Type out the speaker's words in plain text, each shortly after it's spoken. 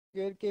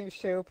Good Game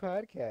Show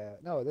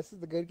podcast. No, this is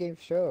the Good Game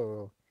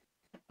Show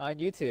on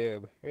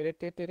YouTube.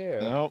 Do-do-do-do-do.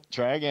 No,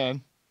 try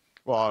again.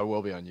 Well, I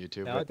will be on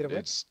YouTube, No, but did it work?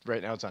 it's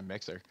right now it's on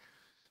Mixer.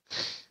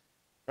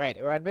 Right,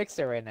 we're on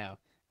Mixer right now.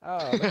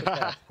 Oh, look at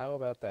that. How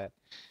about that?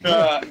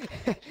 Uh,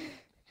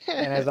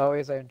 And as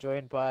always, I'm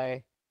joined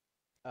by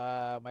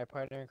my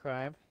partner in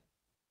crime.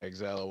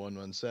 Exile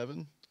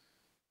 117.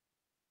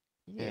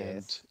 And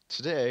Yes.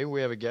 today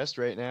we have a guest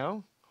right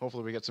now.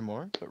 Hopefully we get some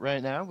more. But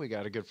right now we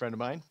got a good friend of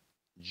mine,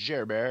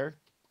 Jer Bear.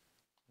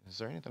 Is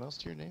there anything else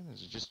to your name?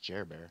 Is it just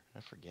Jer Bear?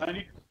 I forget.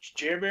 90,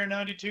 Bear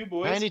 92,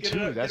 boys. 92,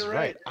 Get that's it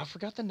right. I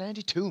forgot the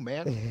 92,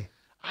 man.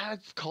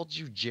 I've called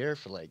you Jer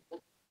for like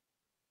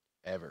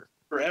ever.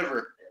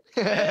 Forever.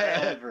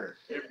 Ever.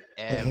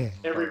 Ever.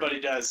 Everybody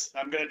does.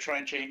 I'm going to try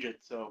and change it,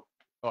 so.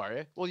 Oh, are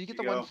you? Well, you get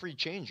the There you one go. free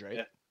change, right?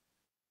 Yeah.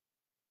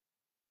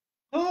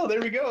 Oh,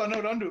 there we go. I know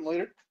what I'm doing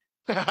later.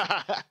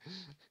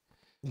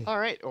 All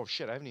right. Oh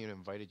shit! I haven't even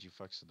invited you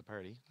fucks to the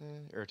party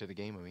or to the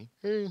game with me.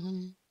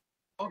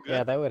 Oh, good.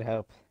 Yeah, that would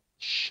help.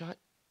 Shut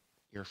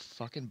your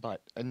fucking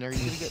butt. And are you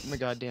gonna get in the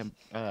goddamn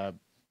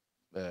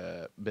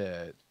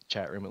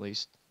chat room at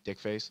least, dick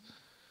face?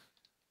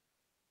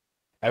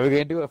 Are we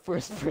gonna do a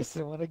first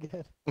person one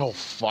again? Oh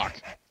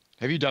fuck!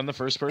 Have you done the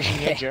first person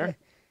yet, Jer?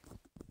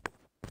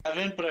 I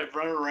haven't, but I've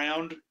run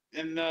around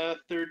in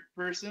third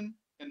person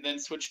and then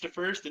switched to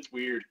first. It's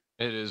weird.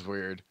 It is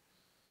weird.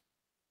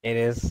 It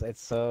is.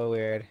 It's so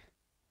weird.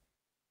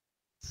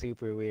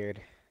 Super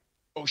weird.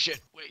 Oh shit!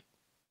 Wait.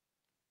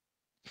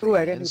 Ooh,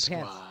 I got new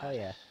Three-man pants. squad. Hell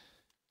yeah.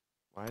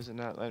 Why is it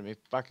not letting me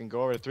fucking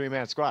go over to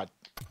 3-man squad?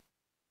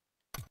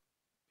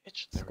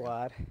 Bitch. There we go.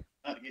 Squad.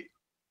 You-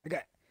 I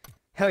got.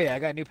 Hell yeah, I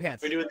got new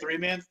pants. we doing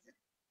 3-man?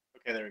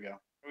 Okay, there we go.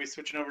 Are we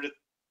switching over to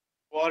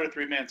squad or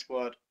 3-man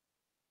squad?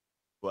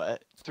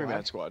 What?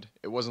 3-man Squad? squad.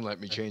 It wasn't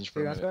letting me change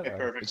for a Three-man minute. squad?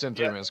 Okay, perfect. It's in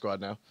Yep. 3-man squad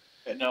now.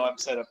 Yeah, no, I'm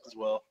set up as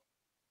well.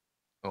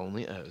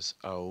 Only us.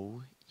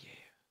 Oh yeah.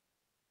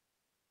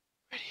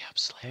 Ready up, Hey,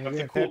 slave. we're Got the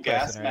doing cool third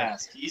gas person, right?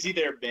 mask. Easy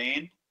there,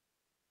 Bane.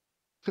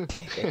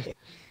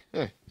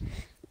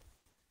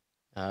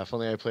 If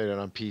only I played it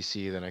on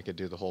PC, then I could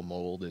do the whole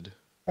molded.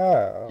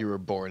 Oh. You were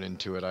born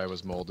into it. I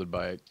was molded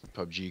by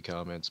PUBG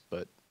comments,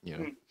 but you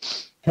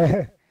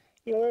know.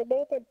 You were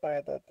molded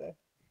by that.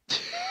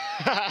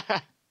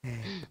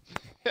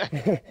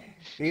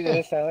 You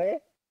didn't sell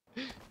it?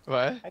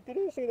 What? I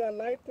didn't see that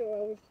light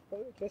though. I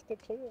was just a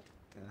clue.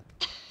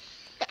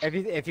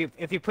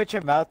 If you put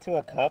your mouth to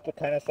a cup, it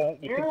kind of sounds.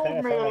 You can kind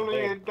of sound like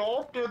Dave.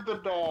 adopted the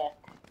dog.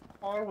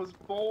 I was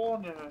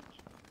born in it.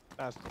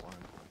 That's the one.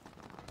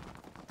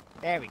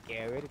 There we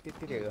go.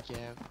 Do-do-do-do.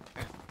 Yeah.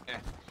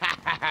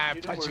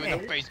 Punch you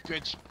in the face,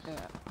 bitch.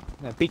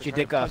 No, beat your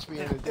dick off. Punch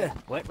me in the dick.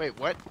 What? Wait,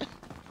 what?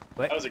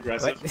 What? That was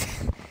aggressive.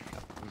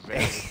 What?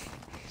 Very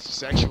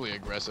sexually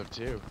aggressive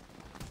too.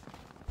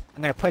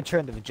 I'm gonna punch her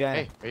in the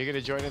vagina. Hey, are you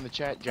gonna join in the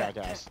chat,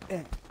 jackass?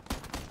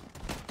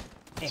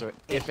 So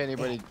if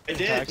anybody I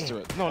did. talks to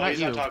it, no, Oh, not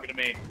he's you. not talking to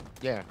me.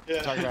 Yeah,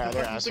 Yeah. talking about other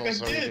He's assholes. like,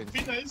 So I we did.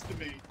 can... Be nice to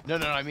me. No,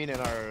 I mean in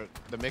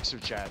the mixer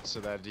chat,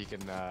 so that he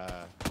can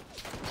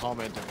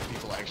comment if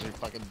people actually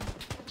fucking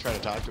try to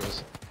talk to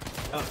us.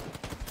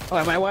 Oh,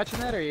 am I watching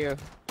that or you?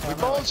 We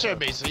both should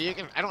be, so you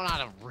can. I don't know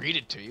how to read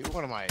it to you.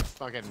 What am I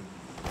fucking?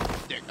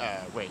 Dick,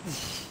 wait.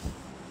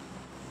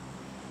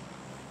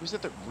 Who's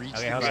it that reads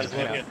Okay, the hold on, Guys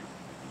hold on. looking.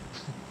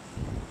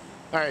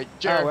 All right,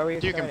 Jared, where were you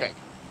you can starting?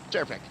 pick.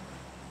 Jared, pick.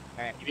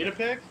 Alright. You need a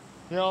pick?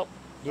 Yep.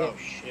 Yeah. Oh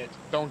shit.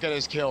 Don't get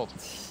us killed.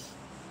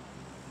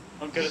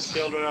 I'm gonna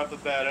killed right off the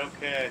bat.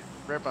 Okay.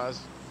 Rip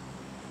us.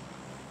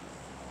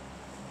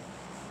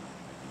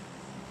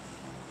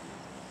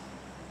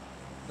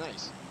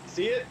 Nice.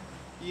 See it?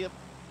 Yep.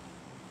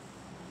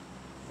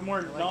 Somewhere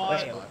I like not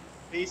that spot.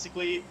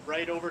 basically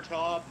right over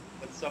top,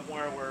 but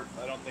somewhere where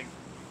I don't think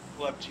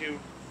we'll have two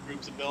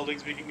groups of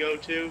buildings we can go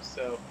to.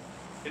 So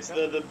it's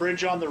the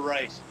bridge on the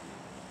right.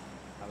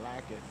 I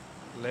like it.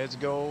 Let's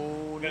go.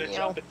 I'm gonna now.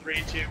 jump at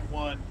 3, 2,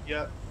 1.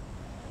 Yep.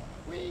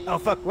 Whee. Oh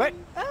fuck! What?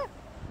 Ah,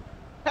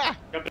 Ha!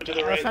 Jump into the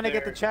I right. was trying to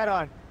get the there. chat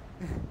on.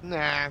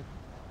 Nah.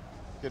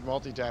 Good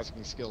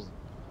multitasking skills.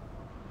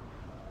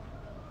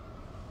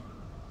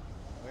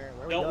 Where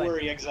we Don't going?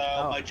 worry,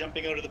 Exile. Oh. My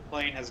jumping out of the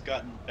plane has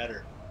gotten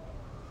better.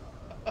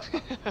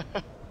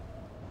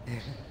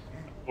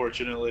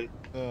 Fortunately.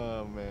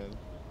 Oh man.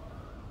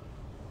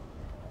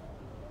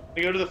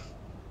 We go to the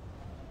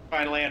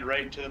try and land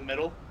right into the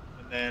middle,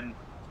 and then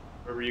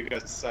wherever you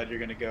guys decide you're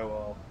gonna go,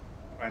 I'll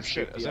try and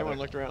Shit, shoot has the anyone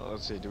other. looked around?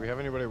 Let's see. Do we have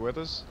anybody with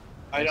us?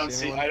 I don't see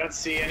see. anyone? I don't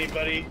see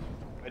anybody.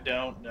 I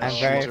don't know. I'm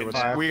very Shoot,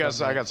 far we got.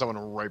 from I it. got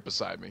someone right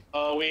beside me.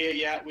 Oh,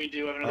 we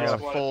do have I another got a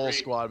squad. full of 3.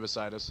 squad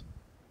beside us.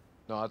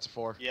 No, that's a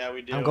 4. Yeah,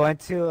 we do. I'm going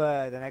to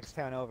the next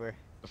town over.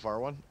 The far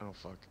one? Oh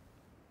fuck.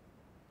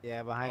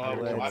 Yeah, behind Oh,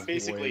 the Way I'm woods.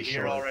 basically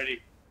here short.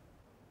 already.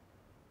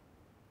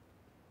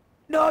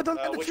 No, don't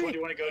get the Which tree. one do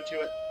you want to go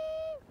to? It.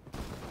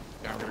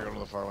 Yeah, I'm gonna go to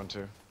the far one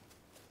too.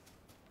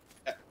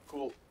 Yeah,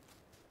 cool.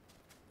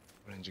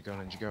 Where did you go?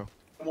 Where did you go?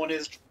 Someone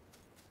is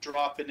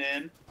dropping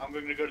in. I'm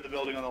going to go to the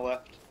building on the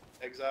left.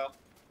 Exile.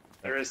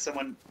 There is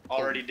someone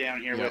already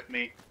down here Yep. with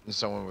me. There's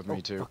someone with me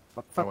Oh, too. fuck,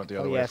 fuck, I fuck. went the Oh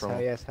other way yes, from oh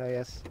him. yes, oh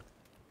yes.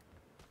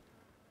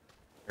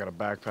 I got a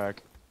backpack.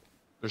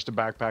 There's the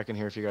backpack in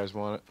here if you guys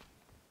want it.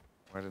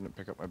 Why didn't it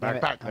pick up my Damn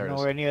it, backpack? I'm There it is.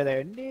 nowhere near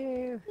there.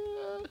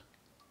 No.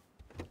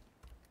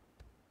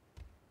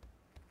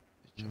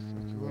 Hey,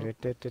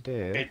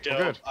 Oh, dope.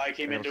 good. I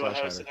came I got a into a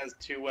flash house hider. that has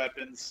 2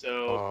 weapons,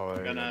 so Oh, I'm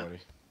there you go, gonna. buddy.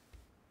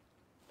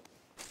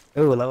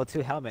 Ooh, level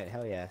 2 helmet,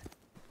 hell yeah.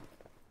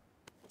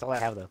 That's all I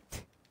have though.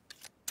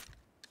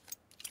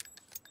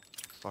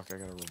 Fuck, I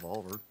got a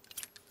revolver.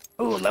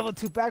 Ooh, level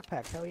 2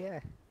 backpack, hell yeah.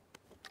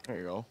 There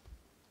you go.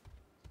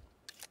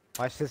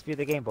 Watch this be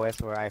the game, boys,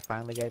 where I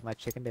finally get my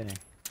chicken dinner.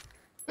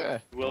 Yeah.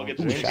 We'll get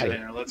Ooh, the shotty. chicken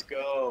dinner. Let's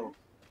go.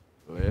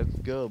 Let's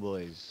go,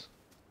 boys.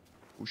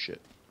 Oh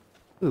shit.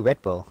 Ooh,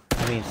 Red Bull.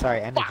 I mean, sorry,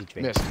 energy Fuck,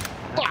 drink. missed.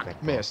 Not Red Fuck,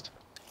 Bull. missed.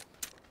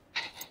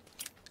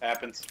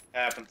 Happens.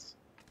 Happens.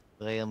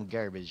 I am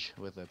garbage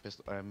with a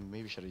pistol.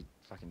 Maybe should have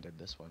fucking did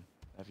this one.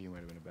 That view might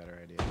have been a better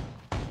idea.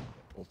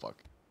 Oh fuck.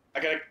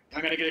 I'm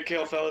gonna get a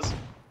kill, fellas.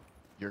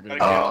 You're gonna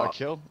Gotta get a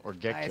kill or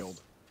get Nice.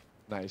 killed.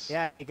 Nice.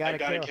 Yeah, you I gotta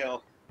got a kill.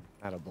 kill.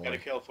 Atta boy. Got a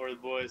kill for the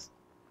boys.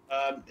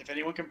 If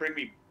anyone can bring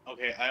me.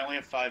 Okay, I only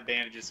have 5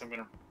 bandages, so I'm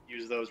gonna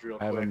use those real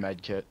I have a quick.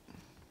 med kit.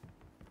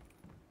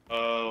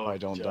 Oh, I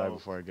don't die dope.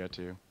 before I get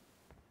to you.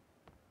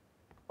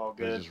 All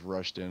They good. just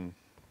rushed in.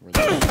 Ooh,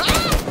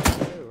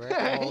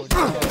 Red Bull.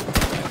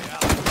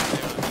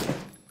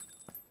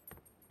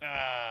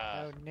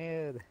 Ah. Oh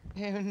no.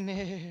 Oh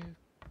no.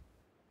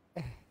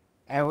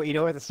 And you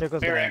know where the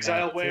circle's Where, going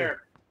Exile, too.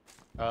 where?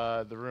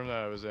 The room that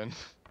I was in.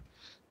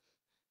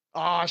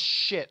 Oh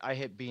shit! I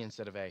hit B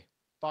instead of A.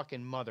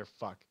 Fucking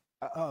motherfuck.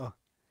 Uh-oh.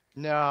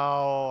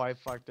 No, I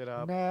fucked it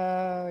up.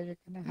 No, you're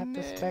gonna have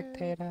to No.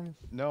 spectate us.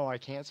 No, I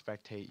can't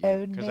spectate Oh,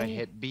 you because I no.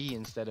 hit B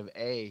instead of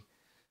A.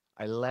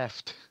 I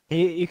left.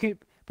 You can,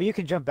 but you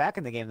can jump back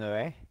in the game though,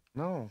 right?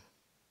 No.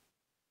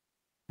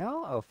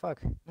 No? Oh, fuck.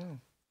 No.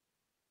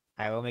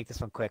 Alright, we'll make this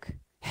one quick.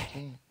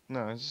 Can't.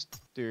 No, just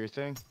do your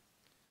thing.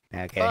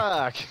 Okay.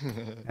 Fuck.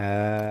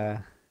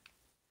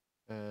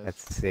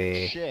 Let's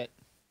see. Shit.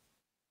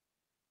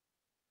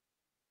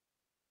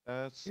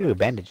 That's. Ooh, I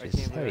bandages.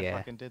 can't Oh, believe I yeah.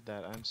 fucking did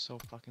that. I'm so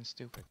fucking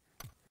stupid.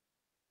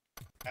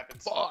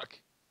 Happens. Fuck.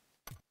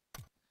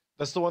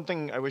 That's the one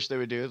thing I wish they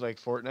would do, like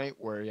Fortnite,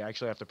 where you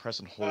actually have to press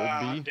and hold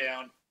I'm B.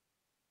 down.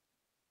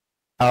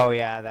 Oh,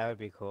 yeah, that would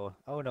be cool.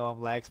 Oh, no, I'm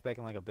lag specking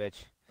like a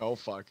bitch. Oh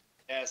fuck.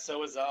 Yeah, so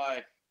was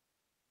I.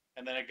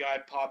 And then a guy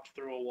popped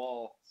through a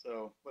wall,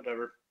 so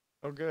whatever.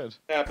 Oh good.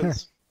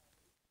 Happens.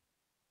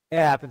 It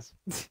happens.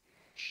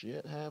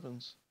 Shit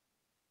happens.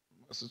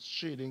 Unless it's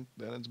cheating,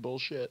 then it's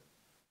bullshit.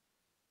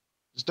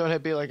 Just don't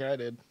hit B like I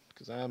did,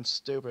 because I'm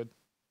stupid.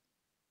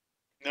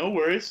 No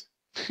worries.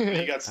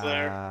 You got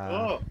Slayer. Uh,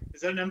 Oh,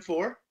 is that an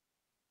M4?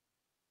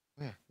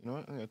 Yeah, you know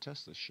what? I'm gonna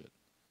test this shit.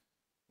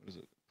 What is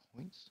it?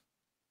 Points?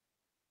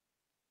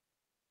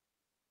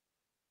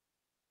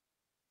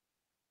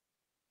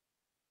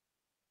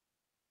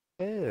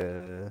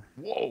 Ew.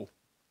 Whoa!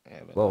 I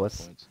have Whoa, enough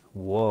what's... points.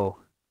 Whoa.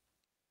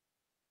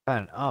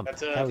 Fun,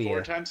 That's a hell yeah.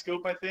 4-time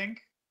scope, I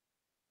think.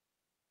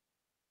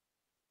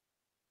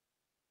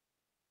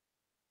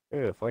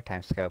 Ooh,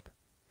 4-time scope.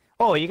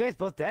 Oh, you guys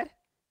both dead?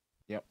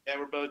 Yeah,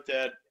 we're both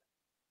dead.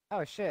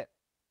 Oh, shit.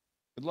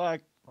 Good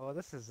luck. Well,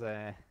 this is,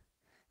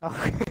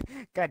 Oh,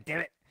 god damn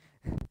it.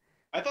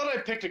 I thought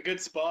I picked a good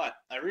spot.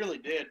 I really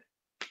did.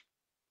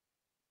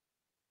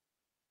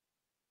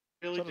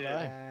 Really So did did.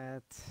 I.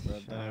 That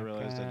But then I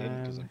realized I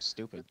didn't because shotgun. I'm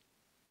stupid.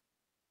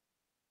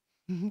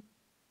 Let's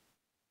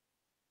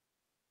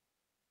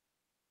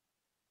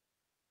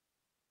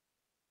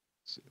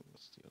see,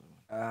 what's the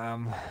other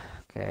one?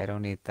 Okay, I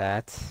don't need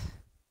that.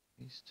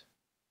 East.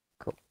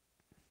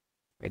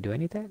 Wait, do I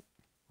need that?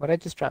 What did I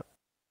just drop?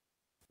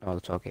 Oh,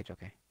 it's okay, it's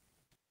okay.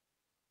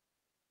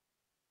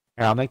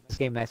 Here, I'll make this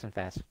game nice and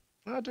fast.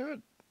 No, do it.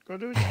 Go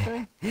do your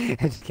thing.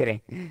 Just kidding.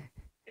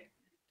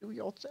 Do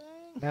your thing.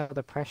 No,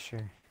 the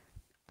pressure.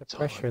 The It's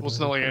all right. pressure. Well, it's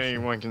the not like pressure.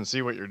 anyone can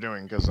see what you're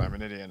doing because I'm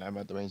an idiot and I'm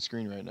at the main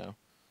screen right now.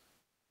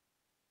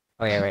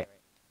 Oh, yeah,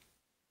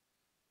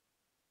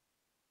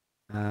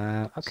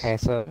 right. Okay,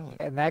 so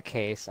in that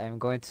case, I'm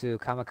going to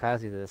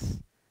kamikaze this.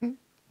 Hmm.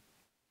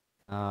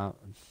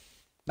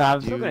 No,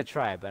 I'm still You- gonna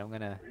try, but I'm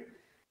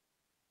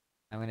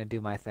gonna do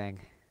my thing.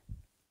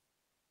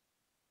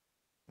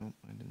 Oh,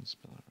 I didn't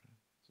spell it right.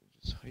 So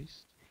just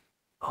heist.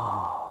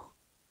 Oh.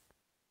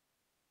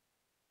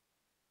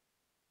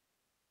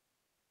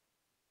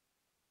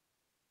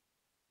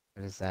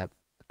 What is that?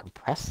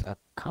 A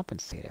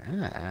compensator.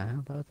 Ah, how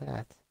about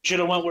that? Should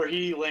have went where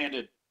he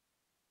landed.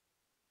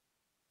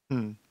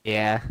 Hmm.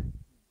 Yeah.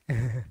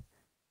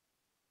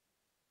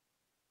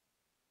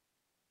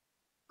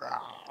 Rawr.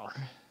 Oh,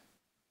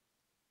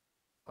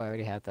 I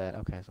already have that.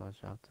 Okay, so let's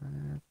drop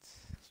that.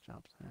 Let's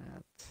drop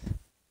that.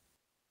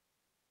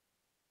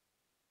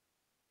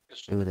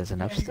 Ooh, there's an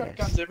Man, you got upstairs.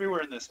 guns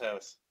everywhere in this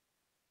house.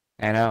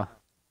 I know.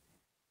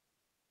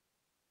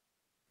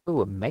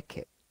 Ooh, a med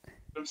kit.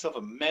 Put himself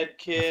a med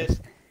kit,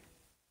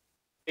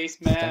 face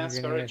mask.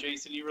 Stun All right, grenade.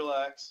 Jason, you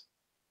relax.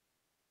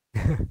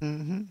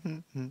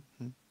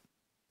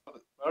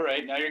 All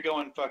right, now you're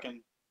going fucking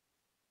Nope.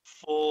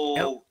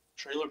 full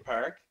trailer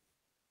park.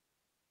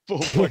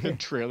 Full fucking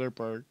trailer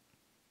park.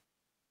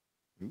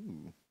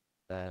 Ooh.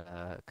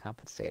 The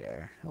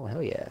compensator. Oh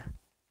hell yeah.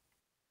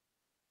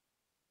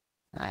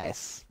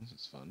 Nice. This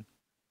is fun.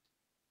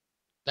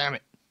 Damn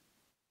it.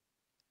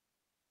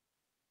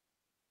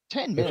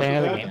 10 You're minutes. playing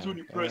What another happens game? when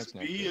you press That's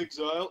not B, good.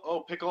 exile?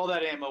 Oh, pick all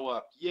that ammo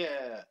up.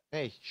 Yeah.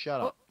 Hey,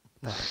 shut up.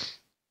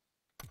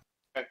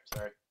 Okay,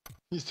 sorry.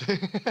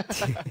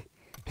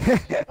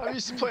 I'm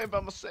used to playing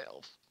by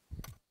myself.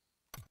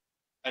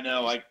 I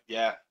know. I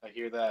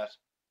hear that.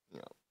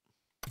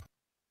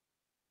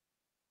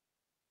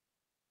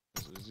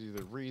 There's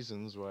either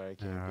reasons why I can't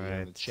be in the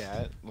Alright.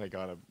 chat, like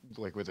on a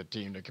with a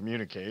team to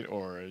communicate,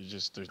 or it's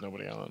just there's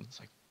nobody on. It's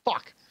like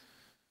fuck.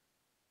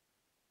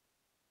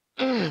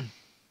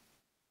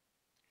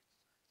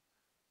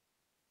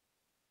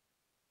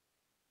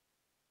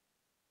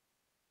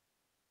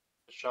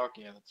 Shock.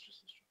 Yeah, that's just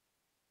a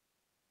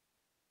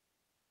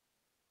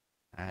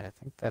shock. Alright, I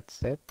think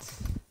that's it.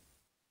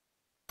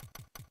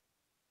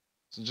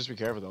 So just be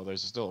careful though.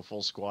 There's still a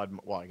full squad.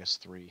 Well, I guess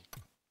 3.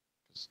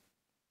 'Cause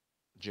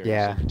Jerry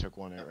Yeah. said you took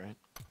one out, right?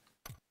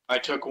 I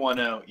took one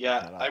out.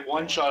 Yeah, Shut I up,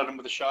 one-shotted him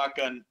with a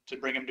shotgun to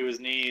bring him to his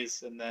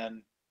knees, and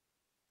then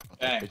Put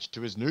Bang. that bitch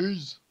to his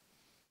knees.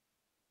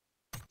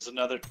 there's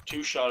another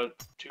two-shotted.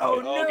 Oh,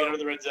 Get no! out of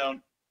the red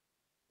zone.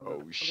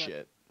 Oh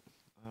shit.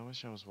 I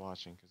wish I was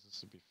watching because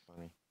this would be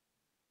funny.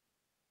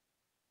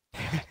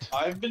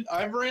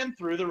 I've ran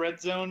through the red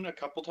zone a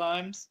couple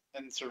times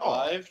and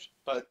survived,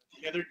 but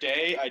the other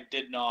day I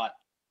did not.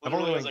 I've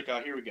Literally, only I was like,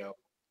 oh, here we go.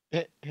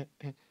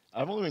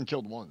 I've only been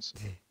killed once.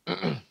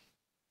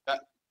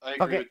 I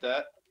agree Okay. with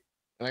that.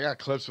 And I got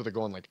clips with it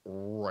going like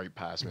right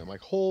past me. I'm like,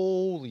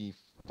 holy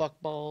fuck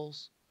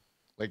balls.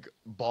 Like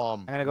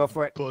bomb I'm gonna go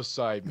for it.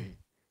 beside me.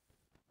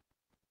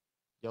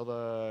 Yell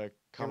the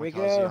Here we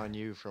kamikaze go. on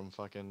you from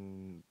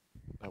fucking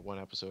that one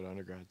episode of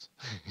Undergrads.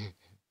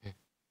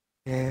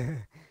 Yeah.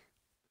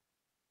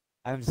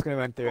 I'm just gonna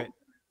run through it.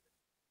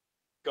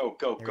 Go,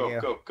 go, Here we go, go.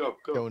 go, go,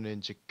 Go go.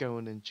 ninja, go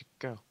ninja,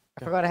 go.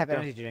 I forgot I have go,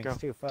 energy drinks go.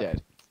 too. Fuck.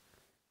 Dead.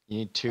 You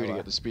need 2 Oh, to wow.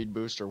 get the speed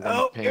boost or 1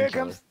 Oh, here it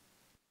painkiller. comes.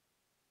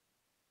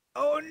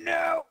 Oh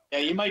no! Yeah,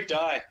 you might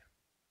die.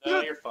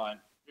 No, you're fine.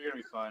 You're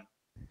gonna be fine.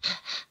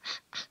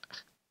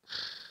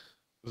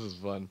 This is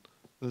fun.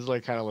 This is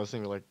like kind of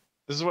listening to like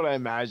this is what I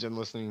imagine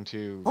listening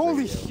to.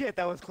 Holy radio. shit,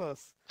 that was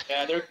close.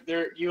 Yeah,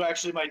 you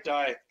actually might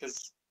die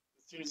because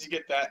as soon as you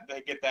get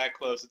that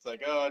close, it's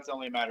like, oh, it's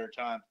only a matter of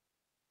time.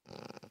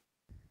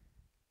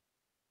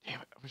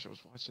 Damn it! I wish I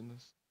was watching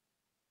this.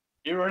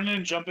 You're running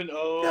and jumping.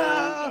 Oh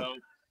No! no.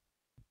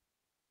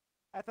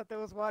 I thought there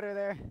was water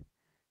there.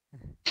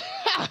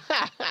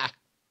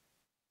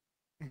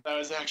 That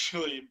was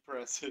actually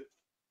impressive.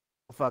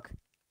 Oh fuck.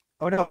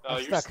 Oh no, Oh,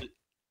 I'm you're stuck.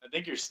 I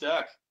think you're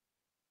stuck.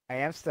 I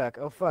am stuck.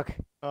 Oh fuck.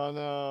 Oh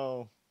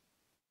no!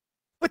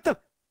 What the?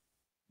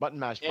 Button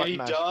mash. Yeah, Button he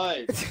mash.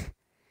 died.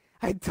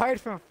 I died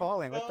from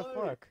falling. What the Died.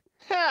 fuck?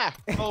 Ha!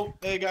 Oh,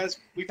 hey guys,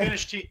 we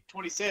finished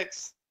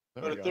 26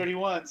 There out we of go.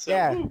 31. So,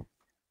 Yeah. woo.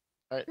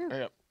 All right,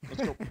 hurry up.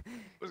 Let's go.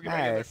 Let's get back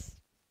in there. Nice.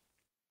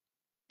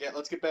 Yeah,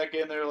 let's get back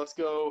in there. Let's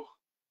go.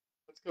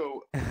 Let's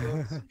go.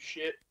 Build some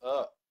shit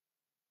up.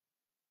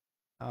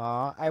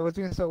 Aw, I was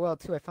doing so well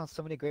too. I found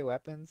so many great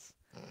weapons.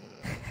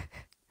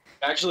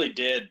 Actually,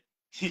 did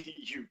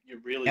you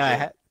really Yeah, I did?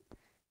 had.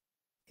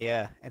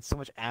 Yeah, and so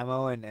much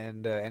ammo and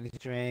energy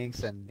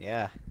drinks and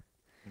yeah.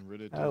 And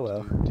rid it, Oh,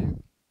 well.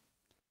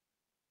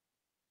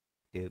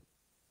 do.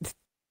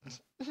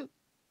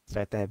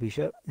 Start the happy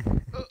shop.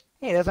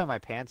 Hey, those aren't my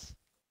pants.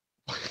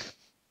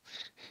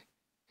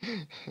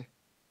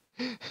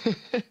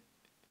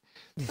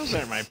 Those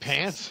aren't my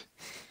pants.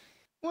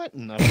 What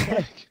in the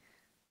heck?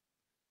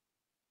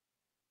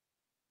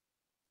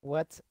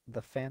 What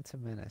the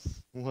Phantom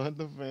Menace? What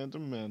the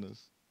Phantom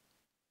Menace?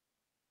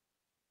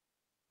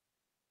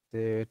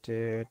 Do,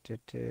 do, do,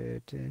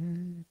 do,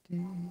 do,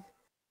 do.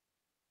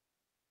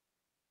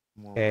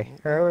 Wah, Okay,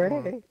 wah, wah,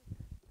 wah. hooray!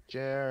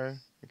 Jer,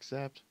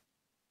 accept.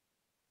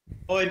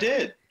 Oh, I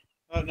did.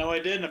 Oh, no, I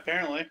didn't.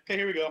 Apparently. Okay,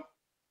 here we go.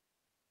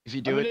 If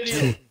you do I'm an it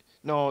idiot.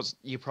 no,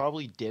 you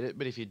probably did it,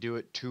 but if you do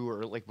it too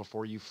or like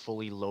before you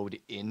fully load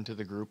into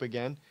the group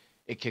again,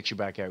 it kicks you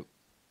back out.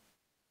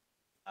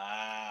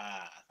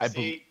 Ah, I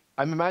see,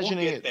 I'm we'll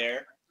imagining get it.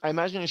 there. I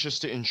imagine it's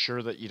just to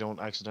ensure that you don't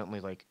accidentally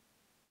like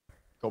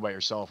go by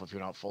yourself if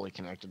you're not fully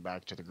connected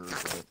back to the group.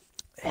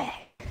 Right?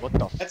 What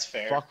the That's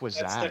fair. fuck was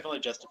That's that?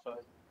 definitely justified.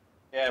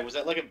 Yeah, was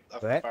that like a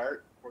What?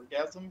 fart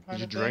orgasm kind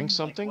Did of you thing? drink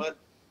something? Like, what?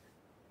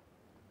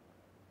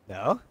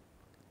 No,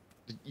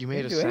 You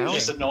made a Didn't do sound. anything.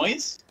 Just a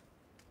noise?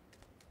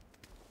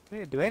 I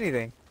didn't do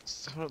anything.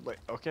 Sounded like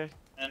okay.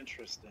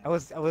 Interesting. I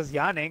was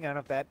yawning. I don't know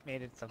if that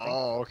made it something.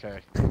 Oh, okay.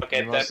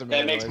 Okay, You must have made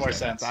that a makes noise more then.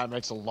 sense. That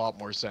makes a lot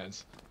more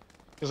sense.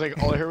 Cause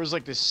like all I heard was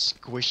like this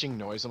squishing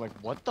noise. I'm like,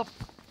 what the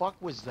fuck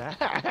was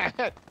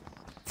that?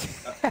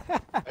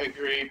 I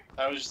agree.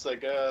 I was just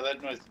like, that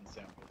noise didn't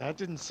sound good. That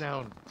didn't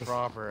sound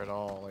proper at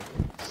all. Like,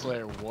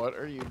 Slayer, what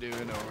are you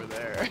doing over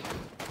there?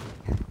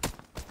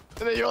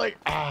 And then you're like,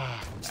 ah,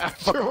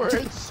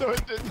 afterwards, so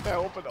it didn't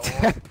help at all.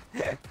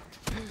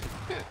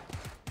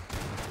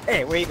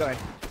 Hey, where you going?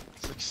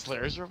 It's like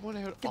Slayers are one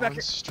out Get back on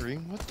here.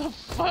 stream. What the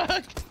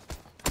fuck?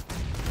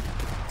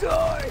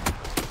 Die!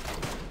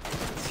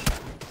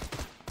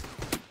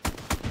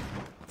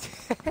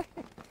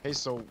 Hey,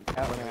 so when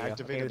there I we go.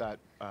 activated Okay,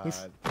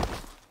 that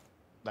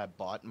that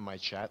bot in my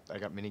chat, I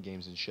got mini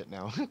games and shit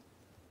now.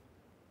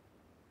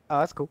 Oh,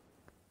 that's cool.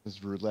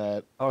 There's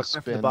roulette, Oh, a it's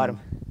coming from the spin, bottom.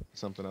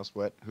 something else.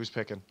 What? Who's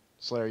picking?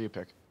 Slayer, you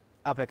pick.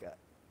 I'll pick.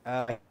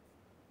 Oh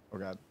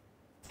god,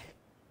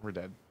 we're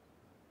dead.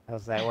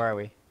 How's that? Where are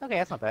we? Okay,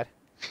 that's not bad.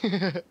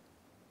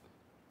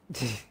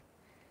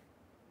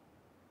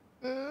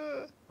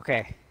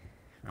 Okay.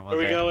 Where are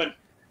we going?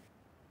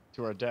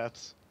 To our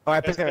deaths. Oh, I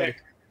Let's picked already.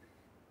 pick.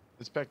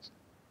 It's picked.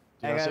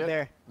 Do you I not got see it it?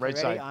 there. Right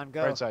You ready? side. On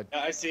go. Right side.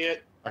 Yeah, I see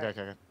it. Okay,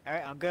 okay, okay. All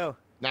right, on go.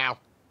 Now.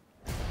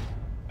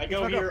 I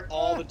go Let's go. here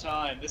all the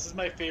time. This is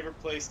my favorite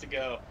place to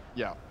go.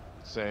 Yeah.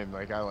 Same.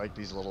 Like I like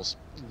these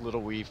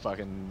little wee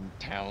fucking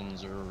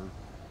towns or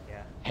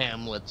Yeah.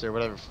 hamlets or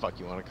whatever the fuck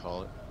you want to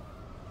call it.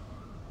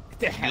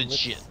 The Good hamlets.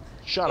 shit.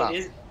 Shut up.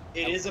 It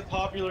is a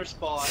popular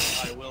spot.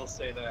 I will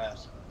say that.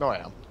 No, I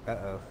am.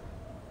 Uh-oh.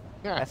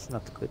 Yeah. That's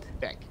not good.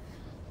 Thank.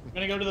 I'm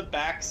gonna go to the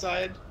back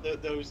side.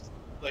 Those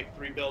like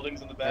 3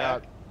 buildings in the I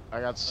back. got, I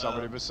got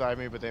somebody beside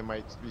me, but they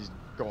might be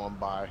going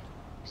by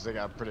because they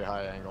got a pretty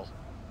high angle.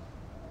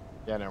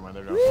 Yeah, never mind.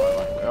 They're gonna fly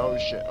by. Oh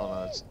shit! Oh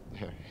no, that's.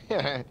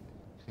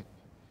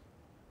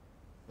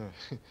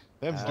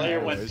 Them's Slayer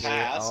the went boys.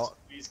 past. Oh.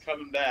 He's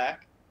coming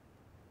back.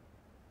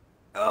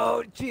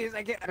 Oh, jeez,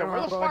 I can't. I Yeah, don't know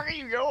where where the I'm fuck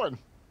going. are you going?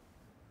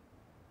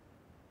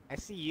 I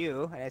see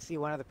you, and I see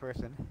one other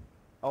person.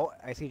 Oh,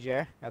 I see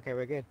Jer. Okay,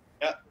 we're good.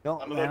 Yeah,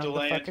 Don't I'm about land to the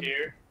land fucking...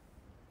 here.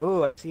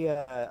 Ooh, I see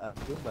a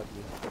boom buggy.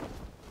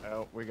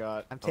 Oh, we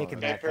got. I'm taking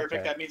Okay, that. perfect.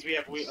 Okay. That means we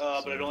have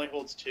but it only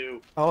holds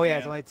 2. Oh yeah,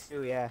 it's Yeah. only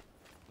 2. Yeah.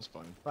 That's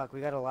fine. Fuck,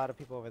 we got a lot of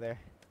people over there.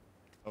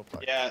 Oh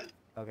fuck. Yeah.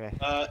 Okay.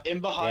 In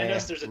behind Yeah.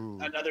 us, there's Ooh.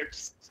 another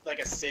like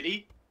a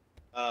city.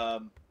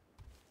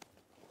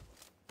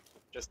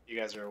 Just so you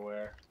guys are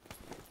aware.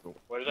 Cool.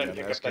 Where did Yeah, I the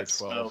pick up that SK-12.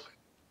 smoke?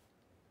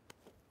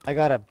 I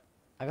got a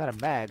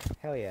mag.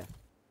 Hell yeah.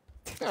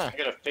 Ah. I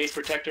got a face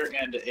protector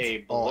and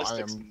a Oh, I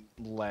ballistics. am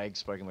lag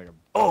spiking like a.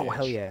 Oh bitch.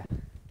 hell yeah.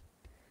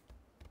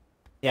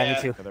 Yeah, Yeah.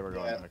 me too. Yeah, they were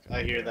going Yeah, back.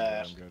 I hear I'm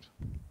that. good.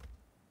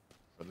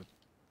 For the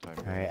time.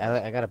 All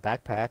right, I got a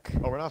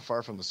backpack. Oh, we're not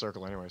far from the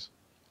circle, anyways.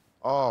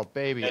 Oh,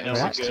 baby, Yeah, no, we're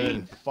M16.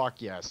 good.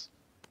 Fuck yes.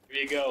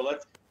 Here you go.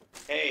 Let's.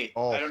 Hey,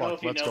 Oh, I don't know fuck,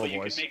 if you let's know, go, but you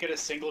boys. can make it a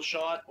single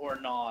shot or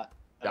not.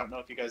 I Yep. don't know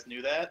if you guys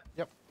knew that.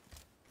 Yep.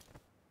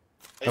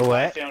 A what?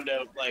 I found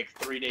out like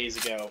 3 days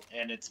ago,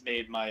 and it's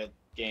made my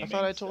game. I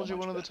thought I told you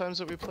one of the times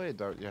that we played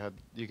that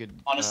you could.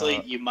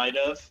 Honestly, you might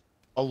have,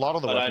 a lot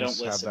of the but I weapons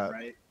don't listen, have that.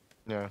 right?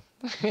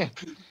 Yeah.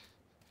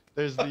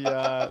 There's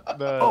the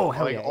Oh,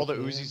 hell like yeah, all the yeah.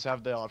 Uzis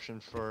have the option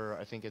for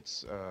I think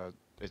it's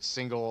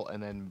single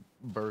and then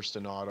burst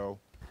and auto.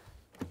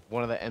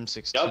 One of the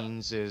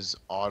M16s is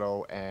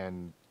auto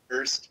and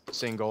First,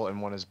 single,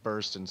 and one is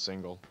burst and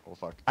single. Oh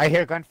fuck. I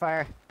hear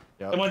gunfire.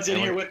 Yep. someone's in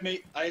and here when- with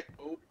me.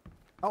 Oh,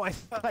 Oh, I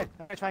saw it.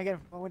 I'm trying to get him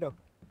from my window.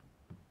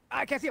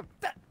 I can't see him.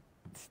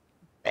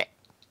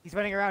 He's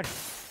running around.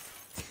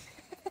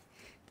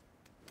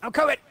 I'm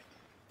coming.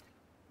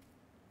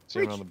 See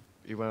him on the,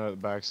 he went out the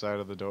back side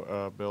of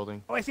the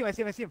building. Oh, I see him. I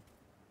see him. I see him.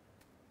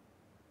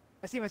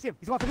 I see him. I see him.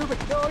 He's walking over.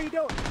 No, you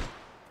don't.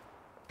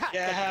 Ha!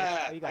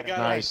 Yeah, Oh, you got I him. got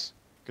it. Nice.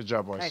 Good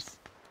job, boys. Nice.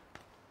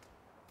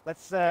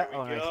 Let's. there we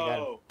Oh, nice. You got him.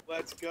 go.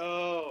 Let's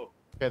go.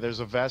 Okay, there's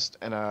a vest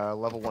and a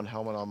level 1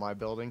 helmet on my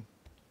building.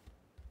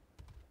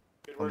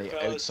 Good On work, the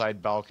fellas.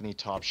 outside balcony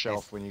top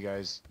shelf when you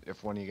guys,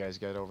 if one of you guys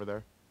get over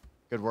there.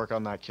 Good work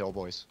on that kill,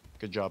 boys.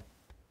 Good job.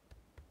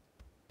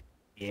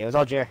 Yeah, it was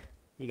all Jer.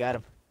 You got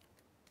him.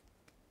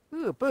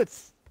 Ooh,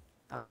 boots.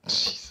 Oh,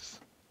 Jesus.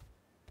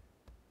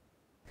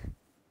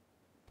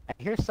 I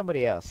hear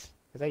somebody else.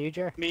 Is that you,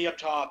 Jer? Me up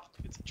top.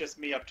 It's just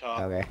me up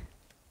top. Okay.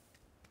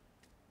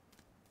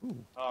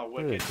 Oh, Ooh,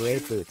 wicked.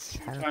 great Two- boots. Two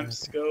I don't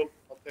times know. scope.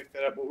 I'll pick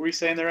that up. What were you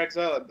saying there,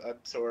 Exile? I'm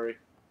sorry.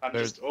 I'm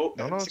There's- just. Oh,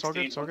 no, it's all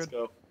good, M16, it's all let's good.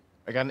 go.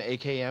 I got an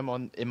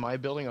AKM in my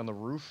building on the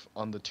roof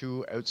on the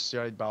 2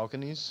 outside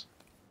balconies.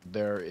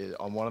 There is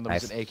on one of them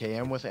is Nice. an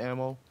AKM with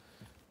ammo.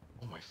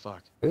 Oh my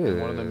fuck. And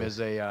one of them Ooh.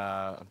 is a.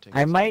 I'm taking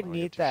I this might out, I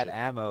need get too that shit.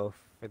 ammo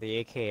for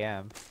the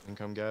AKM. And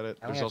come get it.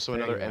 I only There's have also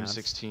another 30 rounds.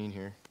 M16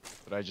 here,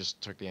 but I just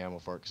took the ammo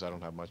for it because I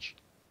don't have much.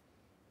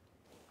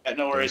 Yeah,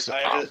 no worries. Oh,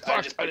 I fuck, just I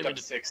picked didn't up mean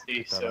to 60,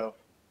 pick that so.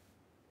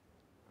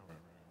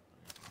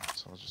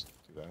 So I'll just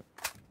do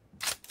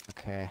that.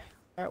 Okay.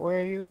 Alright,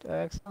 where are you,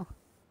 Excel?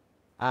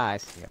 Ah, I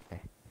see.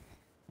 Okay.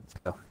 Let's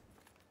go.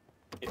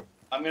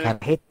 I'm I gonna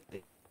hate.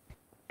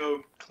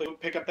 go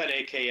pick up that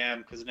AKM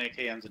because an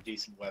AKM's a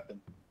decent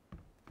weapon.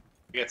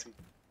 We got some.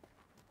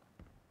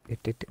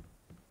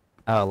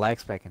 Oh, lag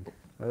spiking.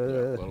 Yeah, a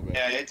little bit.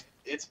 Yeah,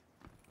 it's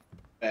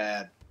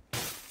bad.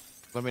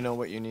 Let me know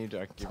what you need.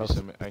 I can give you Tough.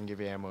 some. I can give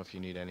you ammo if you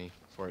need any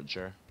for it,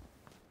 Jer.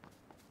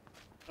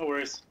 No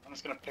worries. I'm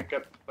just gonna pick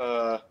up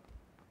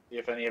See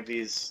if any of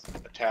these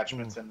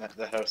attachments in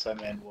the house I'm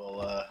in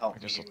will help I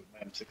me guess with my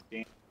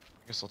M16. I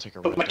guess I'll take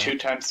a Put red my dot.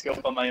 2x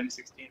scope on my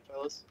M16,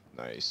 fellas.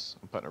 Nice.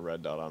 I'm putting a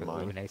red dot on Ooh,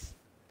 mine. nice.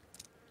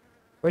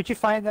 Where'd you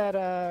find that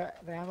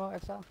the ammo,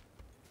 XL?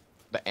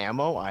 The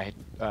ammo, I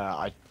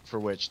for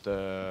which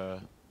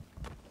the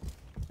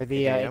For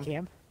the AKM?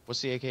 AKM?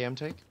 What's the AKM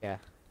take? Yeah.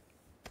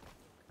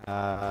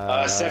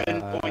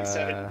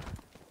 7.7.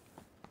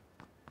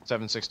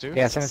 7.62.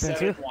 Yeah,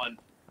 772. 7.1.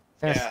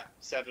 Yes. Yeah,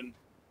 7.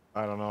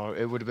 I don't know.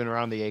 It would have been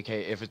around the AK.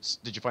 If it's,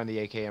 did you find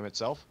the AKM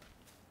itself?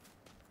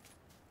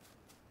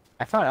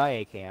 I found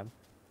AKM.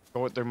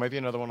 Oh, there might be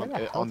another one Where the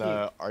hell on do you-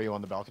 the. Are you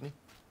on the balcony?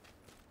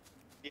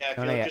 Yeah, I No,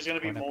 feel not like yet. there's gonna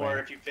be Going up more there.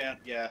 if you found.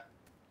 Yeah,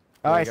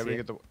 Oh, Yeah, I you gotta see.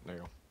 get the. There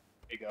you go.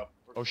 there you go.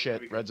 Oh shit! There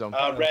we go. Red zone.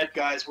 Red,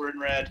 guys, we're in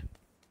red.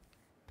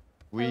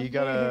 We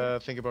gotta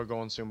think about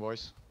going soon,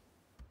 boys.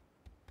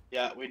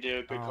 Yeah, we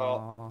do. Good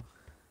call. Oh. I'm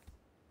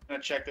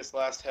gonna check this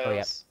last house. Oh,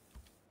 yep.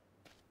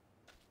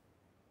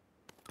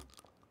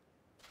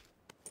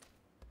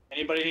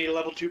 Anybody need a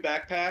level 2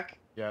 backpack?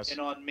 Yes. In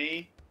on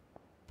me.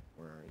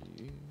 Where are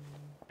you?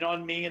 In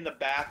on me in the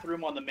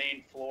bathroom on the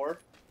main floor.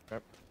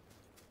 Yep.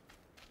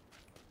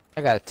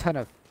 I got a ton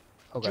of.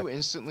 Oh, Did you God.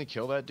 instantly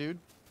kill that dude?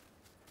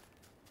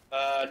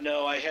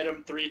 No, I hit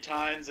him 3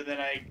 times, and then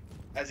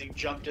as he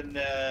jumped in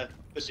the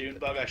dune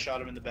bug, I shot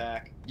him in the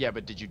back. Yeah,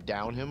 but did you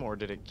down him or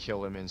did it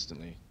kill him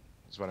instantly?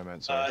 That's what I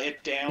meant. Sorry.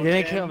 It downed You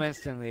didn't him. kill him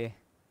instantly.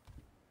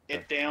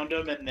 It downed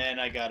him, and then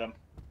I got him.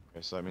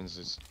 Okay, so that means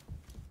his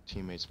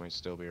teammates might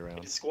still be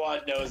around. His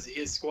squad knows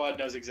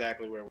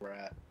exactly where we're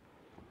at.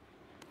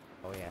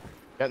 Oh, yeah.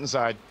 Get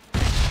inside.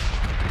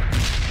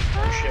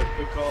 Oh shit,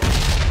 good call.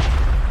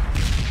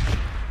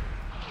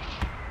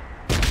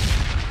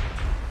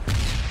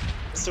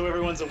 So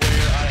everyone's aware,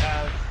 I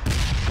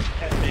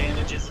have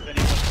bandages if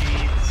anyone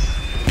needs.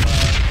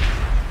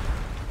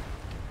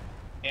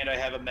 And I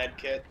have a med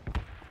kit.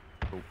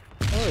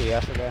 Oh, yeah,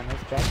 I forgot.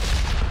 Nice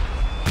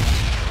job.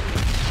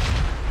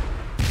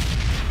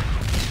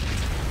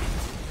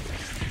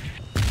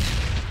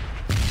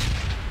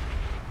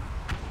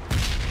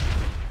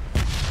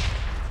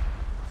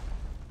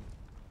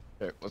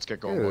 Okay, let's get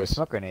going, Ooh, a boys.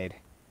 smoke grenade.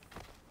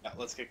 Yeah,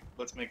 let's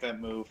make that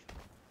move.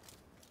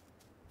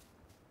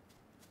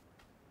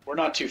 We're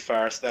not too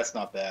far, so that's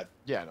not bad.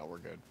 Yeah, no, we're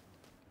good.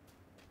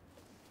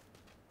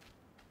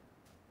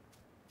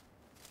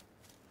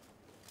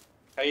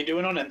 How you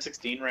doing on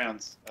M16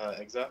 rounds,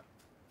 Exa?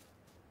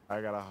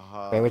 I got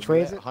a. Wait, which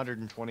way is it?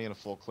 120 in a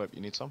full clip.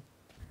 You need some?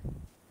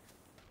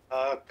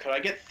 Could I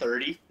get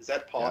 30? Is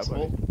that Yeah,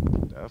 possible?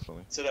 buddy.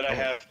 Definitely. So that I Oh.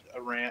 have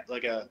a rant,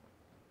 like a.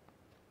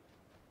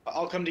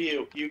 I'll come to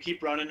you. You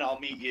keep running. I'll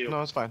meet you.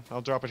 No, it's fine.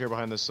 I'll drop it here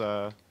behind this.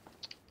 Fuck's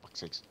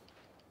sakes.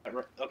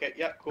 Okay.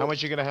 Yeah. Cool. How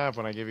much you gonna have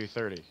when I give you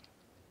 30?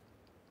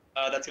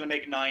 That's gonna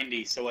make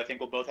 90. So I think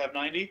we'll both have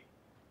 90.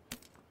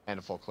 And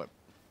a full clip.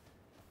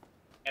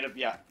 And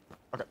yeah.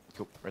 Okay,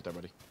 cool. Right there,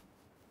 buddy.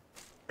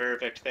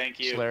 Perfect. Thank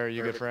you. Slayer,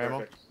 you good for ammo?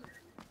 Perfect.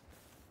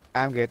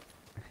 I'm good.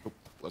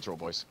 Let's roll,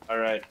 boys. All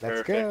right.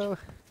 Let's perfect. go.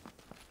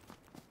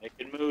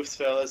 Making moves,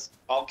 fellas.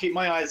 I'll keep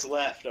my eyes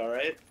left. All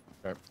right.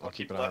 Okay, I'll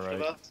keep an eye left right.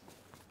 of us.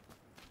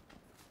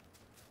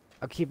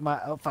 I'll keep my.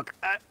 Oh, fuck.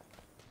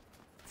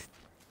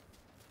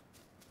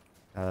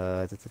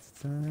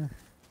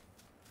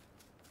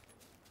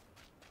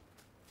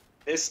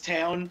 This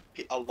town,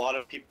 a lot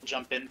of people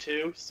jump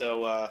into,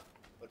 so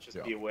let's just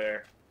Yeah. be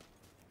aware.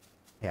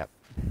 Yep.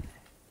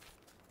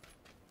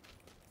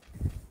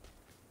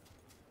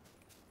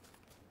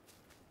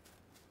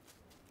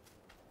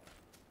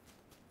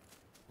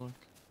 Look.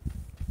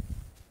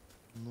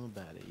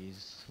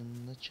 Nobody's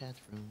in the chat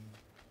room.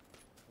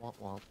 Womp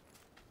womp.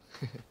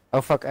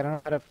 Oh, fuck. I don't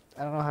know how to.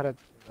 I don't know how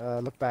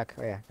to look back.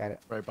 Oh, yeah, got it.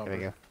 Right bumper. There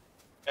we go.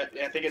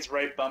 I think it's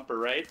right bumper,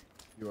 right?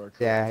 You are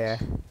correct. Yeah, yeah.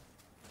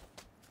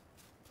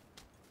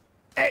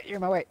 Hey, you're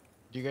in my way.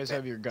 Do you guys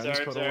have your guns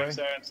sorry, put I'm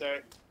sorry, away? I'm sorry.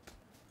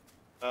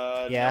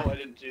 Yeah. No, I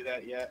didn't do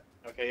that yet.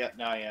 Okay, yeah,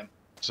 now I am.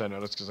 So I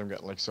noticed because I'm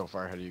getting like so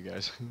far ahead of you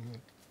guys.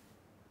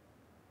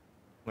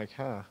 Like,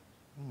 huh?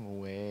 I'm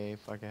way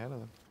fuck ahead of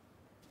them.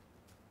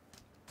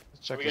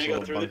 Let's check Are we this gonna go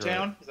little through the bunker out.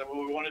 town? Is that what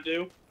we want to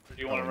do? Or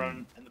do you want to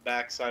run in the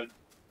back side?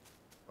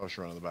 I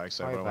should run on the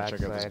backside, My but I want to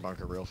check out this backside.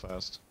 bunker real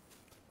fast.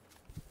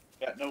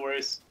 Yeah, no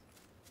worries.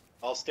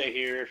 I'll stay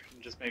here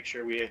and just make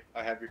sure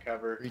I have your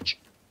cover. Reach.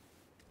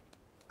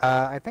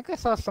 I think I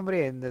saw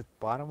somebody in the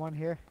bottom one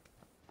here.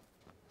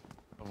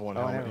 Of one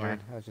Oh, helmet never here.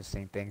 mind. I was just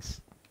saying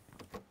things.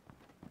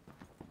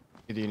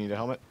 Do you need a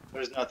helmet?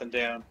 There's nothing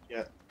down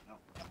yet. No.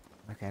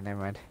 Okay, never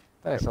mind.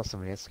 Thought I saw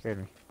somebody. That scared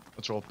me.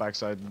 Let's roll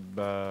backside,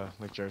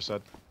 like Jared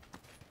said.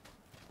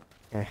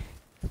 Okay.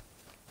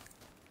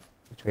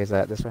 Which way is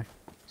that? This way?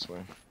 This way.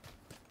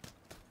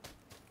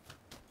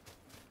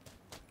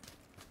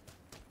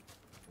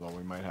 Well,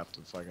 we might have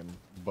to fucking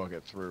bug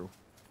it through.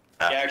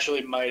 You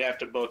actually might have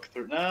to book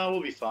through. No,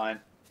 we'll be fine.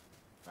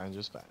 And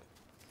just fine.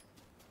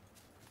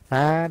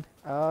 Fine.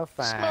 Oh,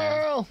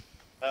 fine.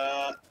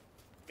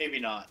 Maybe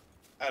not.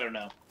 I don't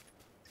know.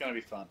 It's gonna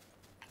be fun.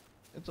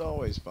 It's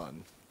always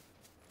fun.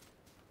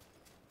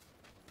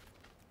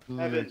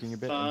 lurking a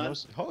bit. And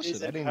fun. hosted.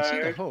 Is I it didn't see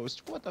the hard?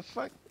 host. What the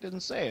fuck?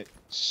 Didn't say it.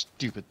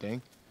 Stupid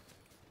thing.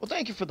 Well,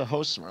 thank you for the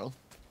host, Smurl.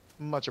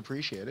 Much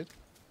appreciated.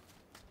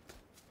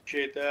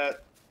 Appreciate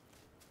that.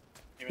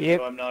 Even Yep.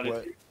 though I'm not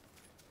What?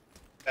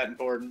 that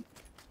important.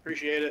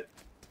 Appreciate it.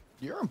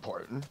 You're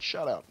important.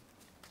 Shut up.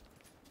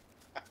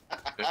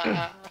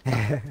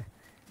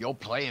 You're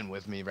playing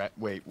with me, right?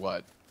 Wait,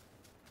 what?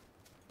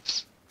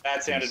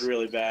 That sounded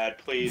really bad.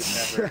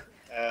 Please, never,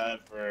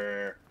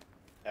 ever,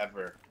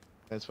 ever.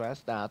 That's why I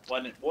stopped.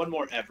 One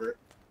more ever.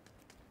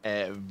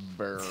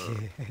 Ever.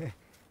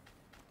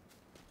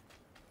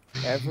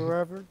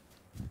 ever?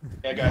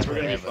 Yeah, guys, we're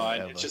gonna be Ever,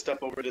 fine. ever. It's just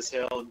up over this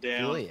hill and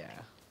down. Oh yeah.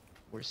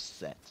 We're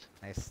set.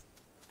 Nice.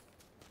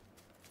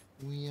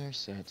 We are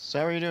set. So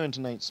how are you doing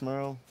tonight,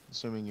 Smurl?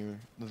 Assuming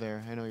you're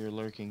there. I know you're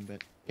lurking,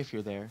 but if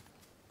you're there.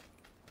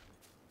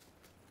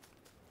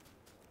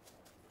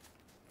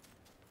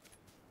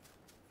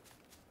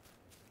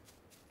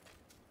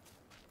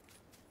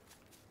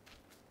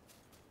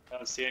 I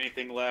don't see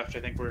anything left.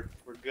 I think we're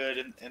good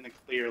in the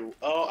clear.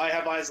 Oh, I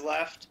have eyes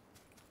left.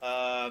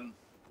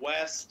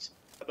 West,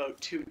 about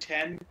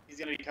 210. He's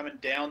gonna be coming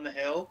down the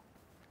hill.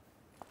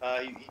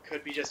 He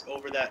could be just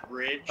over that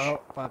ridge.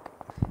 Oh, fuck.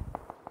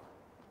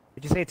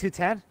 Did you say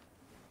 210?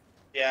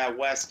 Yeah,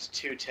 west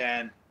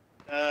 210.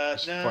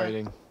 Just No.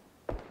 fighting.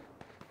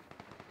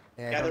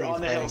 Yeah, they're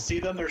on the hill. fighting. See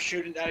them? They're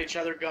shooting at each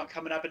other,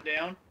 coming up and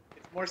down.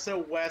 It's more so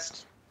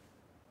west,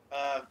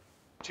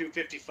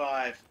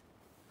 255.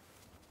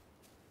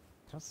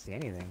 I don't see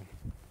anything.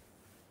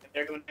 And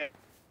they're going down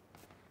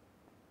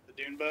the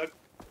dune bug.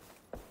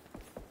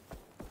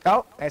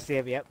 Oh, I see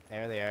it. Yep,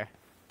 there they are.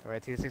 We're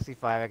at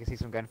 265. I can see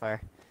some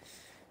gunfire.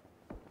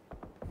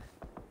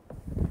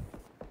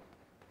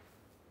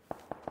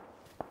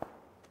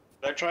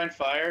 Did I try and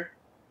fire?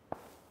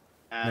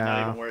 Not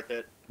No. even worth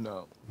it.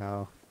 No.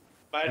 No.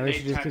 If I had Maybe an we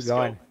should just 8x keep scope,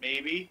 going.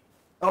 maybe.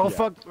 Oh, Yeah.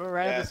 fuck. We're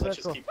right Yeah, in the let's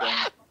just circle. keep going.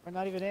 We're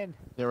not even in.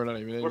 Yeah, we're not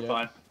even in We're yet.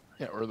 fine.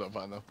 Yeah, we're not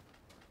fine though.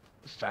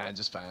 Fine,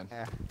 just fine.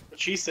 Yeah. But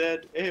she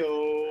said,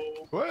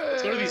 "Ayo."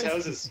 Let's go to these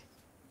houses.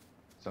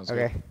 Sounds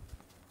Okay.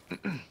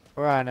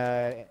 We're on,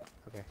 okay.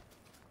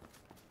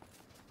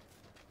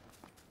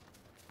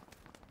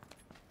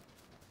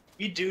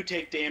 We do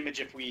take damage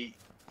if we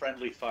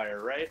friendly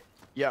fire, right?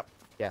 Yep.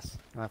 Yes.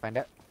 You wanna find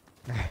out?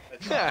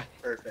 That's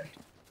perfect.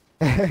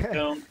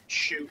 Don't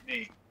shoot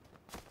me.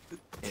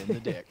 In the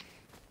dick.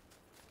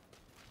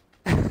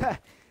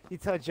 You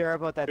told Jer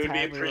about that It would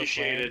time be we were playing,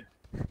 appreciated.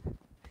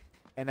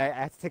 and I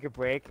had to take a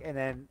break, and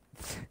then,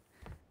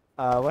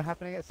 what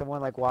happened again?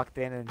 Someone, like, walked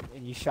in,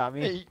 and you shot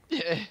me. Hey,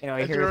 yeah, You know,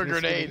 I he threw a hears me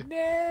grenade. screaming,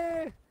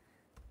 "No!"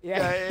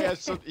 Yeah.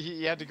 So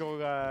he had to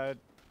go.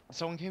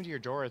 Someone came to your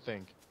door, I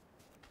think.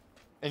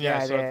 And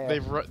yeah, Yeah, so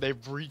yeah.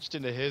 they've reached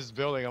into his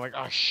building. I'm like,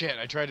 oh shit!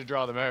 I tried to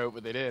draw them out,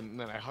 but they didn't. And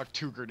then I hucked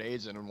 2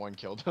 grenades in, and one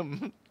killed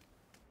them.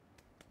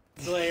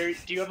 Slayer,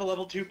 do you have a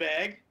level 2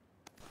 bag?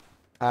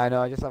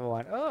 No, I just level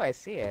 1. Oh, I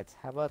see it.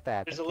 How about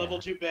that? There's a Thank level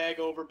you. 2 bag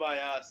over by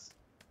us.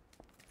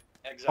 Oh,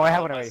 I have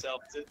Exile one already.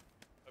 myself. Is it?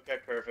 Okay,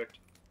 perfect.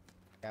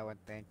 Got one,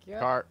 thank you.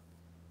 Car.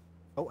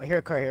 Oh, I hear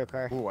a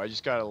car. Ooh, I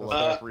just got a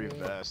level 3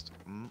 vest.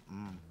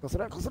 Close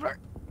the door.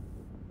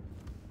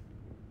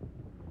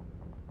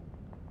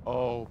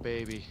 Oh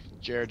baby,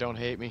 Jared, don't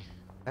hate me.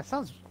 That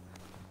sounds...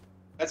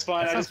 That's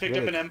fine. That I just sounds picked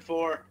up really- an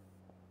M4.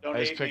 Don't I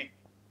just hate picked- me.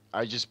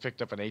 I just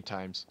picked up an 8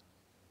 times.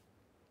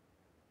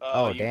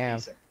 Oh, You damn.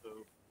 piece of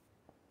poo.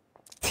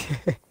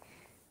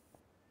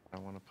 I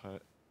want to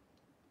put.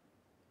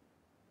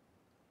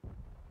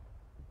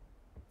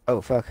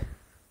 Oh, fuck.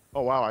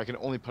 Oh wow, I can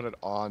only put it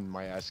on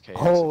my SK.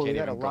 Oh, I we can't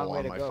got a even long go way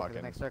on to my go for the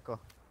fucking. next circle.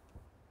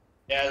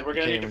 Yeah, we're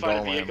gonna Can't need to even find go a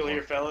on my vehicle M4.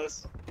 here,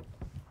 fellas.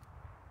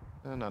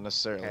 Not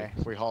necessarily. Okay.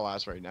 If we haul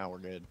ass right now, we're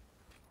good.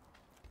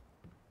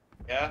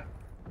 Yeah.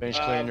 Finish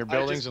clearing your I just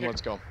buildings and picked-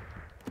 let's go.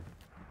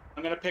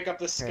 I'm gonna pick up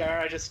the scar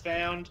I just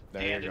found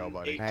There you and go, an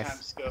buddy. 8 Nice.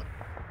 times scope.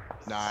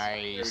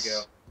 Nice. There we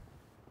go.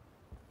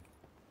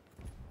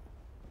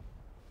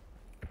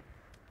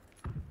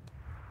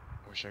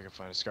 Wish I could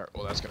find a scar.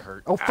 Oh, that's gonna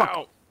hurt. Oh, fuck.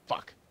 Ow!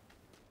 Fuck.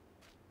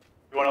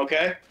 You want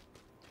okay?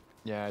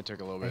 Yeah, I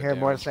took a little I bit hear of a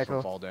damage from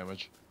motorcycle. fall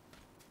damage.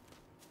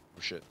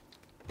 Oh shit.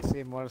 I see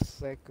a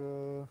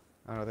motorcycle.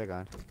 Oh no, they're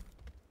gone.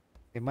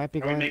 They might be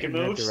Are we going making in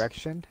that moves?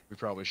 direction. We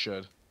probably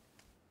should.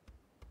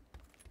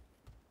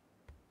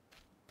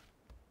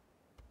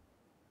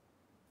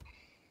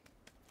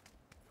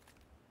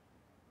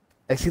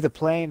 I see the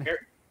plane.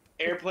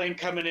 Airplane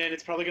coming in.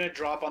 It's probably gonna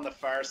drop on the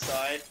far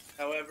side,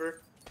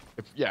 however.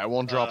 Yeah, it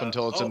won't drop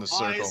until it's in the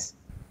circle. eyes.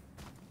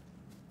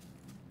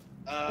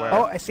 Where?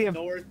 Oh, I see him.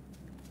 North.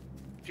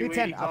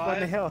 210 up on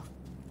the 285. hill.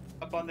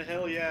 Up on the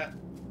hill, yeah.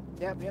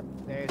 Yep.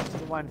 There's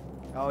the one.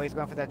 Oh, he's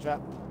going for that drop.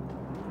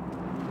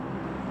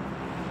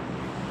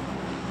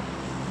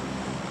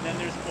 And then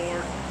there's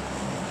more.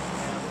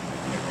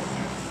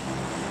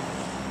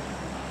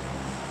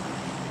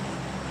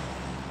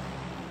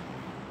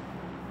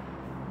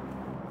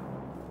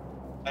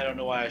 I don't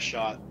know why I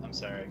shot. I'm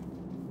sorry.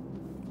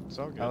 It's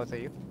all good. Oh, is that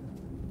you?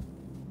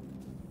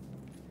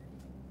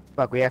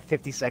 Fuck, we have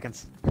 50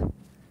 seconds.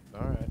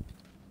 Alright.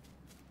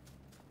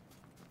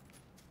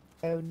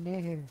 Oh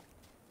no.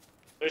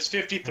 There's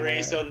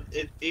 53, so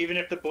even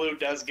if the blue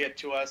does get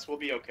to us, we'll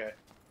be okay.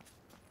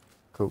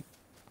 Cool.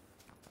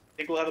 I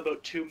think we'll have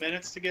about 2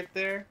 minutes to get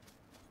there.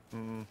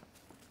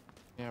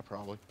 Yeah,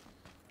 probably.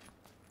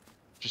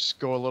 Just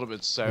go a little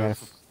bit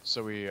south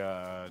so we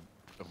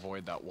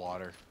avoid that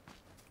water.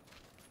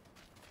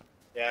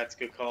 Yeah, it's a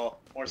good call.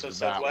 More so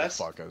That will southwest.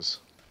 fuck us.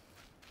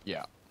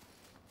 Yeah.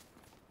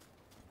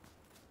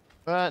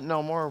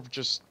 No, more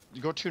just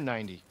go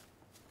 290.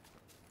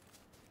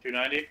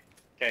 290.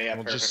 Okay, yeah,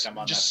 We'll perfect. just I'm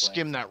on just that plane.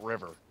 skim that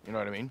river. You know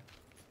what I mean?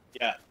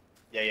 Yeah.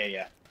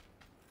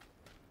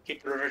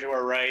 Keep the river to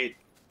our right.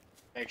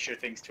 Make sure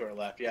things to our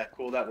left. Yeah,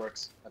 cool. That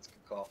works. That's a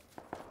good call.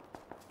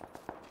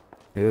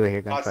 Ooh,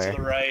 here Shots gunfire. to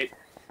the right.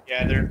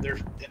 Yeah, they're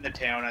in the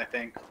town, I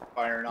think,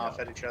 firing off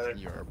at each other.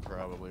 You're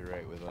probably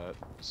right with that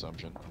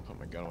assumption. I'm putting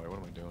my gun away. What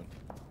am I doing?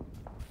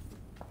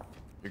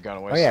 Your gun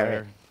away,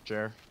 Slayer,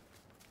 Jer?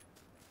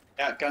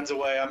 Yeah, guns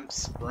away. I'm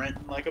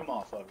sprinting like a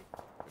motherfucker.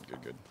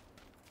 Good.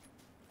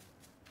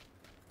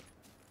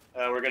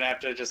 We're gonna have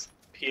to just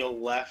peel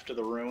left to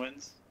the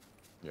ruins.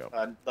 Yep.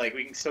 Like,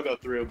 we can still go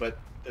through, but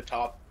the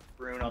top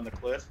ruin on the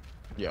cliff.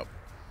 Yep.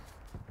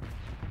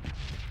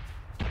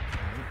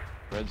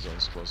 Red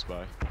zone's close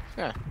by.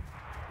 Yeah.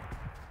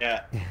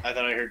 Yeah, I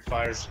thought I heard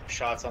fires,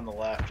 shots on the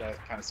left. That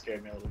kind of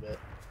scared me a little bit.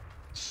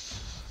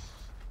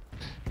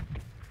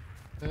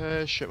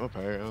 Shit my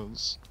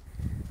pants.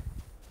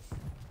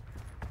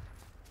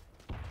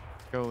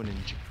 Go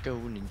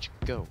ninja,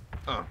 go.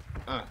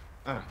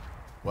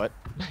 What?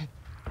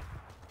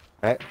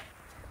 Right.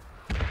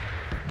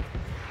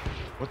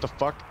 What the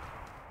fuck?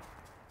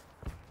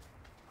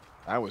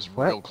 That was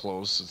What? real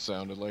close, it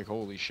sounded like.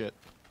 Holy shit.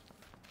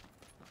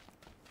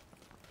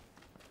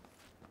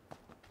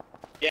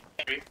 Yeah.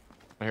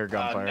 I hear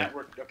gunfire.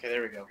 Network. Okay,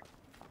 there we go.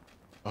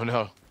 Oh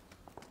no.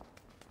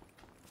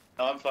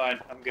 No, I'm fine.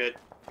 I'm good.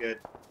 Good.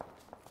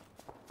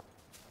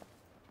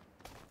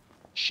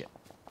 Shit.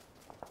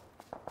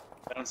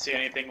 I don't see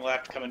anything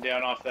left coming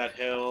down off that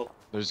hill.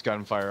 There's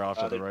gunfire off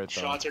to the right,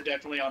 though. Shots are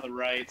definitely on the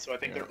right, so I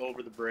think Yeah. they're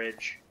over the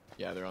bridge.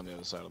 Yeah, they're on the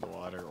other side of the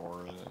water,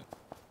 or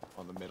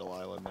on the middle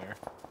island there.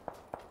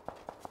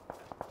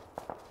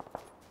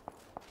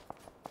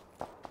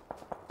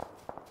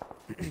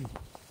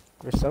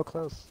 We're so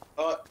close.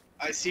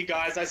 I see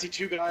guys. I see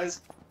two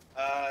guys.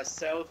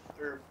 South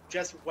or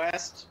just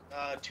west,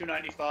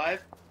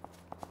 295.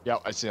 Yeah,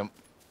 I see them.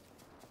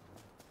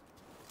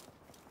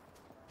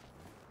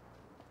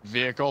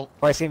 Vehicle.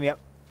 Oh, I see him. Yep.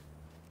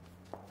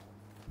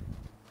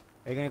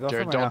 Are you gonna go for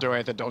Jared, him or don't no? do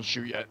anything. Don't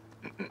shoot yet.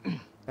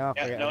 No,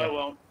 Yeah, forget- no, okay. I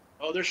won't.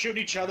 Oh, they're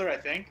shooting each other, I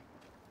think.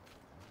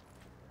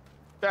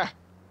 Yeah.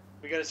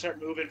 We gotta start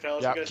moving,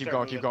 fellas. Yeah, We gotta keep start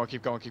going, moving. keep going,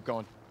 keep going, keep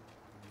going.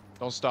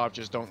 Don't stop,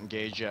 just don't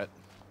engage yet.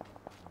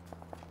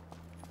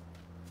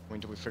 Wait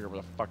until we figure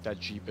where the fuck that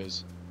Jeep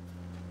is.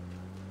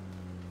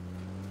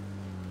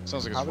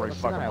 Sounds like it's Probably right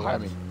looking fucking on our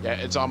behind me. left.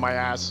 Yeah, it's on my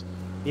ass.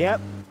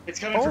 Yep. It's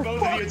coming for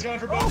both of you. It's coming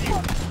for both of you.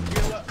 You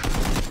gotta let-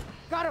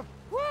 Got him.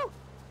 Woo!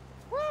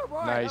 Woo,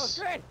 boy. Nice.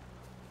 That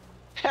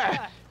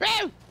was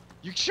good. Woo!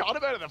 You shot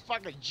him out of the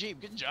fucking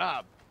Jeep. Good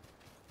job.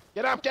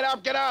 Get up, get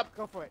up, get up!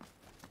 Go for it.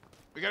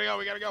 We gotta go,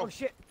 we gotta go. Oh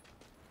shit.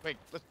 Wait,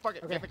 let's fuck it.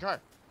 Okay. Get in the car.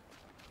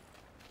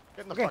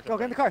 Get in the Okay, fucking go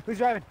get in the car. Who's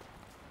driving?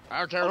 I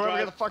don't care. I'll Whoever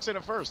drive. the fuck's in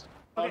it first.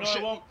 Oh, Okay, no, I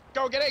shit. won't.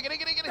 Go, get in, get in,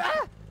 get in, get in.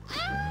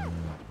 Ah!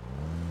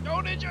 Go,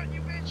 Ninja,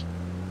 you bitch.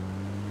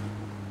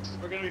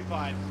 We're gonna be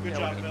fine. Good Yeah,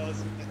 job, we're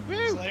fellas.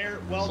 Woo! Slayer,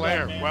 well Slayer,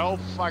 done, man. well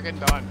fucking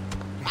done.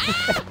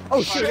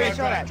 Oh shit, Drive, I shot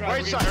drive, at. drive.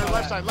 Right side, or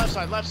left side, left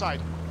side, left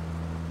side.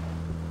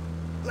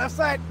 Left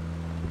side.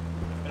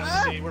 I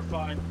don't see. We're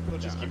fine. We'll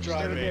just Yeah, keep I'm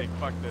driving. standing.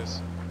 Fuck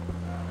this.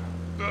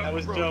 That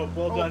was Bro. dope.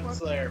 Well Oh, done, fuck.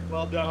 Slayer.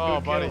 Well done. Oh,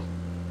 Good buddy. kill.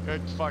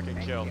 Good fucking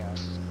Thank kill. you.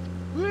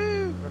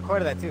 Woo!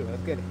 Recorded that too.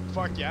 That's good.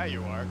 Fuck yeah,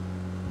 you are.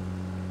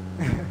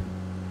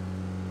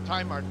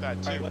 Time mark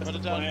that too. Alright, what's Put the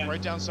it down, plan?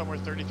 write down somewhere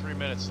 33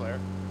 minutes, Slayer.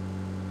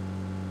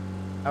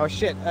 Oh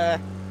shit.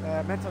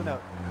 Mental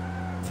note.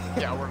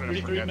 Yeah, we're gonna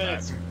 33 forget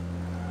minutes.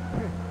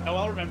 No,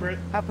 I'll remember it.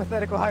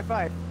 Hypothetical high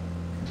five.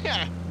 that.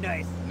 Yeah,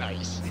 Nice.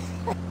 nice.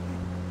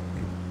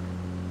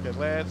 Okay,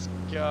 let's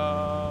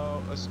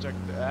go. Let's check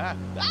that.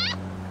 Ah!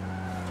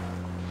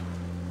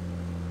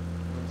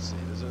 Let's see.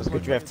 Does this Good look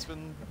like drift. it's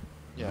been?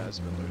 Yeah, it's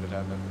been looted,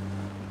 hasn't it?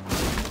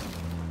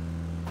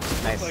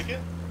 Nice. Like it?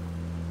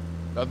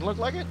 Doesn't look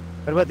like it.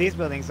 What about these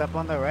buildings up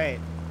on the right?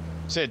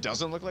 Say it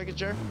doesn't look like it,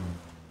 Jer.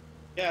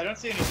 Yeah, I don't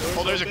see any doors.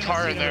 Oh, there's a open.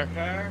 car I see in there. another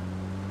car.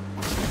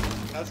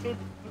 Let's go.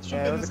 Let's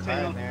jump Yeah, in there's this a car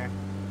in town. there.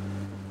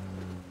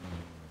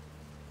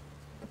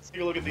 Let's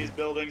take a look at these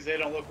buildings. They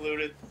don't look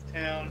looted. This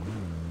town.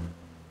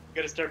 We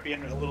gotta start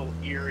being a little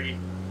eerie.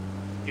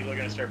 People are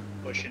gonna start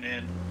pushing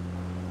in.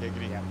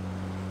 Giggity. Yeah.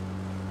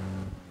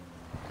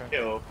 Okay.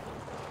 Yo.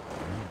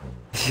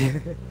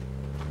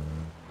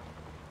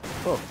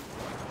 Cool.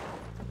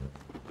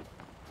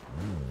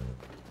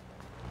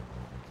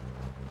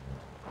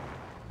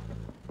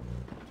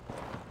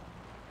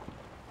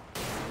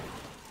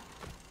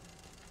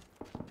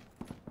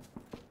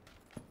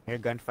 Hear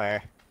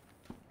gunfire.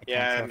 I Yeah,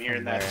 can't tell I'm hearing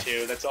from that there.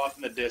 too. That's off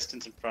in the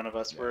distance in front of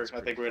us. Yeah, it's I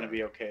think pretty we're gonna far.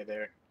 be okay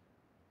there.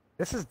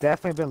 This has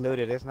definitely been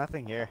looted. There's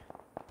nothing here.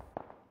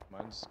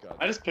 Mine's got.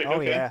 I just picked. Oh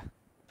Okay. yeah.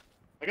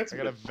 I got I some.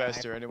 got a Good...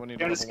 vest here. Anyone need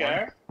You a got a level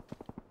one?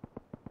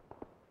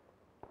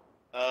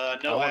 scar?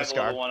 No, want I a have a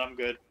scar. level 1. I'm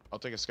good. I'll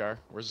take a scar.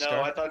 Where's the No,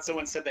 scar? I thought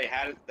someone said they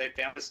had it. They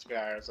found a scar.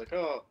 I was like,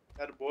 oh,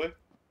 that a boy.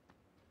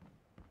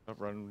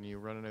 You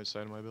running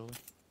outside of my building?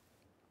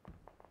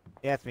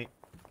 Yeah, it's me.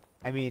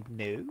 I mean,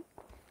 no.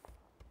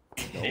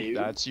 Ew.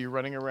 That's you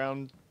running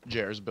around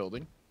Jer's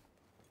building.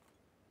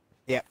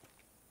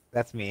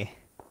 That's me.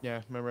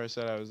 Yeah, remember I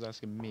said I was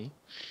asking me?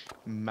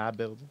 My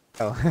building.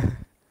 Oh.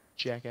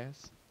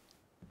 Jackass.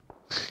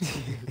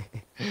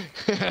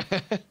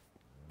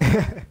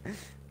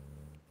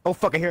 Oh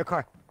fuck! I hear a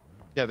car.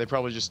 Yeah, they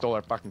probably just stole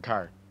our fucking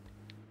car.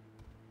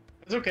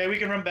 It's okay. We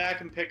can run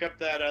back and pick up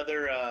that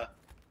other Yeah,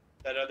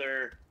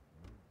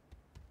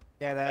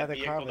 that that other car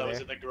vehicle over that there.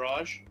 was in the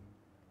garage.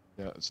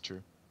 Yeah, that's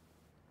true.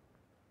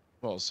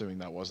 Well, assuming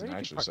that Where wasn't did you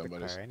actually park the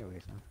somebody's. car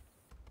anyways, huh?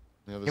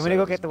 The other You side want to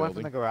go of this get the one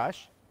from the building. garage?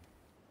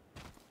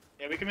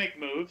 Yeah, we can make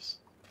moves.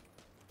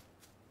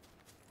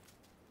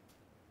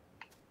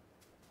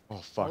 Oh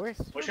fuck. Oh,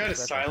 where's- Wish I had a where's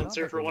the circle?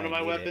 silencer Sounds for like we one of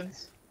my might need it.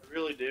 weapons. I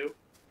really do.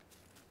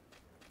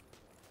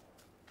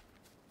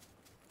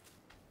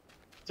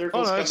 Oh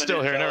Circle's no, it's coming still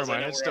in, here. Never fellas. I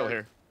mind. know It's where still our-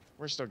 here.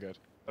 We're still good.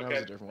 That was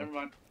Okay, a different never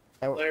one. mind.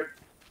 Oh. Later.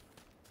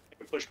 I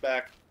can push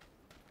back.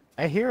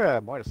 I hear a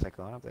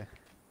motorcycle, don't they?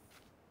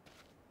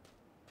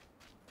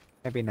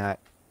 Maybe not.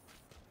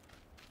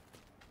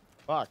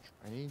 Fuck.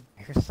 I need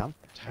I hear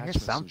something. I hear attachments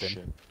and something.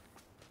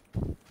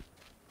 shit.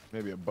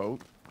 Maybe a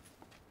boat.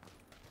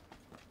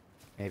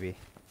 Maybe.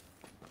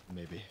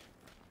 Maybe.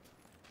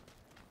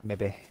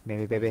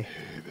 Maybe, baby.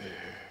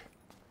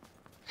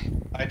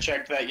 I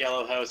checked that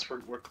yellow house.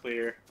 We're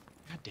clear.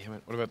 God damn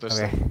it. What about this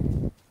Okay.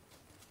 thing?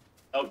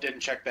 Oh, didn't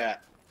check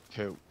that.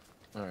 Cool.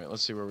 Alright,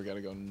 let's see where we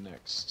gotta go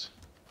next.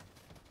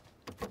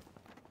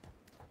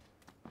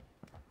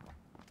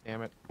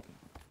 Damn it.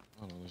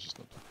 Oh no, there's just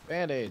no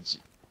band-aids.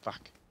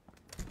 Fuck.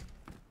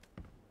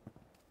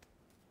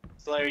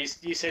 Slayer,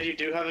 you said you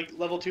do have a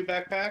level 2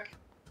 backpack?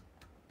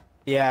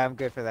 Yeah, I'm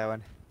good for that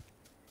one.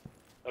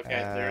 Okay,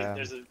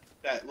 there's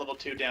that level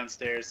 2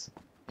 downstairs.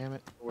 Damn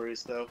it. No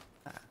worries though.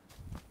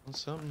 Want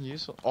something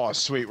useful? Oh,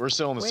 sweet. We're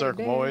still in the Wait,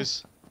 circle, damn.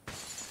 boys.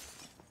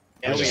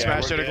 Yeah, We just we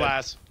are, smashed we're out a good.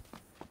 glass.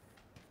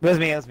 It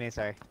was me,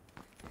 sorry.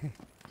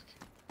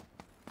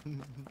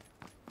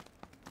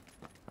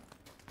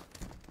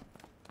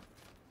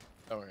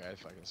 Don't worry, I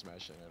fucking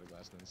smashed it out of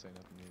glass and didn't say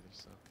nothing either,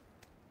 so.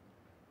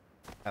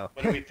 Oh.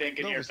 What are we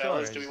thinking No, here, we're still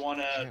fellas? alright, Do we just- want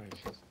to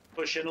yeah,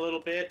 push in a little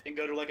bit and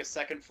go to like a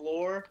second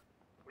floor?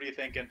 What are you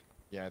thinking?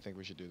 Yeah, I think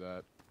we should do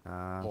that.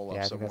 Pull up Yeah,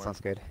 I think somewhere. that sounds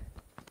good.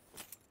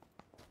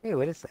 Hey,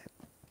 what is that?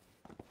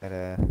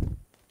 That,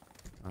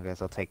 I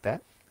guess I'll take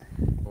that.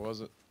 What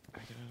was it? I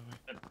get out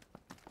of the way.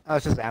 Oh,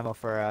 it's just ammo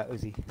for,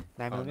 Uzi.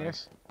 9mm? Oh,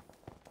 nice.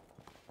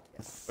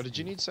 Yes. Oh, did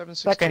you need It's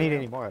 7.62? not like I need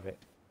any more of it.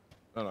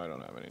 Oh, no, I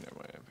don't have any. Never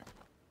mind.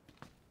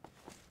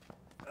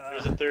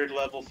 There's a third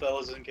level,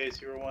 fellas, in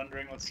case you were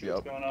wondering. Let's see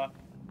what's Yep. going on.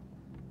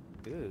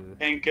 Ooh.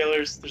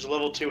 Painkillers. There's a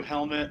level 2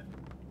 helmet.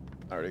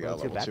 I already got a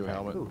level 2 backpack.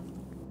 helmet. Ooh.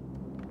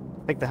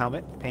 Take the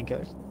helmet,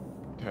 painkillers.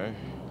 Okay.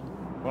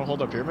 Wanna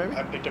hold up here, maybe?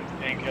 I picked up the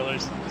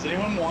painkillers. Does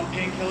anyone want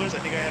painkillers? I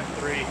think I have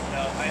 3.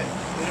 No,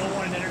 anyone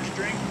want an energy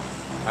drink?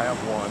 I have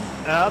one.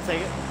 I'll take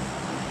it.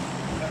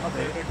 I'll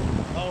take it.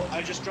 Oh,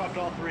 I just dropped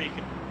all 3. Can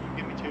you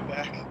give me 2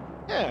 back?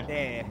 Yeah.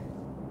 Yeah.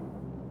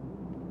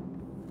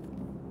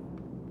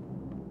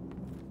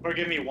 Or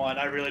give me 1.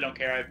 I really don't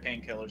care. I have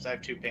painkillers. I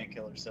have 2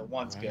 painkillers, so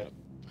 1's Right. good.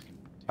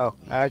 Oh,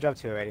 I dropped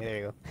 2 already. There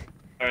you go.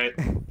 Alright.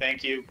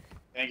 Thank you.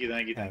 Thank you.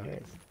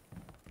 Anyways.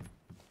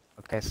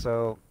 Okay,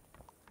 so...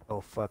 Oh,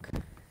 fuck.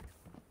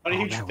 Not a Oh,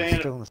 huge man, fan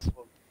we're of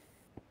still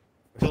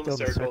in the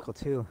circle. circle,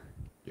 too.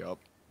 Yup.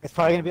 It's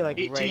probably gonna be like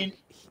 18. right...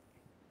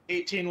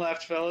 18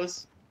 left,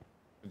 fellas.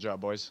 Good job,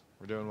 boys.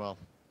 We're doing well.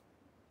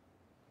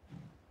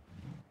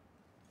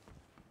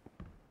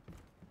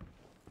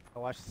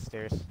 I'll watch the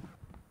stairs.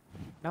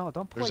 No,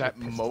 don't There's point at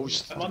your pistol.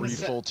 most I'm on the 3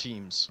 set. full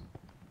teams.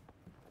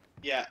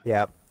 Yeah,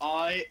 Yep.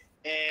 I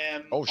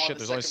am. Oh, on shit, the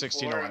there's only second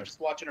 16 floor. I'm alive. just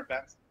watching our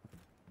backs.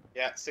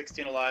 Yeah,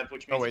 16 alive,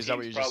 which Oh, means wait, is that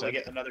what teams you just probably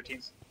said? get another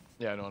team's.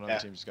 Yeah, no, another Yeah.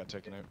 team just got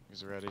taken out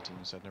because they're at 18.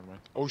 You said, never mind.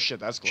 Oh shit,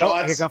 that's Shot. close. Oh, I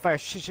Shots. get gunfire.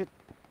 Shit.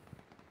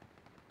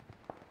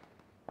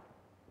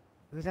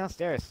 Who's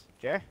downstairs?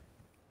 Jer?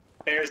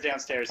 Bears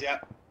downstairs. Yeah.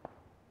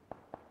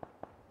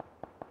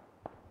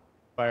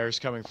 Fire's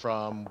coming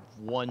from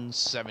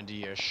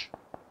 170-ish.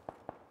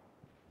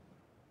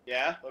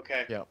 Yeah.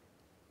 Okay. Yeah.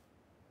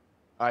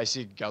 I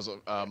see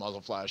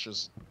muzzle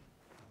flashes.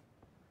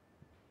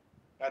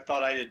 I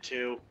thought I did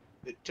too.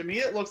 To me,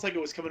 it looks like it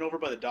was coming over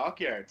by the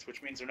dockyards,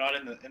 which means they're not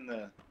in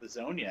the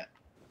zone yet.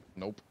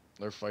 Nope,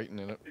 they're fighting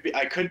in it. Maybe,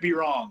 I could be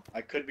wrong.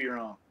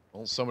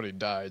 Well, somebody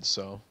died,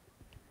 so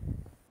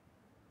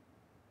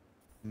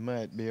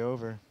might be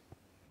over.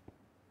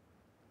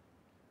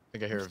 I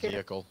think I hear a scared.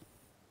 vehicle.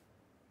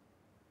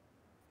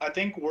 I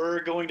think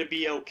we're going to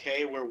be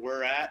okay where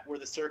we're at, where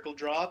the circle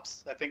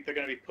drops. I think they're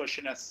going to be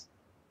pushing us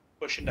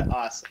pushing to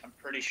us. I'm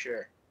pretty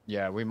sure.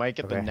 Yeah, we might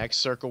get the Okay. next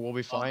circle will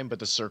be fine, but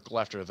the circle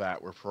after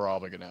that, we're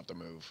probably gonna have to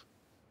move.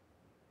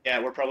 Yeah,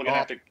 we're probably gonna Oh,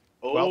 have to.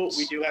 Oh, well,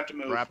 we do have to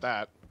move. Scrap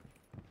that.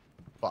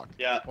 Fuck.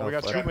 Yeah. Well, we Oh,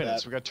 got fuck. 2 Scrap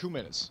minutes. that. We got 2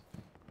 minutes.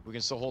 We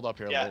can still hold up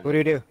here a Yeah. little What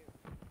bit. do you do?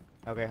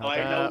 Okay, Oh, hold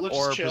I on. know. Let's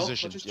or just chill.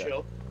 position, Let's just yeah.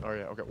 chill. Oh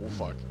yeah. Okay. Well,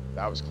 fuck.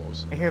 That was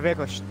close. I hear a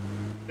vehicle.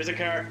 There's a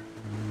car.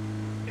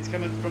 It's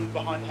coming from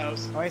behind the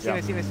house. Oh, I see Yeah, him,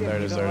 I see him, I see him. there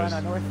it He's is, on there it the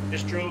line on north.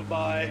 Just drove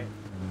by.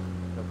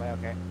 Go by,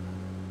 okay.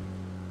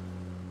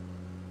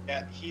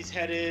 Yeah, he's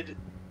headed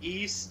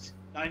east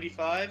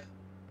 95.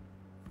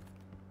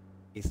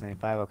 East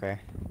 95, okay.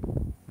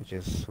 Which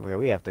is where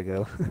we have to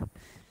go.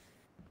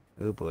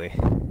 Oh boy.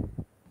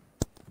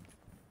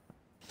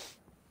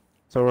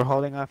 So we're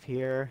holding off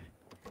here.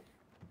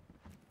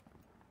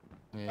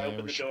 I Yeah,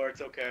 opened the door.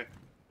 It's okay.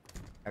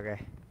 Okay.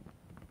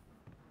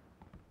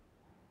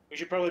 We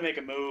should probably make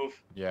a move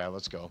yeah,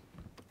 let's go.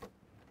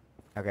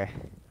 Okay.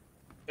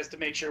 just to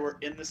make sure we're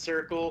in the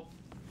circle.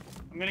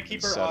 I'm gonna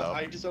keep her Set off. up.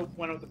 I just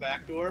went out the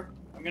back door.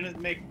 I'm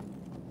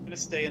gonna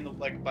stay in the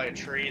by a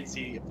tree and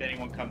see if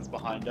anyone comes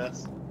behind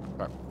us.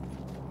 Okay.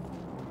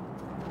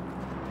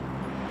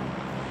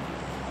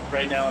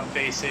 Right now I'm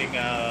facing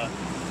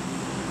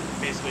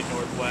basically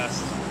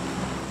northwest.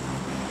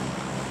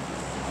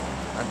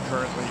 I'm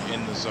currently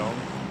in the zone.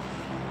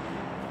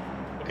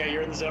 Okay,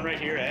 you're in the zone right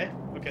here, eh?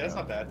 Okay, that's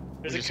not bad.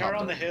 There's We a just car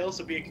hopped on the up. hill,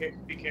 so be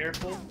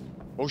careful.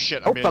 Oh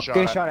shit! Oh I'm being fuck, shot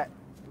getting at. shot at.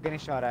 I'm getting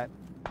shot at.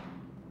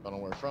 Don't know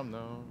where from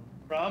though.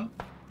 From?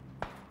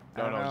 I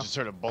No, don't no, know. just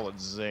heard a bullet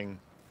zing.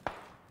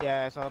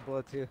 Yeah, I saw a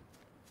bullet too.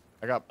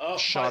 I got Oh,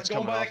 shots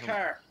going coming by off. the him.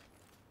 car.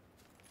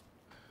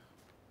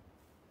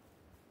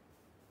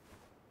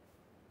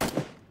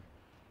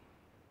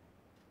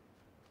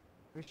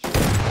 Who's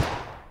shooting?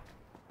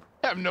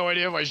 I have no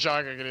idea if my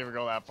shotgun can even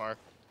go that far.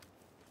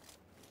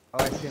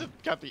 Oh, I see him.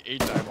 Got the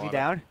 8-time on He it.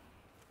 down?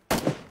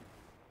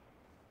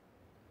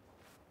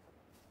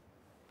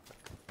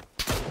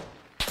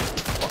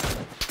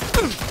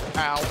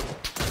 Ow.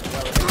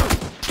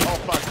 Oh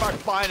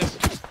fuck, behind us.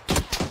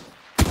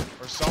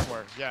 Or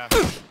somewhere, yeah.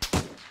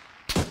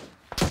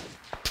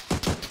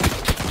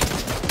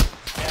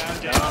 Yeah,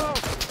 I'm down.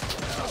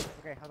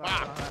 Okay, hold on,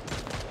 Ah. hold on.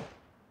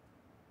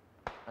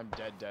 I'm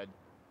dead.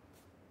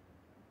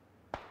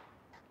 Come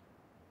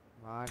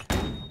on.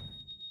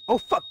 Oh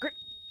fuck!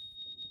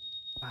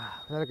 Was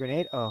that a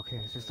grenade? Oh, okay,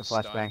 it's just a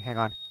Stun. flashbang. Hang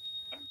on.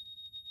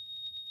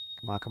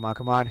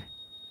 Come on.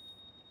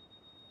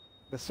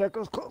 The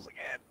circle's closing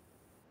in.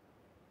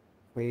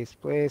 Please.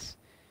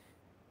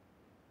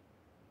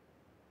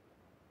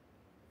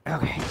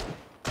 Okay.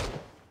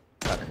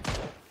 Fuck.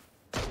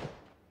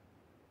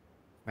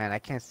 Man, I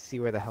can't see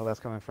where the hell that's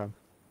coming from.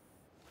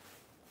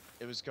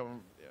 It was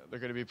coming, yeah, they're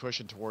gonna be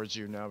pushing towards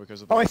you now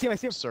because of the Oh, I see him.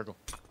 circle.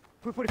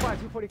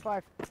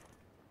 245.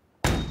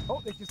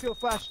 Oh, they just see a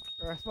flash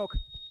or a smoke.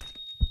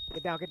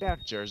 Get down.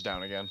 Jared's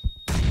down again.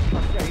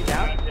 Oh, shit, he's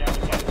down. Yeah,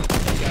 we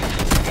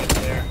got it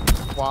there.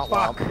 Womp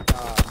Fuck. womp.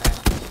 Oh man.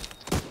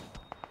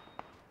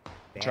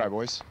 Good try, Damn.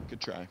 boys. Good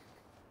try.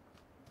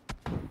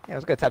 Yeah, it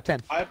was a good top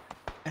 10.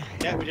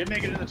 Yeah, we did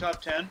make it in the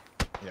top 10.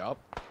 Yup.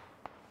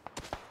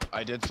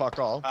 I did fuck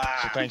all. So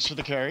Ah. thanks for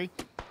the carry.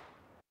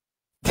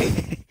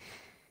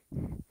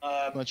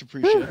 Um, Much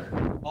appreciated.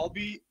 I'll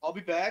be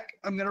back.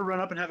 I'm gonna run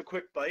up and have a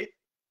quick bite,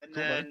 and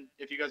Cool, then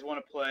if you guys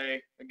want to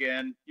play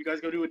again, you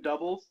guys go do a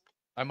doubles.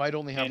 I might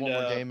only have And, one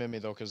more game in me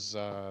though, because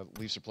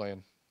Leafs are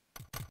playing.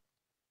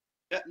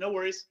 Yeah, no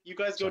worries. You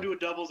guys go Sorry. do a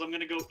doubles. I'm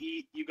gonna go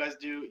eat. You guys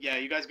do. Yeah,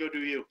 you guys go do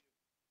you.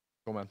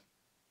 Cool, man.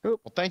 Cool.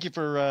 Well, thank you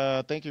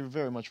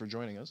very much for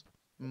joining us.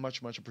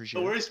 Much No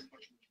appreciated. worries.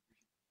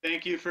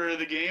 Thank you for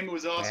the game. It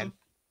was awesome.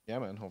 Yeah,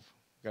 man. Hope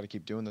got to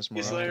keep doing this more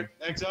You often. Slayer,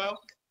 Exile.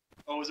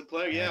 Oh, was it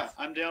play? Yeah, Yes.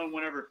 I'm down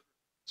whenever.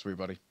 Sweet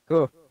buddy.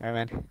 Cool.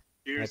 Alright, man. Nice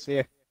Cheers. to see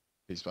you.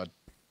 Peace, bud.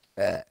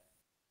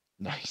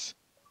 Nice.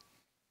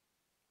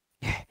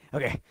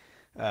 Okay.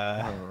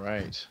 All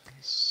right.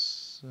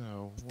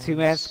 So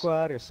Two-man what's-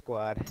 squad or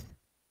squad?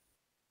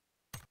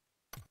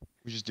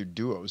 We just do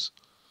duos.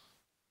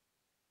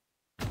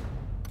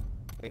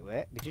 Wait,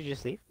 what? Did you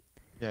just leave?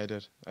 Yeah, I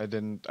did. I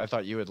didn't. I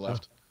thought you had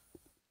left.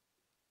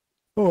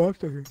 Oh, I'm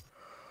still here.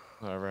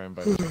 Whatever. I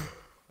invited you.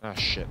 Ah,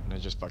 shit. I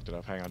just fucked it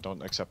up. Hang on.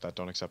 Don't accept that.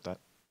 Don't accept that.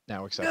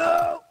 Now accept it.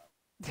 No!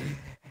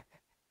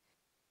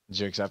 Did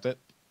you accept it?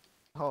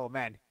 Oh,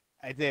 man.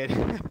 I did.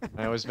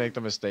 I always make the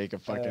mistake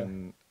of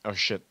fucking. Oh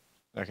shit.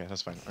 Okay,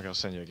 that's fine. Okay, I'll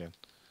send you again.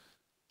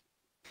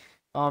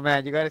 Oh,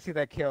 man. You gotta see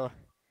that kill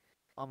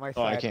on my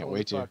Oh, I side. can't Holy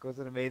wait to. was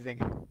it amazing.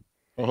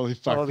 Holy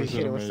fuck! Holy was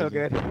shit, it was so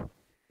good.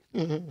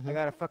 I good.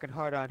 got a fucking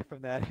hard on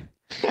from that.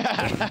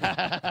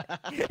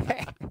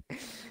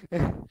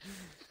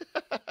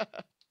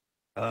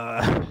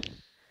 uh,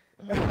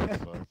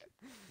 Fuck.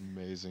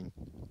 Amazing.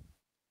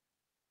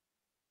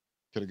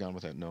 Could have gone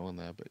without knowing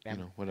that, but Damn.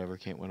 you know, whatever.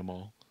 Can't win them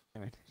all.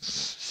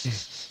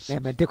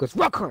 man, my dick was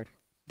rock hard.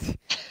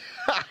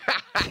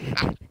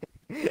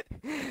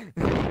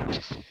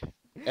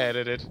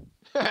 Edited.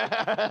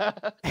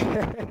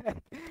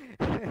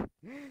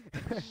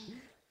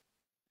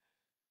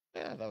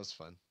 Yeah, that was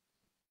fun.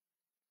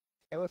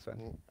 It was fun.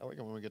 Well, I like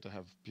it when we get to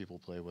have people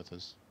play with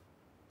us.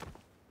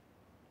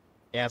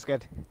 Yeah, it's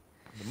good.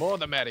 The more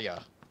the merrier.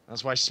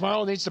 That's why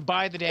Smile needs to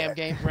buy the damn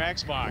game for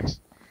Xbox.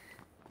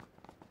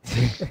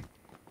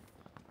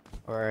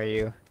 Where are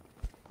you?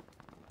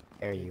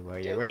 There you are.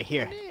 You're right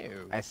here.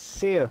 No. I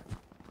see you.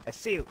 I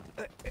see you.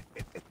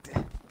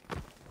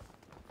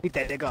 Beat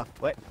that dick off.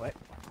 What? What?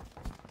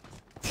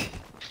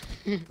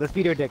 Let's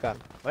beat her dick off.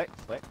 What?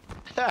 What?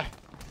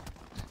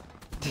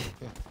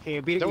 Can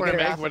you beat Don't you worry,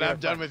 get her Meg. ass When with I'm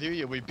her done butt. with you,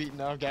 you'll be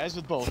beating out guys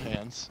with both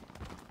hands.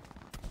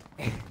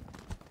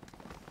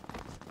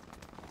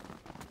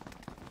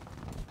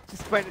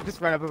 Just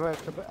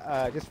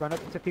run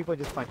up to people,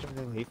 just punch them, and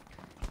then leave.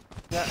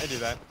 Yeah, I do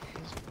that.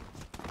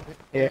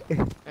 Yeah.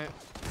 Eh.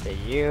 Hey,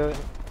 you.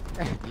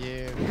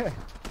 You.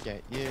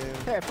 Get you.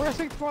 Hey, first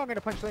thing tomorrow, I'm gonna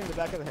punch you in the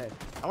back of the head.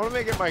 I want to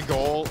make it my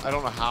goal. I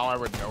don't know how I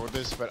would know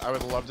this, but I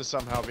would love to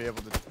somehow be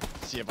able to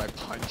see if I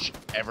punch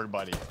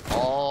everybody.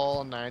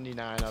 All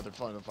 99 other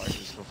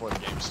motherfuckers before the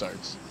game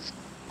starts.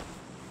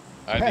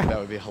 I think that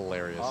would be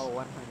hilarious. All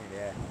 100,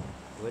 yeah.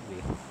 Would be.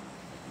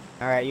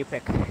 Alright, you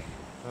pick.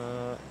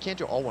 Can't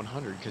do all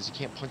 100 because you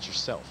can't punch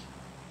yourself.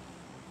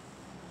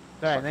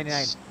 Alright, Fucking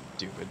 99.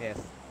 Stupid.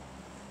 Yes.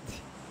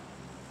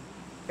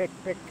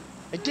 Pick.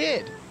 I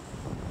did!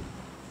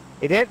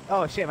 You did?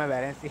 Oh shit, my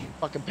bad, I didn't see.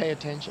 Fucking pay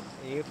attention.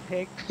 You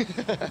picked.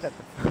 The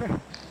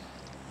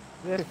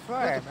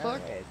far, What the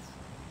fuck?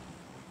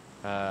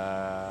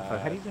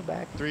 How do you zoom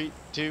back? 3,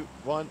 2,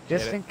 1.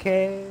 Just hit in it.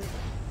 case.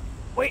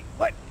 Wait,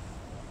 what?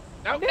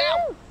 No, No!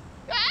 no!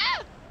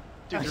 Ah!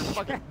 Dude, you're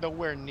fucking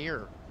nowhere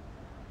near.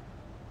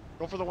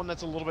 Go for the one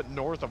that's a little bit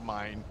north of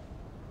mine.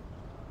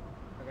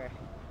 Okay.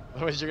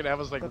 Otherwise, you're gonna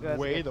have us like Okay, that's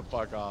way good. the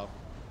fuck off.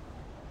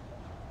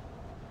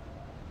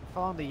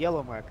 Following the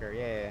yellow marker,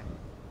 yeah.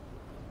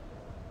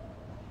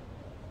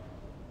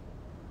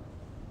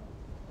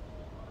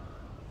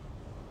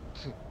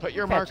 Put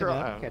your Catching marker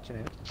up, on. catching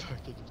it.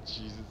 Fucking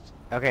Jesus.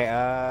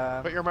 Okay,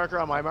 Put your marker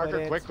on my marker.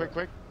 it Quick, so- quick,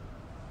 quick.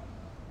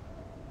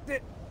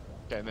 Sit.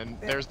 Okay, and then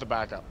there's the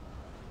backup.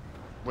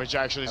 Which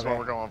actually is what Okay.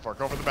 we're going for.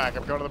 Go for the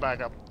backup. Go to the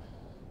backup.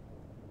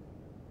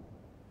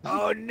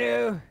 Oh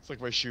no! It's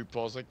like my shoot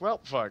pole. It's like, well,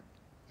 fuck.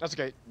 That's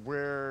okay.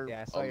 We're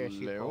Yeah, I saw your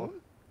shoot pole. alone.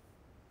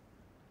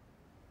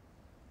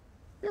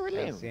 We're I don't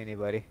alone. see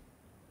anybody.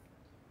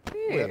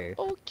 We're Yeah.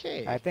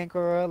 okay. I think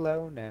we're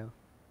alone now.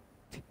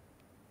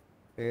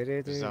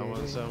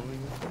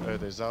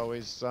 There's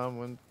always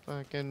someone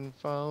fucking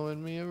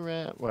following me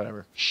around.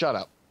 Whatever. Shut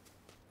up.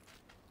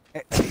 I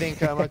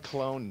think I'm a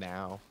clone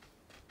now.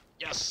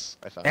 Yes!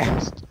 I found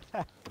first.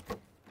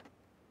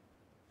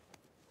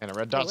 And a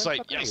red Hey, dot where the sight.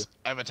 fuck are Yes!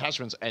 I have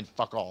attachments and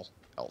fuck all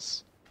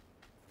else.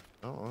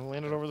 Oh, I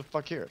landed over the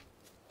fuck here.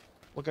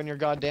 Look on your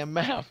goddamn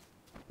map.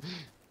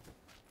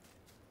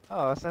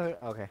 Oh, so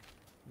okay.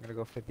 I'm gonna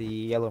go for the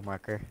yellow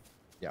marker.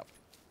 Yep.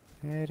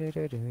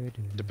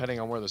 Depending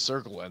on where the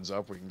circle ends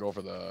up, we can go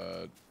for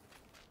the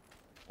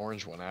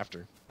orange one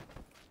after.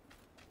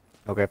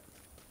 Okay.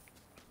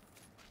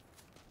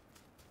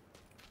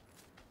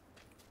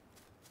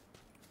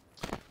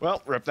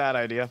 Well, rip that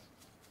idea.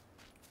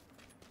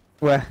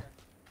 What?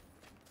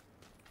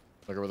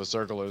 Look at where the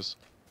circle is.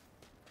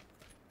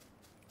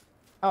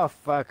 Oh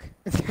fuck.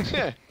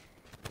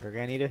 We're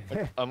gonna need it.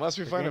 Unless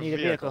we We're find a gonna need a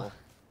vehicle. vehicle.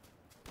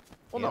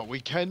 Well, no, we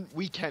can.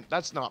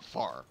 That's not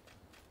far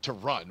to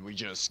run. We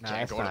just Nah,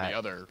 can't it's go to not. the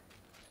other.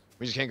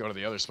 We just can't go to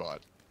the other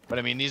spot. But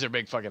I mean, these are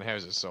big fucking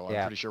houses, so I'm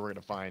Yeah. pretty sure we're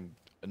gonna find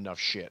enough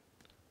shit.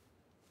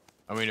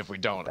 I mean, if we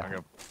don't, I'm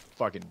gonna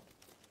fucking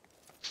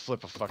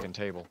flip a fucking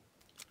table.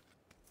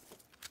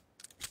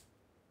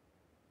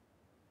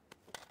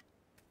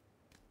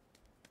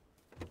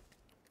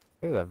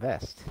 Ooh, a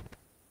vest.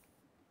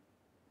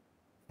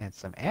 And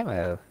some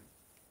ammo.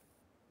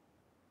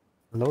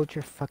 Load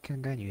your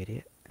fucking gun, you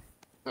idiot.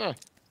 Huh.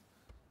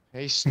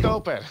 Hey,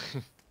 stupid!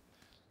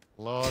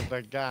 Lord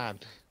the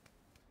God.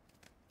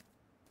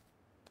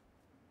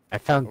 I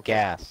found Okay.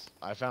 gas.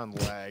 I found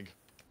lag.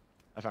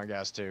 I found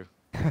gas too.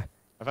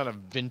 I found a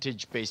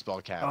vintage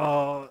baseball cap.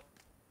 Oh.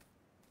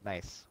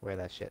 Nice. Wear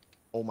that shit.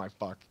 Oh my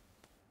fuck.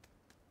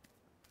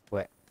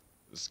 What?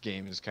 This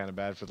game is kind of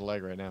bad for the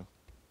leg right now.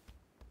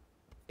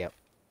 Yep.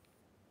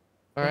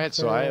 Alright,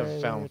 so I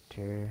have found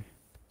Predator.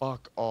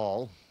 fuck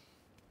all.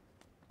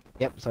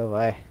 Yep, so have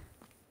I.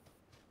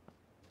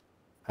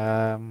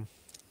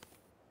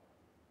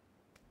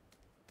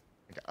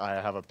 I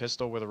have a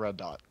pistol with a red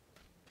dot.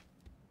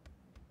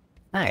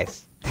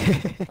 Nice.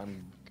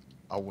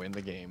 I'll win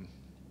the game.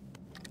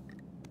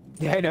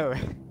 Yeah, I know. I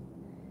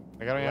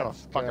don't even have a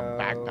Let's fucking go.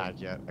 backpack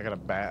yet. I got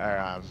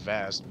a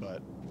vest,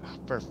 but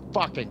for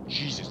fucking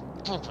Jesus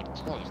fucking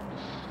Christ.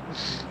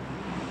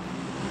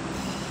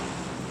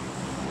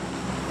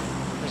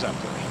 Where's that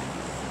thing?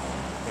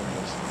 There it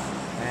is.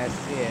 I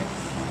see it.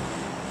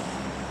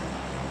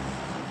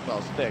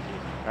 Well, sticky.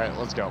 All right,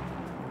 let's go.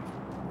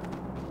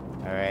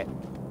 All right.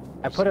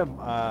 I put a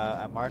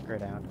marker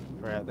down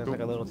for there's Cool. like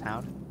a little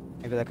town,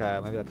 maybe like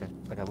a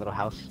little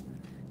house.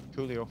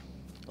 Coolio.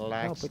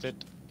 Laxed but-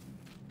 it.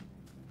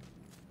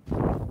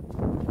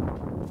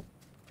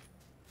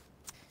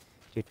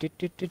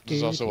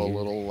 There's also a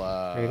little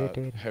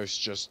house,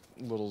 just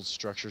little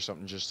structure,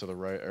 something just to the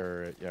right,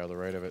 or yeah, the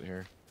right of it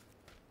here.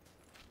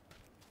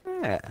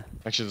 Yeah.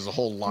 Actually, there's a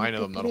whole line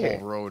of them, that whole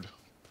road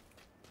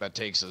that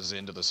takes us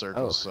into the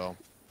circles. So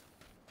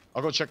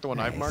I'll go check the one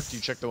I've marked. You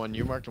check the one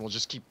you marked, and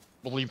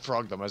we'll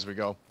leapfrog them as we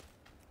go.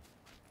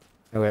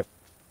 Okay.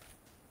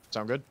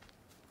 Sound good?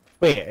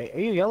 Wait, are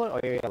you yellow? Oh,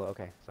 you're yellow.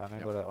 Okay, so I'm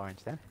gonna go to orange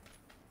then.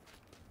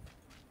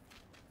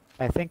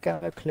 I think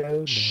I'm a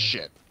clone.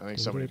 Shit, I think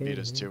somebody beat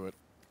us to it.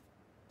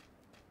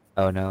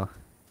 Oh no.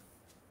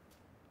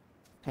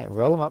 Hey,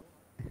 roll them up.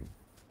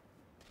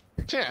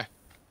 Yeah.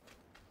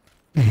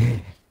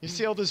 You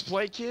see all this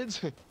play,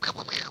 kids?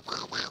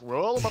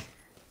 Roll them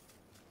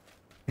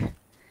up.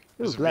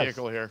 There's a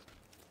vehicle here.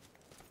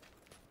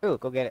 Ooh,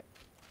 go get it.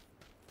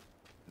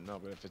 No,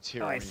 but if it's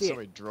here, Oh, I I mean, see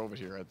somebody drove it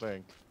here, I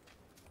think.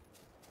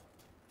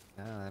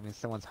 Oh, that means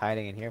someone's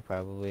hiding in here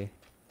probably.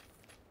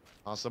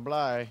 I'll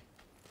supply.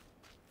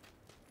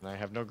 And I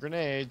have no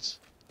grenades.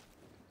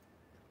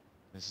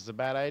 This is a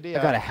bad idea.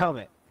 I got a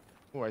helmet.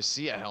 Oh, I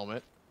see a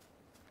helmet.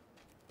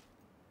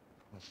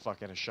 Oh,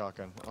 fuck, and a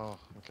shotgun. Oh,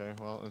 okay,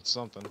 well, it's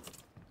something.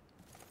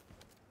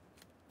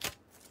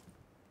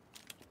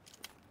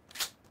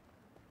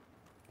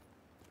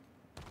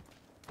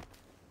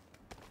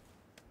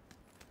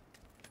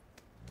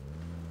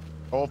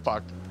 Oh,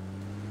 fuck.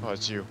 Oh,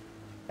 it's you.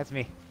 That's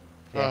me.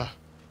 Ugh.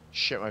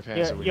 Shit my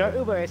pants. Your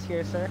Uber is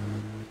here, sir.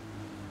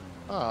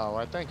 Oh,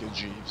 well, thank you,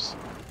 Jeeves.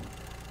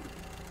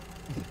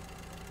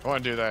 I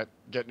want to do that.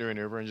 Get into an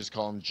Uber and just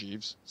call him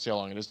Jeeves. See how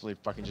long it is till he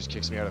fucking just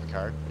kicks me out of the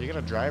car. Are you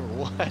gonna drive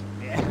or what?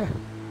 Yeah.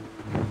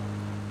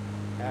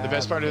 The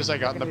best part is I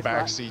got in the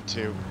back seat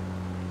too.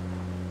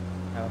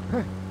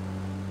 Oh.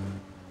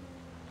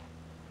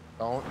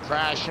 Don't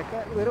crash. Check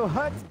that little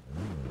hut.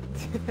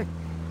 Okay,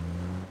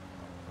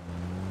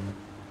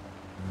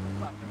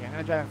 I'm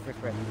gonna drive in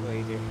first person. It's a little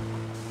easier.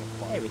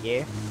 There we go.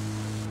 Yeah,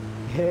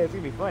 it's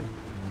gonna be fun.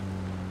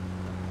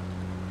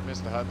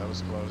 Missed the hut. That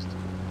was closed.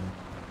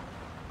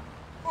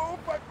 Oh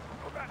fuck!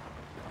 Oh god!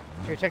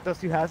 Should we check those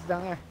two houses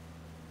down there?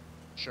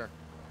 Sure.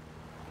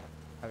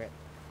 Okay.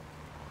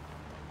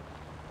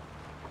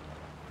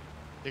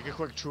 Take a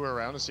quick tour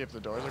around to see if the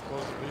doors are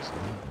closed at least.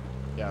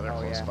 Yeah, they're Oh,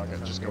 closed. yeah, Fuck that it.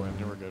 sounds Just good. go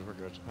in. We're good. We're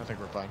good. I think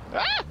we're fine.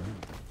 Ah!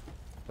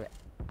 Okay.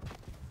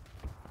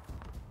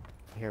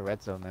 I hear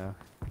red zone now.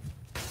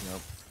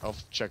 Nope. I'll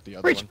check the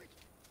other one.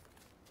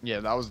 Yeah,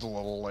 that was a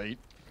little late.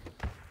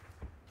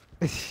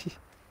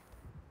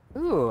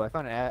 Ooh, I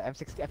found an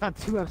M16. I found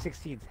two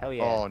M16s. Hell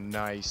yeah. Oh,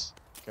 nice.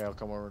 Okay, I'll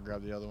come over and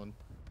grab the other one.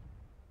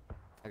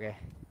 Okay.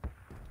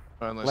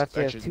 Unless, Left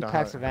you have actually, two no,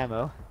 packs of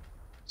ammo.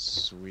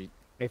 Sweet.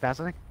 You found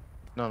something?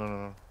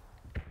 No.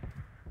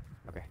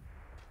 Okay.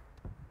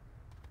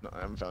 No,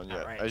 I haven't found yet.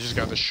 Alright. I just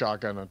got the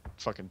shotgun, a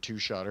fucking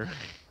two-shotter.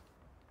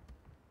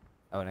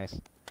 Oh, nice.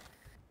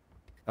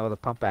 Oh, the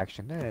pump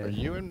action. Are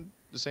you in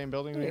the same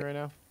building with me right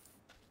now?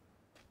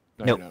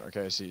 No, Nope. you're not.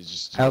 Okay, I see. You're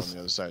just I on was- the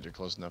other side. You're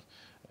close enough.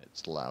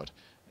 It's loud.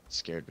 It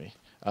scared me.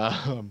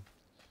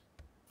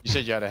 You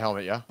said you had a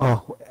helmet, yeah?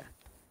 Oh.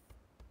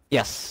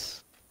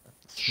 Yes.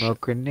 Shit.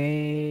 Smoke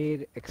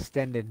grenade,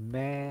 extended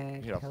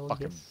mag. You need a hell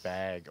fucking yes.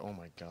 bag. Oh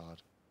my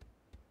god.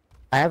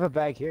 I have a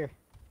bag here.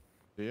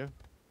 Do you?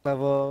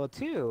 Level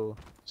 2.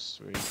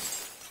 Sweet.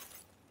 Is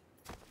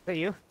that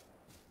you?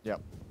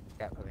 Yep.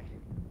 Yeah, okay.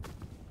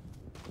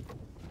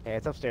 Hey,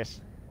 it's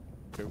upstairs.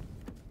 Cool.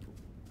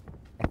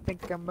 I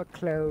think I'm a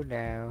clone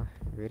now.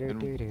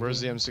 And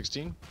where's the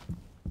M16?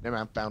 Yeah,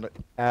 man, found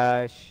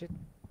it. Shit.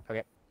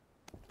 Okay.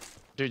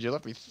 Dude, you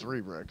left me 3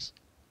 bricks.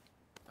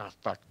 Ah,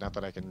 fuck. Not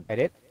that I can I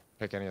did?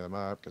 pick any of them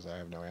up, because I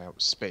have no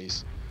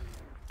space.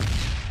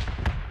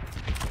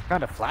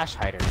 Found a flash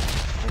hider.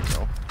 There you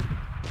go.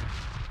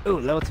 Ooh,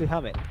 level 2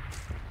 helmet.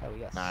 Oh,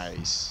 yes.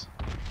 Nice.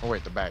 Oh,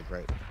 wait, the bag,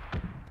 right.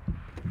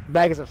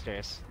 Bag is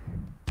upstairs.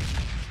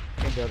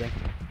 Same building.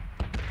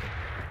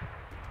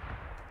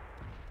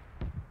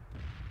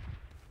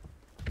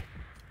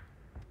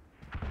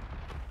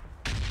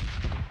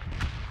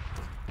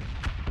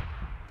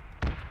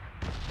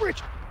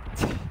 Rich!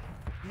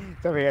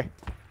 It's over here.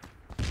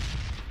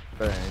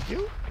 Thank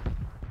you.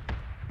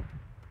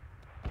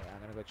 Yeah,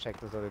 I'm gonna go check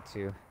those other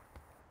two.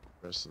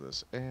 Rest of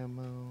this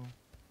ammo.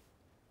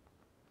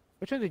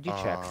 Which one did you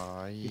check?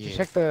 Did Yeah. you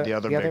check the other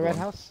other big red one.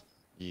 house?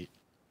 Yeah.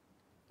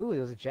 Ooh,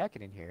 there was a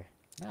jacket in here.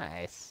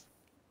 Nice.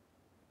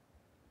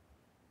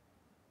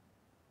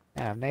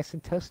 Yeah, I'm nice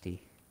and toasty.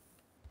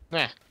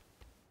 Nah.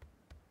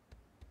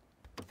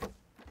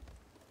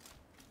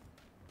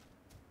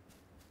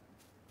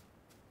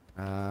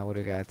 What do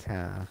we got?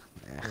 I'm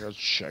gonna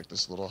check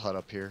this little hut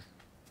up here.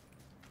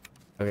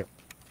 Okay.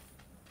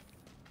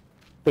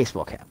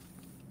 Baseball cap.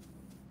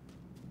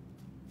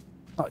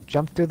 Oh,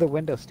 jump through the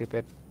window,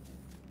 stupid.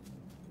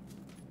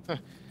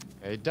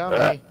 Hey,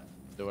 dummy.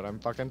 Do what I'm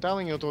fucking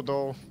telling you to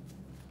do.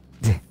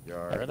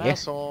 You're an Yeah.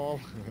 asshole.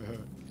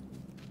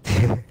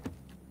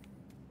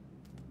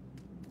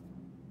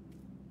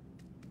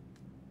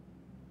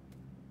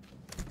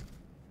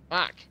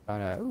 Fuck. Oh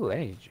no! Ooh,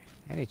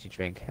 energy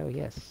drink. Hell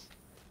yes.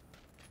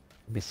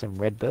 Give me some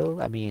Red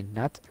Bull. I mean,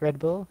 not Red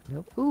Bull.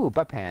 Nope. Ooh,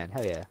 butt pan.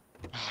 Hell yeah.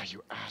 Ah,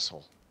 you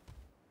asshole.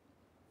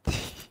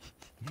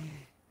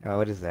 Oh,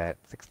 what is that?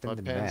 It's Butt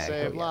extended pen mag.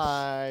 save Oh, yes.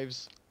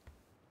 lives.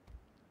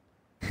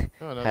 Oh,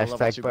 another level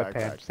Hashtag 2 butt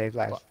pan backpack. save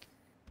lives. Fuck.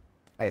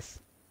 Nice.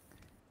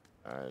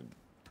 I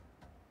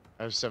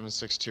have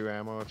 7.62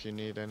 ammo if you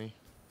need any.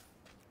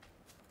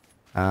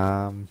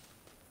 Nope,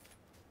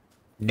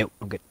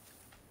 I'm good.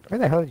 Where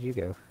the hell did you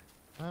go?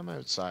 I'm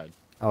outside.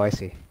 Oh, I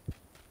see.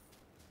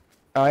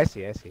 Oh, I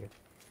see, I see.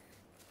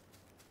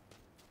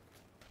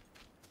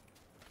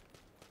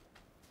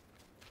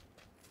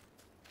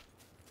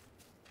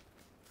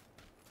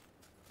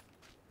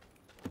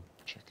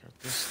 Check out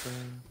this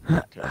thing.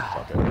 Okay,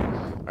 fuck it.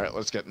 Alright,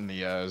 let's get in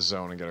the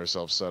zone and get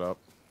ourselves set up.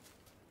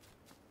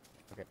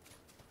 Okay.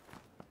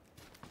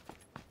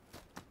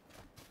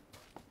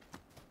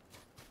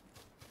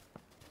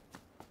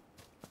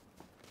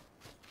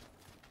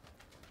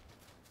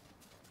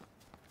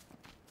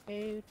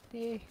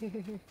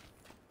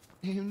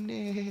 Oh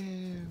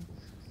no.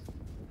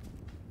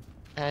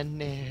 I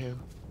know.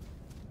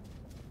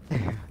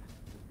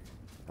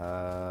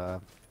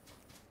 Ow.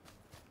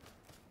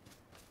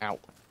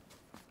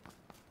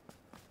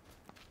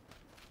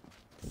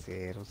 Let's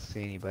see, I don't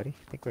see anybody.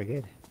 I think we're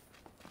good.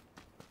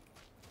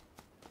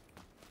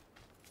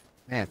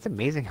 Man, it's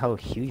amazing how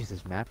huge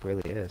this map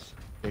really is.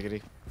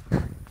 Giggity.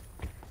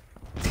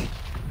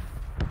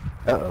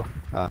 Uh-oh.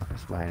 Oh,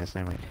 it's behind us,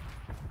 never mind.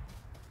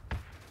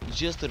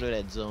 Just a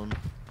red zone.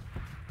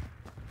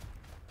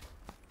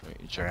 Wait,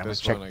 you Alright, check I'm gonna this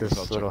check one, I this guess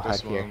I'll little check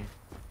this hut here. one.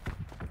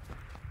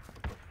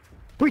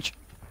 Breach!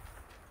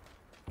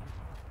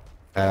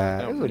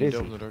 No, ooh, we it need is. to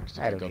open the door 'cause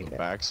if I I don't go to need the that.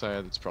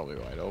 backside, it's probably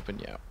wide open,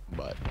 yeah,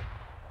 but...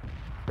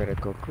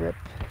 Critical grip.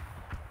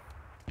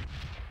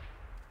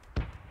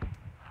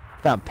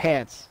 Found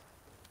pants.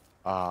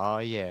 Aw,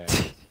 yeah.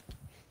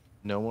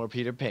 No more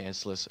Peter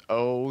Pantsless.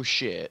 Oh,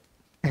 shit.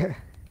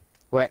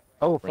 What?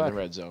 Oh, We're in fuck. the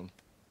red zone.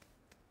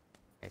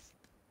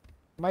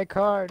 My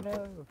car,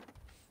 no.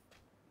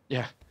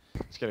 Yeah.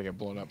 It's gonna get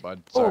blown up,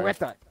 bud. Oh, Sorry. red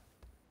dot.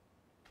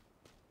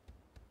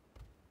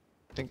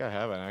 I think I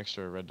have an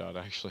extra red dot,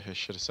 actually. I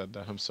should have said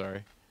that. I'm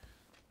sorry.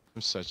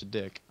 I'm such a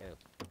dick. Yeah.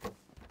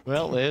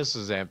 Well, this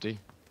is empty.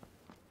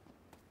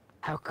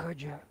 How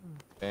could you?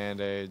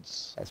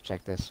 Band-aids. Let's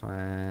check this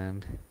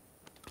one.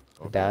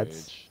 The Okay,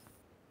 dads. age.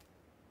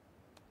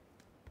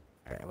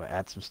 Alright, we'll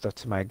add some stuff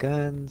to my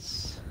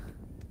guns.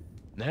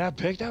 Then I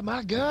picked up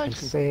my gun!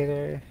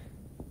 Crusader.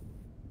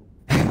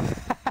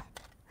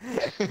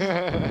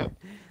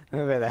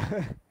 Remember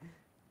that?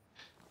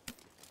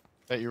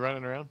 Hey, you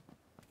running around?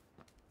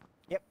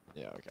 Yep.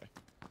 Yeah, okay.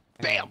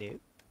 Bam! Dude.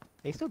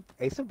 Are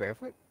you still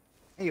barefoot?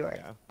 There you are.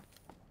 Yeah.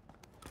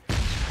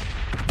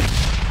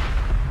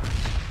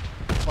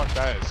 Fuck,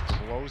 that is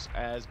close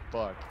as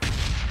fuck.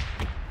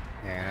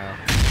 Yeah,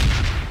 I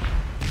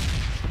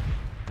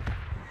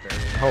Very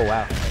know. Oh,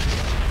 wow.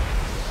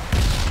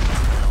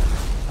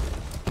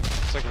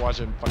 It's like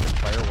watching fucking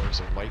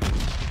fireworks or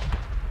lightning.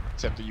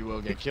 Except that you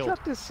will get Did you killed.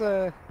 drop this,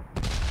 Oh,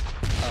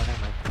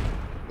 never mind.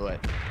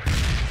 What?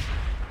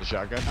 The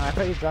shotgun? No, I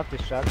thought you dropped the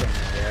shotgun in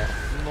there.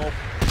 Nope.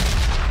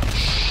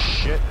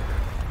 Shit.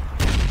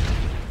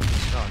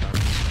 No, no.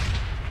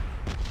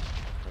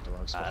 Got the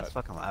wrong spot. That's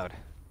fucking loud.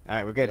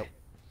 Alright, we're good. Yep.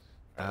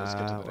 Alright, let's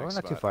get to the We're next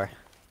not too spot. far.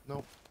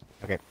 Nope.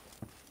 Okay.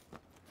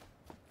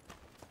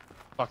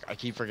 Fuck, I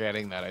keep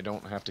forgetting that I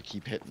don't have to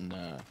keep hitting,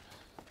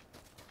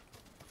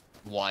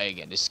 Y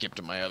again to skip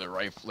to my other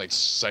rifle, like,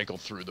 cycle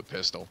through the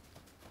pistol.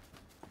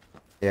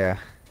 Yeah.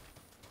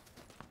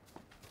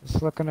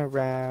 Just looking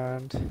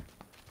around.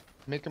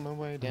 Making my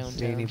way Don't downtown.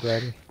 see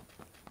anybody.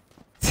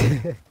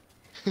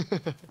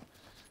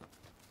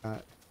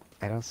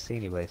 I don't see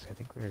anybody, so I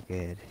think we're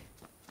good.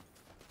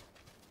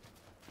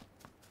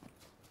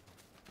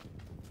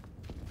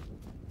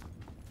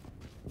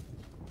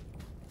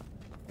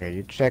 Here,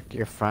 you check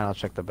your front, I'll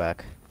check the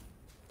back.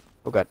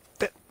 Oh god.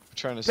 I'm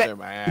trying to stare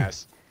my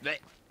ass.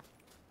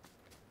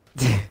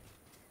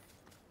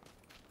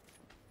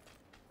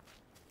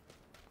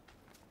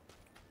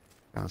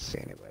 I don't see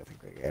anybody, I think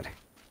we're good.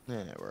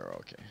 Yeah, we're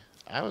okay.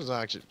 I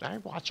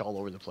watch all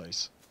over the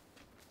place.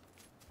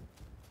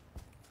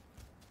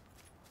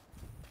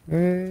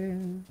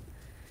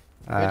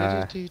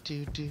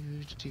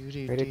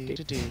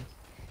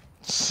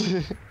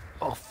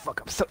 Oh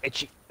fuck, I'm so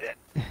itchy.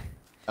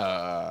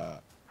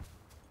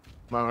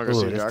 Might wanna go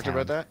see a this doctor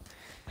about town.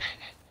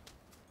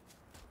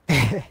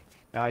 that?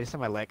 No, I just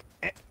have my leg.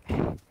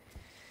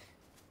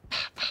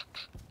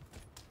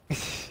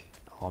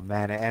 Oh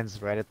man, it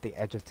ends right at the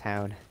edge of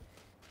town.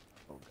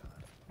 Oh god.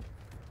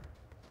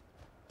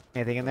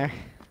 Anything in there?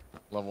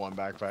 Level 1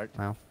 backpack.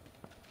 No.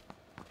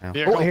 No.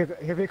 Vehicle. Oh, here,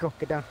 vehicle.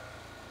 Get down.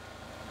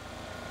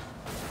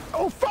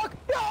 Oh fuck!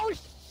 No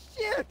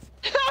shit!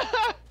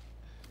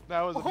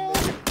 That was Holy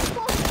amazing.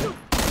 fuck!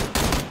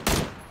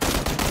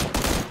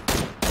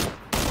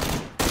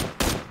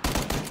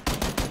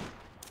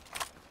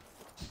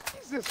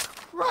 Jesus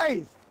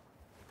Christ!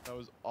 That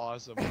was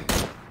awesome.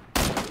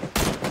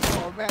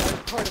 Oh man, I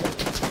recorded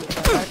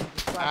it.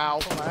 Ow.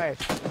 My eyes.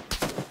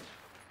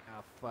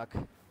 fuck.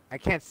 I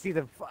can't see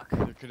them. Fuck.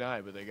 Neither could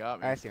I, but they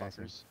got me. I see him, I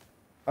see him. fuckers.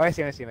 Oh, I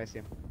see him.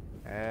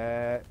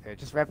 Here,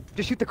 just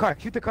shoot the car.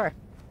 Shoot the car.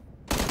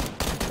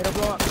 It'll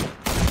blow up. Fuck,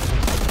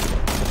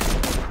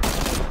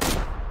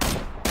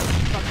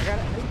 I got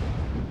it.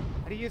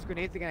 How do you use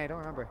grenades again? I don't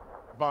remember.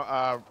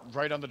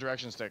 Right on the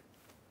direction stick.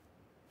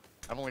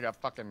 I've only got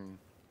fucking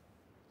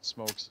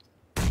smokes.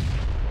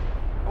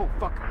 Oh,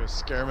 fuck. I'm gonna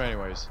scare him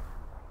anyways.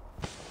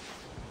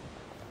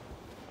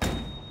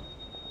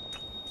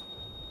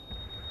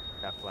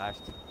 Got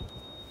flashed.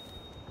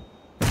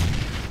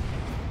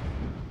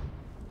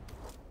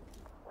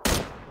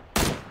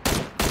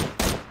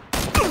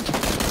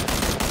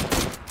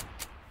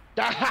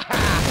 Got him.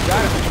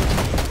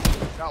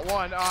 Got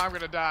one. Oh, I'm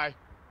gonna die.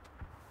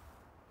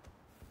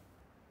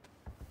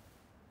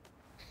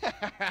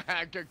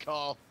 Good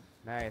call.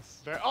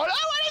 Nice. Oh no! I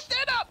didn't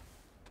stand up.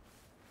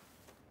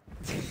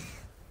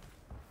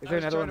 Is there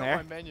another one there?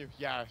 My menu.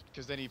 Yeah,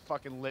 because then he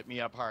fucking lit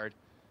me up hard.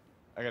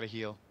 I gotta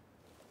heal.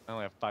 I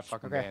only have 5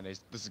 fucking Okay.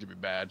 band-aids. This is gonna be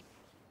bad.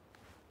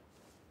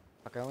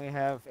 Fuck, I only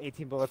have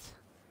 18 bullets.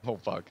 Oh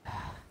fuck.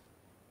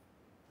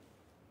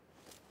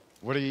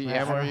 What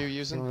Yeah, ammo are you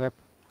using?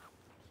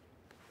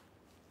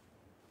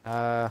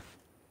 Oh,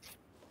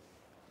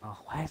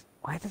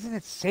 why doesn't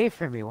it save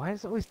for me? Why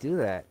does it always do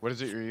that? What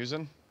is it you're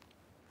using?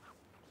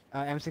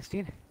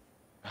 M16.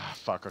 Ah,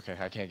 fuck. Okay,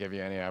 I can't give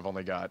you any. I've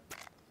only got.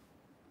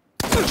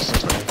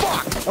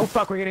 Fuck! Oh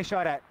fuck, we're getting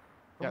shot at.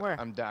 From Yeah, where?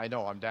 I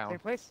know. I'm down. Same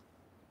place?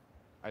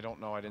 I don't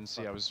know. I didn't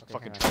see. I was Okay,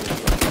 fucking.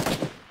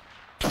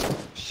 hang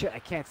Shit, I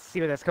can't see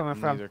where that's coming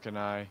from. Neither can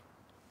I.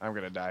 I'm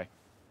gonna die.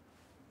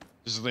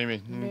 Just leave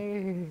me.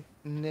 No.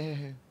 No.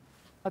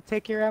 I'll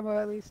take your ammo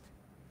at least.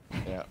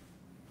 Yeah.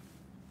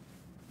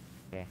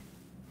 Okay.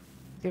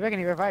 See if I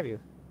can revive you.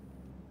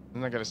 I'm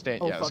not gonna stay.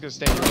 Oh, Yeah, it's fuck. gonna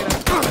stay.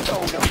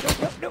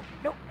 No.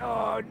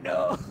 Oh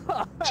no.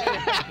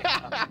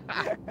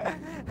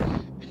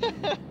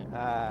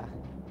 Now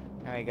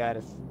he got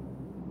us.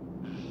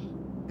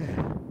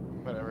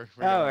 Whatever.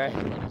 Oh, right.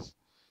 That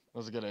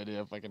was a good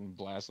idea if I can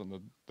blast on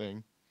the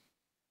thing.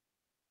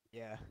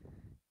 Yeah.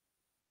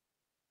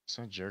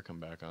 Saw Jer come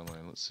back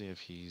online. Let's see if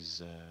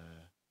he's.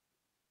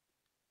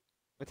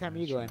 What time are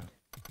you going?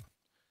 I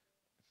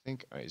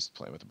think he's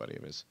playing with a buddy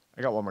of his.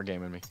 I got one more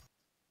game in me.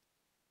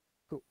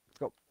 Cool. Let's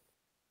go.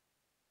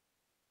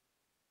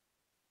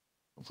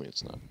 Hopefully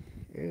it's not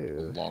a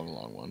Ew.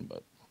 long one,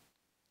 but.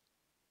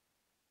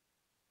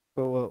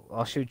 Well,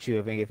 I'll shoot you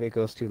if it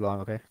goes too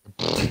long, okay?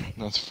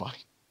 That's fine.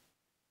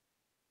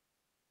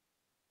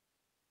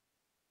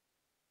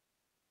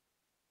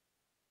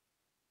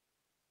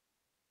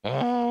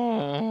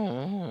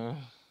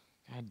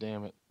 God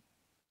damn it.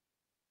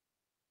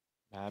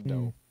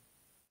 Babdo.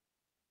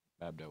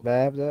 Babdo.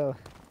 Babdo.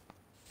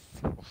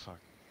 Oh fuck.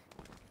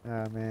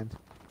 Oh man.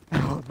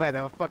 Oh man,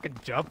 that fucking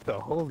jump though.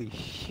 Holy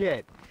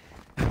shit.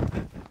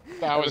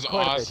 That was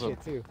recorded that awesome.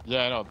 shit, too.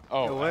 Yeah, I know.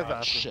 Oh, It was ah,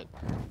 awesome. shit.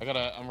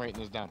 I'm writing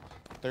this down.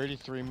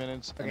 33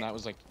 minutes, Okay. and that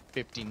was like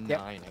 59, Yep.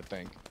 I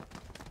think.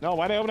 No,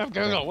 why did I open up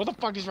Google? What the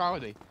fuck is wrong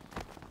with me?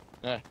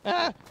 I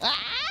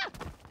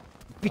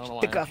don't know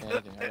why I'm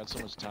panicking. I got so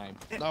much time.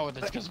 No,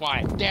 that's because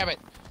why? Damn it!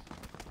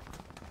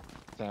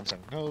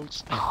 Samsung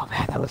Notes. Oh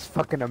man, that was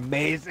fucking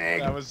amazing.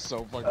 That was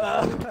so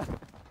fucking cool.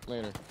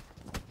 Later.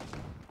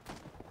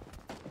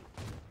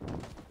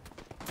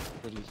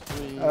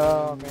 33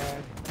 Oh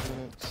man.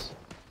 minutes.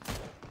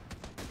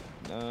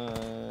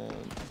 9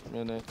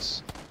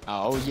 minutes.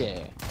 Oh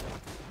yeah.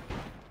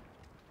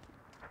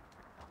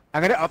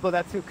 I'm gonna upload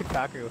that to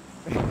Kotaku.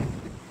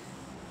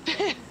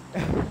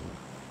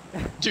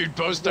 Dude,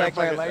 post our Like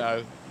my fucking.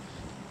 life.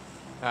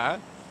 Huh?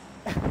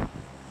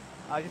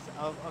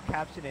 I'll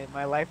caption it.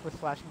 My life was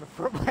flashing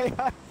before my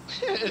eyes.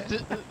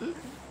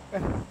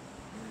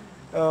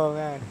 Oh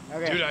man.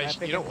 Okay. Dude, I'm you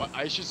thinking- know what?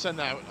 I should send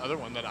that other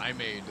one that I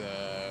made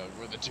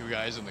where the 2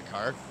 guys in the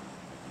car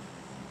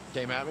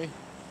came at me.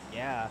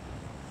 Yeah.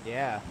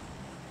 Yeah.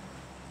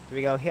 Do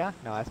we go here?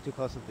 No, that's too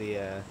close to the.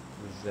 I'll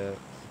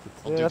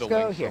do let's the go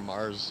link here. from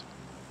ours.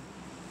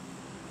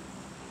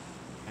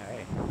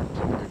 Alright.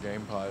 From your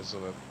game pause so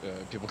that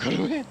people go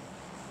to it.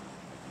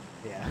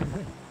 Yeah.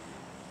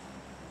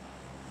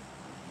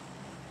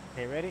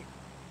 Okay, ready?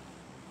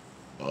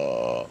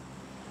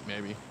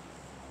 Maybe.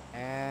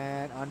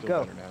 And on Feel go.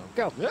 better now.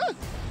 Go. Yeah.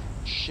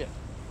 Shit.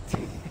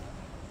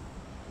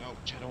 No,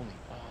 chat only.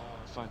 Oh,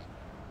 fuck.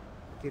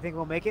 Do you think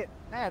we'll make it?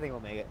 Nah, I think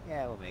we'll make it.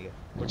 Yeah, we'll make it.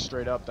 Look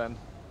straight up then.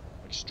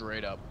 Like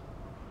straight up.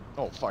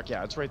 Oh, fuck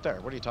yeah, it's right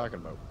there. What are you talking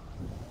about?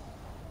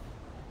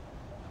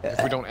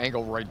 If we don't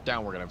angle right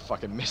down, we're gonna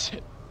fucking miss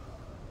it.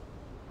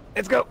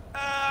 Let's go.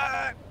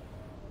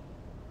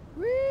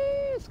 Whee!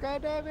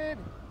 Skydiving.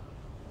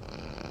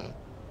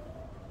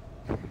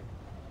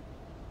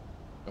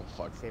 Oh,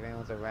 fuck. See if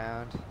anyone's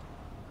around.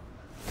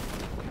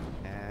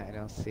 I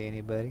don't see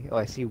anybody. Oh,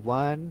 I see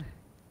one,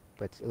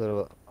 but it's a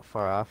little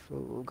far off.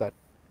 Ooh, got.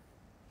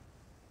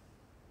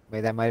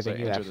 Maybe that might have So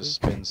been you enter actually. the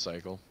spin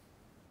cycle.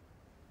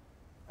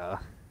 Oh.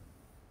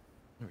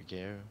 There we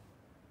go.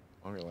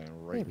 I'm gonna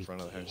land right in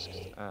front of the house.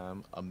 'Cause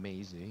I'm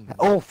amazing.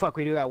 Oh fuck!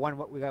 We got one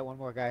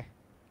more guy.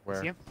 Where?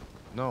 Where? See him?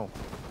 No.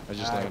 I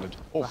just landed.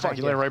 Oh behind fuck, you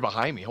you. landed right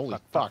behind me. Holy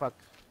fuck. Fuck.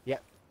 Yeah.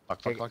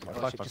 Fuck, Okay, fuck, fuck, oh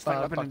fuck, shit, fuck, just find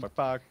a fuck, weapon fuck,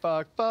 fuck,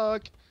 fuck,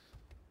 fuck.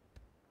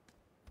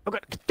 Oh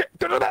god.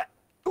 Don't do that.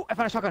 Oh, I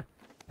found a shotgun.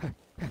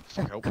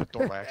 Fuck, I opened the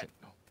door by accident.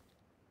 No.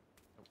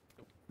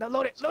 No,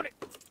 load it. Load it.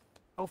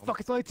 Oh fuck,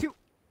 it's only 2.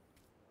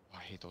 Oh,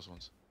 I hate those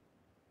ones.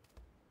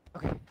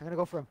 Okay, I'm gonna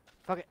go for him.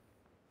 Fuck it.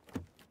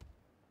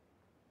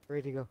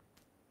 Ready to go.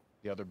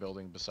 The other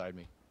building beside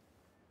me.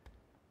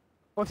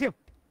 Oh, it's him.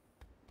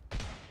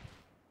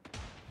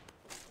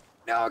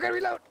 No, I gotta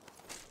reload.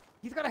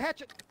 He's got a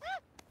hatchet.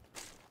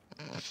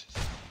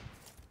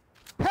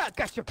 Ha!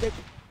 Gotcha, bitch.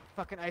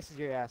 Fucking ices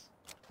your ass.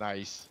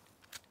 Nice.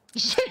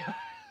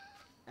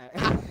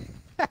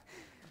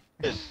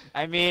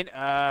 I mean,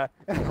 oh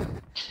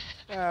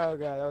god,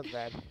 that was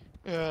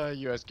bad.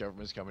 U.S.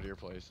 government's coming to your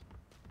place.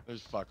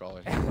 There's fuck all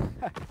in here.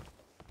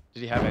 Did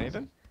he have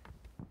anything?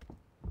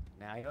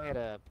 Now he only had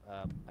an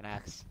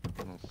axe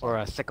Oh, fuck. or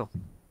a sickle.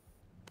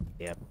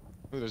 Yep.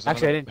 Ooh, there's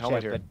Actually, I another didn't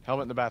helmet check, here. but-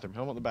 Helmet in the bathroom.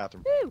 Helmet in the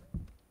bathroom. Woo!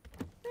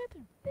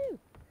 Woo!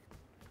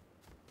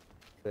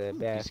 Good Ooh,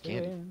 piece of candy.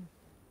 bathroom.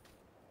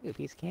 Ooh,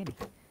 piece of candy.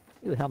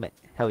 Ooh, helmet.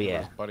 Hell Where yeah.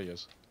 his buddy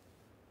is.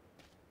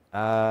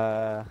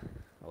 Oh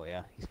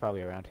yeah, he's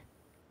probably around.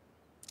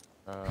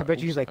 I bet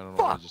you he's like, I don't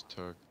know what "Fuck!" he just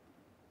took.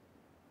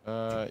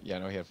 Yeah,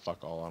 no, he had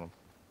fuck all on him.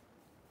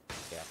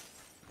 Yeah.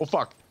 Oh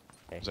fuck!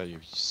 Okay. Was that you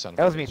son of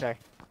That a was me, bitch? sorry.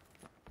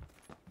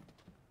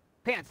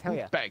 Pants, hell Ooh,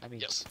 yeah. Bag, I mean,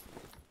 yes.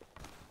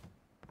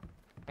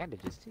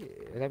 bandages too.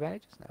 Are they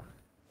bandages? No.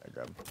 I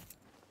grab him.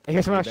 I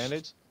hear someone else.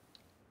 Band-aids?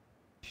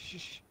 Shh,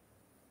 shh.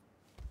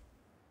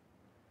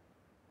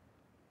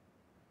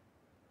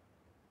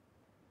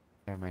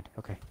 Never mind.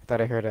 Okay. I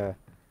thought I heard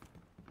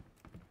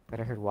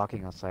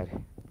walking outside.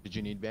 Did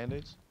you need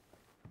band-aids?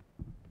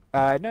 No,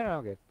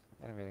 I'm good.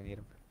 I don't really need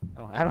them.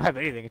 I don't have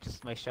anything. It's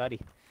just my shoddy.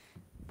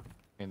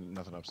 And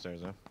nothing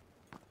upstairs, huh?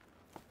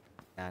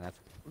 Nah, nothing.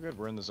 We're good.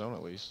 We're in the zone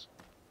at least.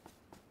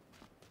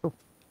 Ooh.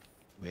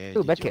 Where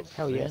Ooh, did medkit. your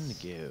Hell friend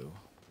yes. go?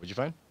 What'd you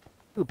find?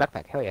 Ooh,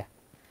 backpack. Hell yeah.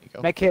 There you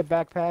go. Medkit,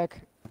 backpack.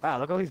 Wow,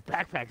 look at all these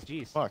backpacks.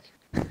 Jeez. Fuck.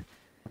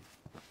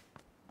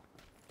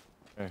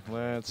 Okay,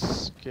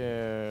 let's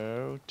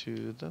go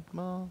to the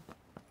mall.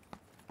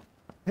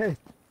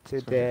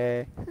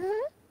 Today.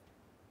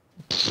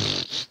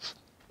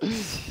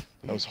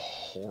 That was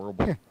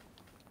horrible.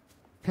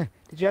 Did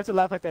you have to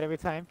laugh like that every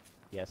time?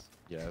 Yes.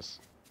 Yes.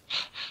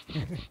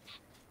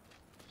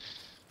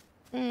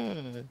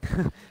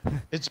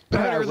 It's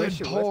better than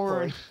wish it was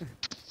porn.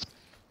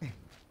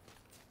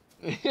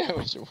 Yeah, I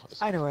wish it was.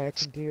 I know what I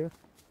can do.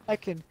 I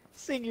can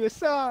sing you a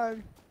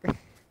song. I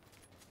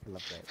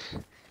love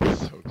that.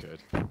 So good.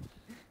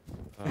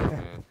 Oh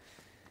man.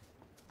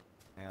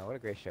 Yeah, what a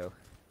great show.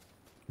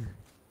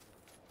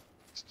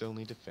 Still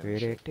need to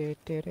finish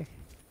it.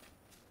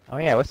 Oh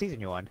yeah, what season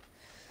you on?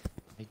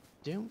 I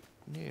don't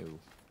know.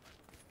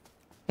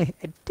 I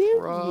do.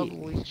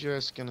 Probably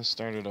just gonna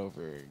start it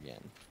over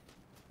again.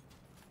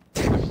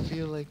 I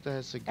feel like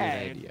that's a good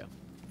Hey. idea.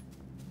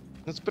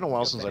 It's been a while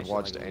You'll since I've finish it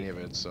watched like a any of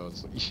it, so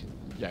it's like,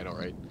 yeah, I know,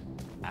 right?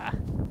 Ah.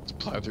 Let's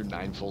plow through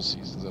 9 full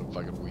seasons in a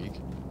fucking week.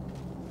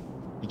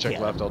 You check Yeah.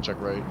 left, I'll check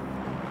right.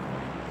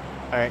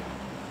 All right.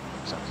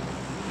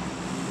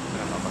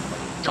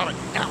 Got it!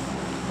 Now!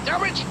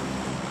 Damage!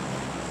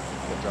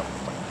 We'll drop the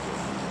fucking field.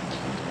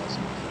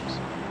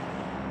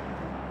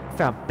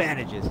 Found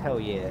bandages. Hell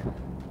yeah.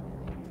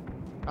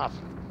 Ah,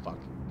 fuck.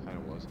 Kinda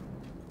was.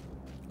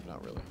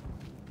 Not really.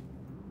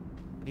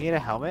 You need a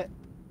helmet?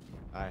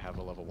 I have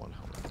a level 1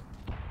 helmet.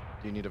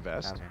 Do you need a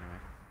vest? Okay,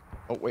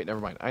 Oh, wait, never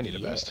mind. I need a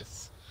vest.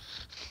 Yes.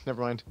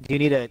 Never mind. Do you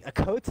need a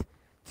coat?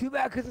 Too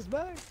bad, cause it's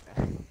mine.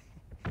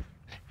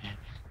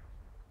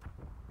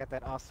 Got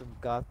that awesome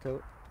goth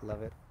coat.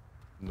 Love it.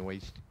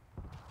 Noise.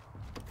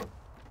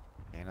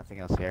 Yeah, nothing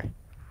else here.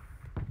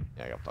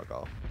 Yeah, I got fuck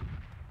all.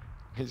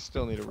 I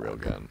still need a real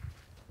gun.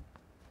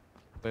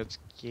 Let's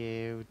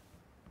go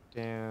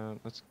down.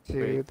 Let's To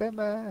wait. the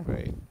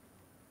mine.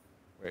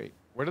 Wait.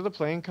 Where did the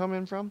plane come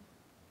in from?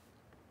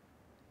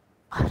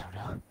 I don't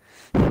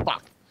know.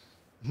 Fuck.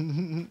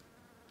 Didn't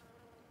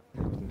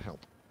help.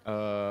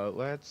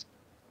 Let's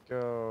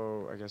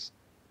go. I guess.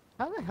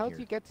 How the hell Here.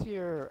 did you get to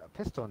your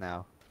pistol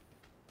now?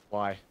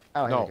 Why?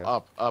 Oh, here No, we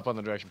go. up on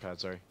the direction pad.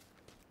 Sorry.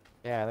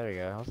 Yeah, there we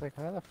go. I was like,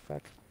 how the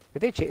fuck?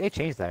 But they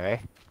changed that, right?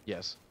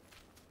 Yes.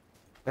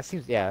 That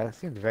seems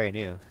very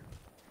new.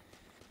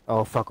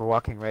 Oh fuck, we're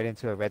walking right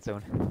into a red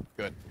zone.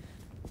 Good.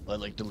 I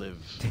like to live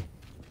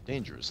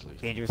dangerously.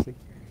 Dangerously.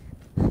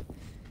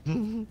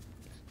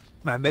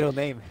 My middle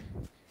name.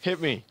 Hit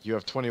me. You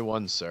have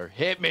 21, sir.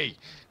 Hit me.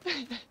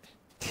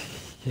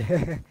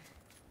 Yeah.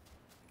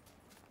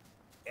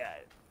 Yeah.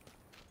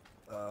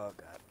 Oh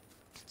god.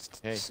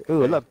 Hey.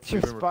 Ooh, hey, look, we've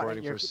your been spot.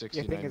 recording Your for thing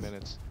 69 is-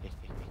 minutes.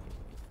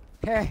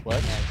 Hey.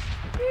 What?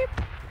 Beep.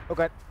 Oh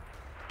god.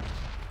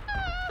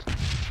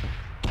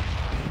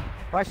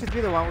 Watch this be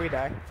the one we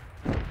die.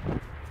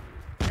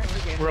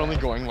 We're only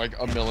going like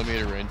a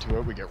millimeter into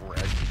it. We get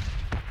wrecked.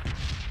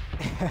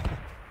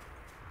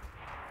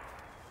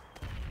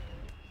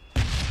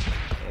 Oh,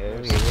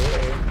 Let's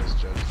yeah.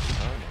 judge the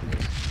time on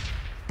this.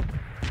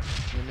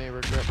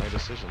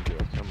 decision to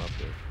have come up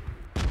here.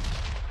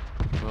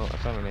 Well, I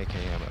found an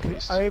AKM at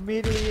least. I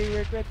immediately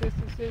regret this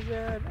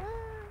decision.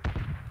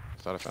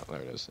 Thought I found.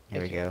 There it is.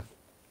 Here we AKM. go.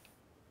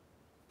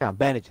 Found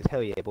bandages.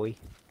 Hell yeah, boy.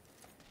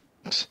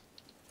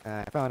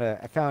 I found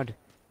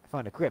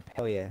a grip.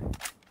 Hell yeah.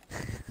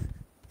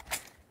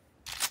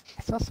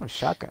 I saw some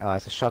shotgun. Oh,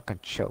 it's a shotgun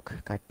choke.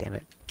 God damn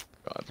it.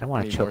 God, I don't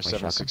want to need choke more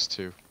my shotgun.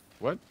 7.62.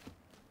 What?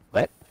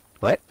 What?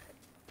 What?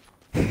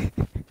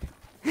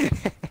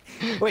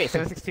 Wait,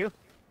 7.62?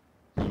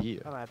 Yeah.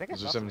 Hold on, I think I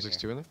Was there saw something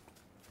 7.62 in there?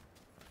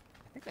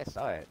 I think I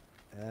saw it.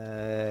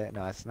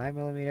 No, it's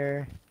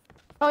 9mm.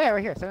 Oh yeah,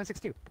 right here,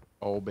 7.62.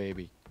 Oh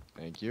baby,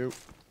 thank you.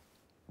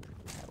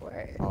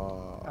 Where?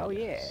 Oh Oh,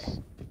 yes. yeah. I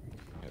have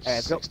Alright,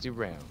 let's go. 60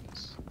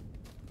 rounds.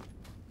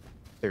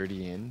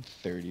 30 in,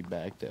 30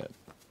 backed up.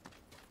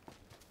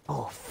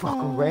 Oh, fuck,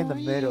 right in the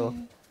middle.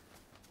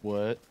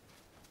 What?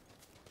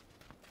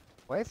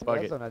 Why is the Fuck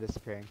red it. zone not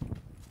disappearing?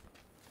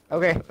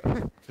 Okay.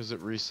 Does it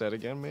reset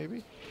again,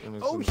 maybe? And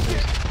it's Oh, in-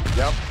 shit.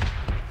 Yep.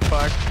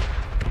 Fuck.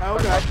 Oh,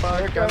 Fuck, God. fuck,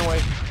 Here it gun goes.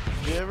 away.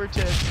 Give or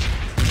take.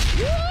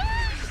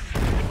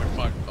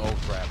 Fuck. Oh,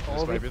 crap. This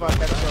Holy might be fuck, the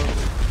that's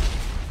close.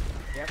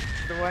 Yep,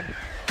 the one.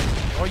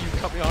 Oh, you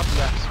cut me off of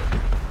that.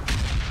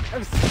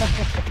 I'm sorry.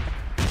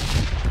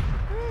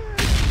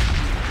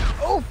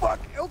 Oh, fuck.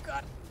 Oh,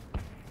 God.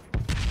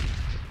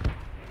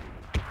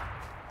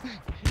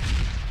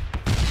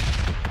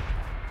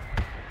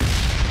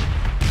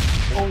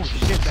 Oh,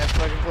 shit, that's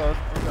fucking close.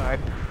 Oh, God.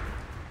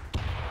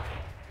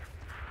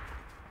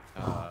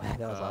 Oh, that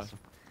was awesome.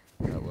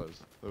 That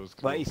was cool.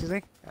 What, you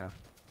see? Oh.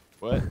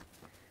 What?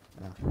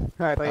 Oh.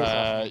 I thought you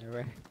saw something.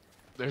 Right.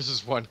 There's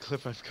this one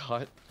clip I've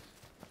got.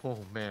 Oh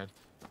man,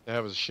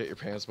 that was a shit your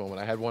pants moment.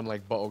 I had one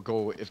like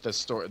go if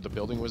the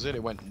building was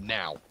it went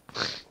now.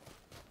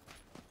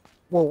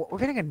 Whoa, we're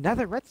getting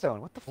another red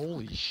zone. What the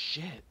Holy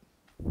shit.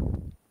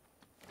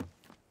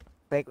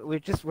 Like, we're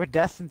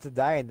destined to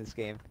die in this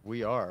game.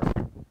 We are.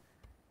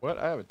 What?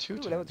 I have a two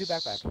Ooh, level 2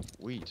 backpack.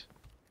 Sweet.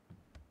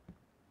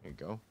 There you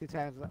go. 2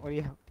 times. What do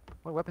you have?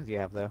 What weapons do you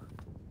have, though?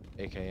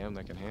 AKM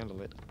that can handle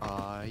it.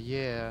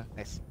 Yeah.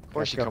 Nice. Of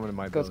course, you coming to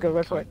my Let's building. go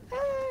right for it. Ah!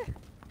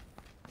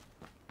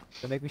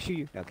 Don't make me shoot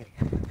you. Okay.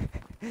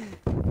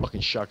 Fucking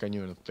shotgun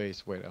you in the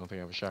face. Wait, I don't think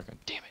I have a shotgun.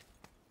 Damn it.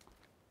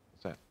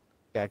 What's that?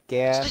 Got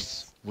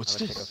gas. What's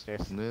I'm gonna this? take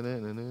upstairs. No, no,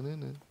 no, no, no,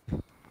 no.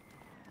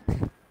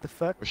 The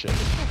fuck? Oh shit.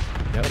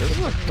 Yeah, this is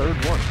the third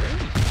one.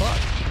 Holy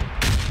fuck.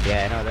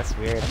 Yeah, I know, that's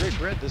weird. I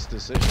regret this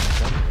decision.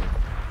 Definitely.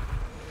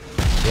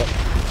 Yep.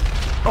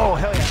 Oh,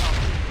 hell yeah.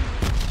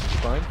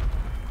 Fine.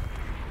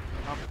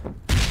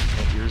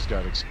 My ears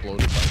got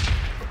exploded by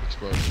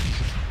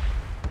explosions.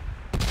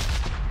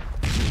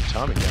 Ooh,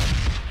 Tommy gun.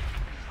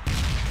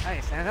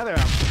 Nice, and another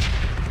one.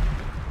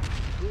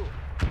 Cool.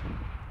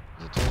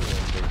 The total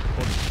of big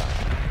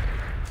 45.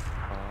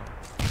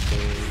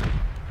 Big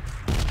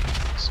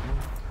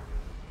smoke.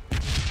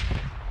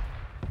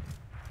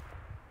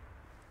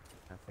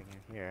 Nothing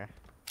in here.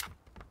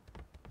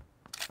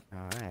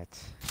 Alright.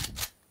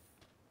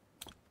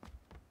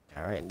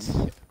 Alright. Ooh,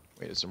 yeah.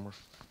 Wait, is there more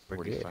We're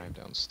good. 45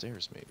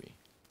 downstairs, maybe?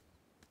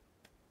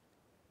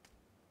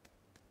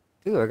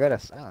 Ooh, I got a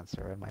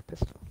silencer in my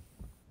pistol.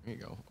 There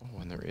you go. Oh,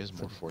 and there is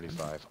more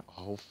 45.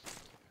 Oh.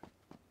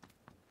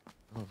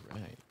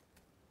 Alright.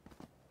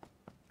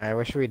 Alright,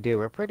 what should we do?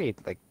 We're pretty,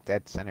 like,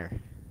 dead center.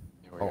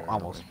 Yeah, we Oh, are,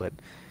 almost, but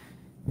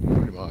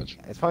pretty much.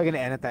 it's probably gonna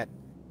end at that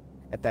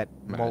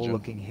Imagine.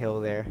 mole-looking hill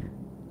there.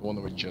 The one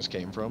that we just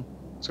came from.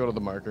 Let's go to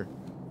the marker.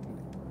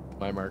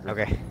 My marker.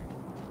 Okay.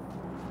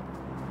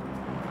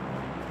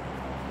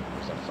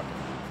 Where's that fucking...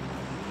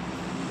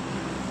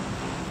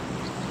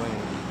 There's a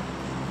plane.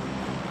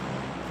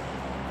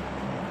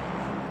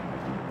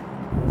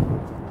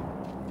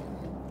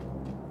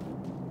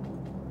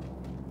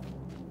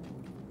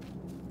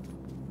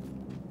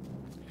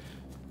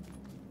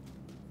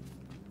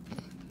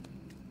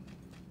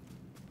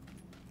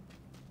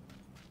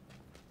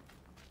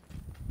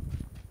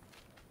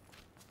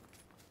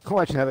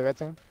 Watch another red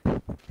zone.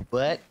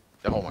 What?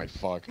 Oh my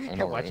fuck. I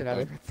know, Watch right?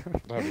 another red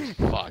zone. That'd be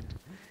fucked.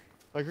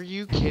 Like, are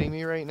you kidding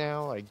me right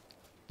now? Like,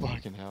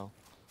 fucking hell.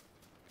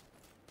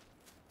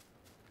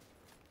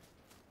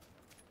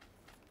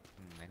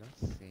 I don't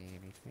see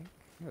anything.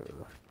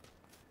 Ooh.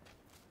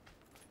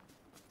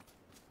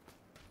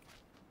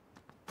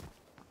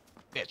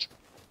 Bitch.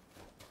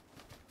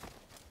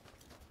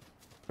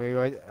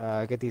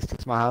 We get these 2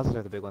 small houses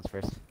or the big ones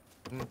first?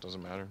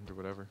 Doesn't matter. Do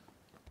whatever.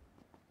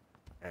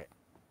 Alright.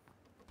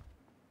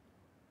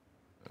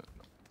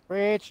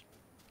 Rich!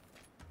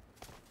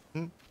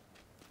 Hmm? Is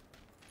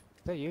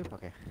that you?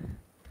 Okay.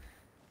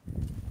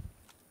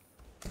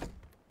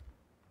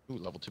 Ooh,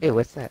 level 2. Hey,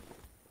 what's that?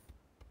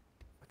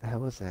 What the hell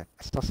was that?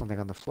 I saw something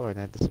on the floor and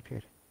then it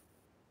disappeared.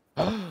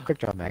 Oh, quick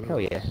drop mag. Hell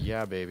yeah.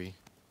 Yeah, baby.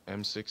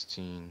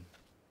 M16.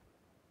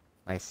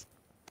 Nice.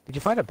 Did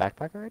you find a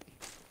backpack already?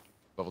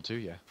 Level 2,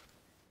 yeah.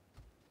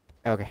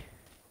 Okay.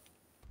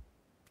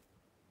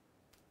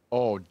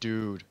 Oh,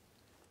 dude.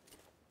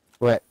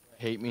 What?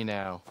 Hate me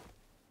now.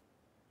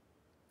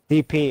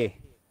 DP.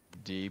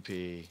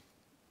 DP.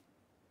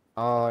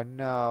 Oh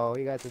no,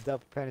 you got the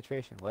double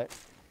penetration. What?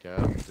 Got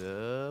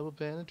double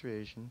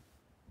penetration.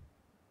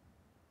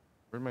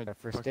 Where'd my Got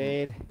first fucking...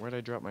 aid. Where'd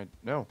I drop my...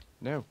 No,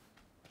 no.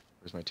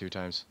 Where's my 2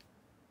 times?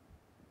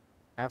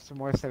 I have some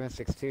more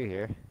 7.62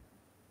 here.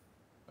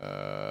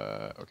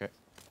 Okay.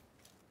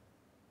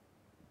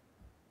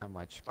 How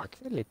much? Fuck.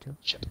 A little.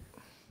 Shit.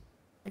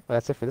 Well,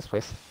 that's it for this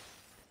place.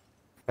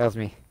 That was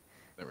me.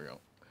 There we go.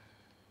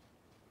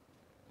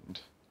 And...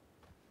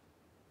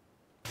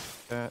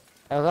 That...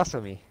 That was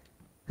also me.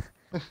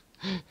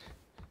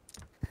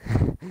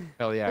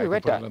 Hell yeah, Ooh, I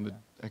red can put dot. it on the...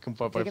 I can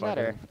put my Take it out,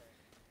 or- fucking...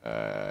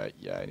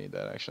 Yeah, I need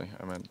that actually.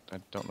 I meant... I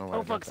don't know why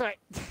Oh I fuck, got sorry.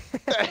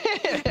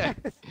 that.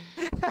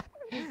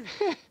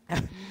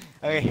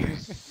 Okay. You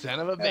son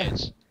of a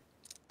bitch.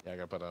 Yeah, I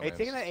gotta put it on Are you my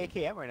taking that M16.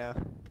 AKM or no?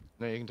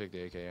 No, you can take the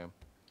AKM.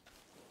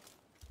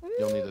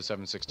 You'll need the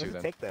 7.62 What does it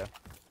then. take though?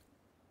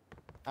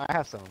 I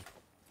have some.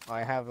 Oh,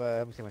 I have,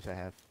 let me see how much I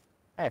have.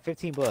 I have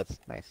 15 bullets.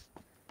 Nice.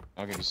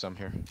 I'll give you some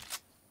here.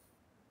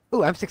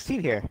 Ooh, I'm 16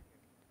 here.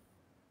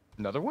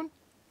 Another one?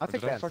 I'll Or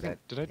take did I that fucking...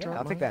 instead. Did I Yeah, drop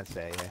I'll take mine? that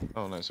instead, yeah.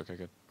 Oh, nice. Okay,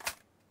 good.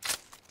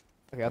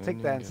 Okay, I'll take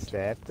And that then get-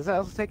 instead. Does that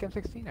also take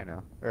M16 or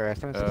no? Or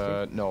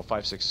 7.62? No,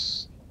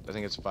 5.6. I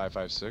think it's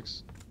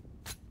 5.56.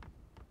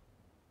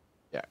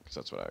 Yeah, because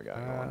that's what I got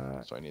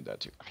going. So I need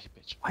that too. Ah, you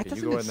bitch. Why Okay,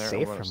 doesn't you go it in there. save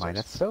I'm going for mine? upstairs.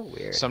 That's so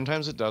weird.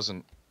 Sometimes it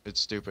doesn't.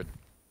 It's stupid.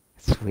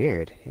 It's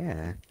weird,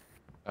 yeah.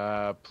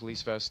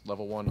 Police vest,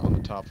 level 1 on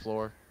the top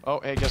floor. Oh,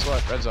 hey, guess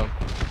what? Red zone.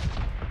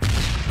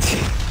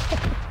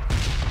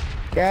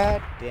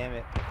 God damn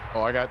it.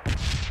 Oh, I got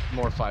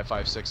more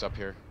 5.56 up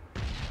here.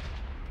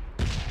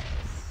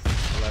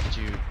 I left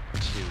you 2.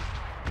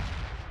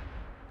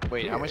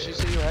 Wait, how much did you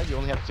say you had? You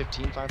only had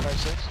 15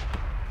 5.56?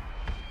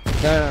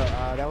 No,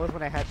 that was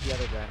when I had the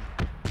other gun.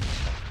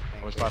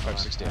 How much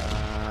 5.56 do you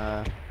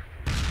have?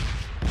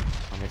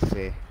 Let me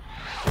see.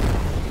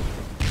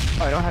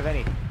 Oh, I don't have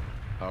any.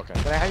 Okay.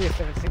 But I have your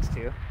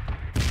 7.62.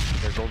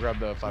 Here, go grab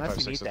the Unless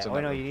you 5.56 need that's that. in Oh,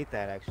 that no, room. you need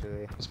that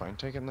actually. It's fine.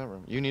 Take it in that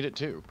room. You need it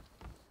too.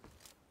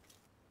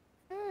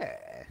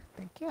 Yeah,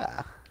 thank you.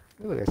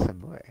 Ooh, there's some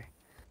more.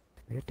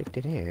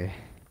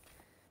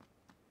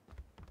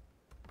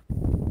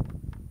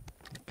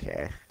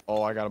 Okay.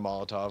 Oh, I got a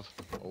Molotov.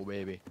 Oh,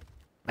 baby.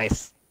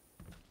 Nice.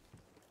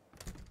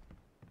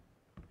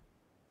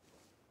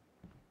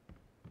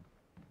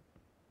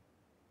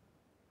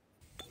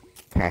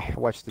 Okay,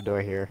 watch the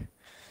door here.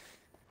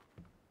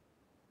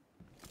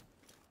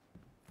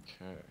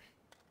 Okay.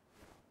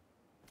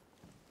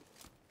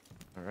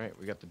 Alright,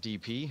 we got the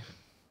DP.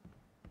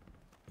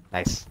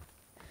 Nice.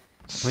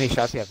 How many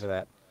shots do you have for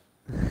that?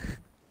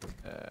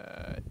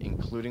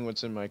 Including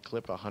what's in my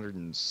clip,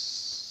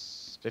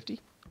 150?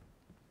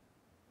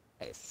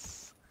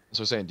 Nice.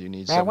 So saying, do you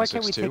need Man, why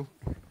can't we 7.62?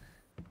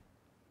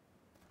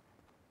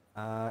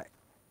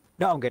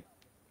 No, I'm good.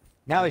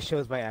 Now it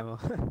shows my ammo.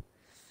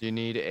 Do you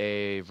need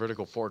a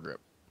vertical foregrip?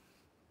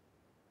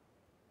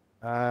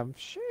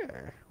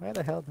 Sure. Why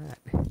the hell not?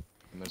 And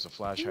there's a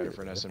flash hider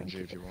for an Ooh, thank SMG you.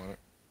 if you want it.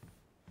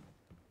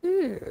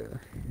 Ooh.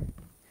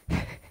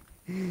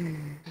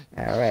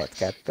 Alright,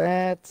 got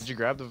that. Did you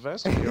grab the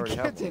vest or do you already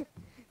have one?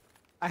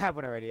 I have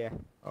one already, yeah.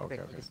 Okay,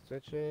 Okay, okay. just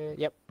switch it.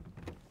 Yep.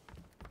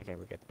 Okay,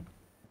 we're good.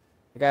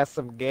 I got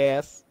some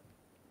gas.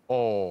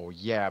 Oh,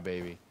 yeah,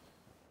 baby.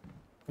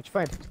 What'd you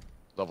find?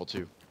 Level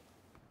 2.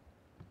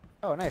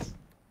 Oh, nice.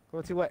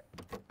 Go to what?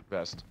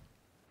 Vest.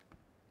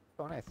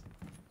 Oh, nice.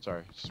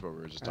 Sorry, it's just what we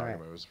were just talking Alright.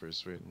 about. It was pretty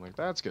sweet. I'm like,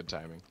 that's good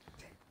timing.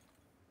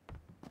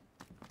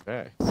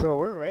 Okay. So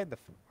we're right in the,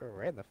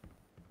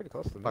 pretty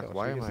close to the Fuck, middle.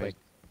 why Should we am just, I... like,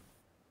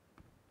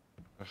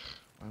 Ugh,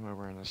 why am I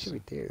wearing what this? should we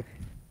do? I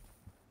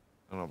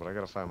don't know, but I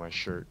gotta find my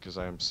shirt because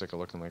I am sick of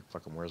looking like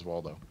fucking Where's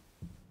Waldo.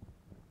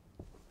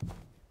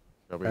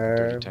 Probably a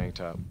dirty tank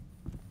top.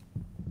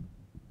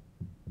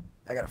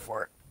 I got a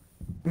fort.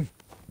 You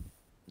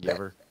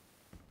ever?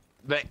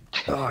 Bleh.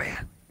 Oh,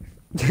 yeah.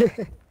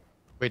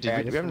 Wait, Yeah, I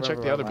we just haven't checked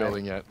remember the other online.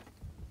 building yet.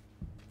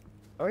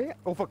 Oh, yeah.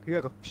 Oh, fuck. You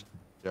gotta go. Shh.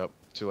 Yep,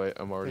 too late.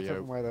 I'm already There's out.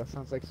 something more, though.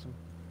 Sounds like some...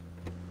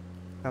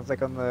 Sounds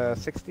like on the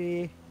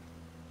 60...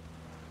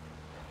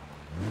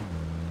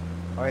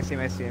 Oh, I see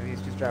him, I see him.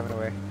 He's just driving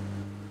away.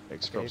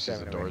 Expo he's sees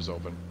the driving away. doors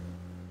open.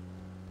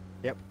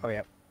 Yep. Oh,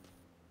 yep.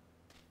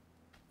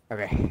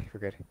 Okay, we're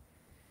good.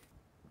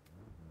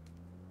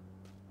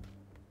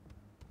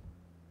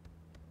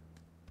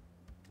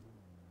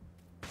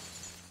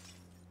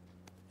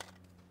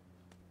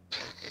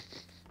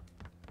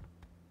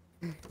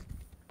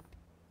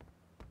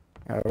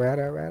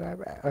 Alright.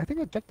 I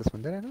think I checked this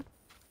one, did I not?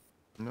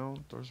 No,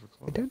 doors were I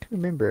closed. don't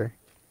remember.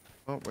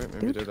 Oh, wait,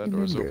 maybe you did. That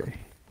door's open.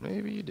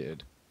 Maybe you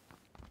did.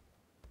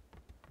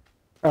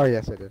 Oh,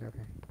 yes, I did. Okay.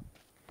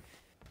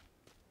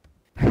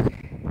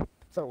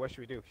 So, what should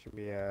we do? Should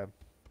we, I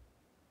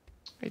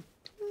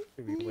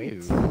should we wait?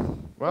 You.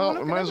 Well,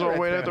 look, we might as another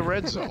well red wait at the zone.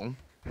 red zone.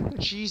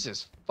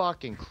 Jesus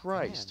fucking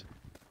Christ.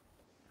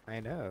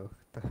 Man, I know.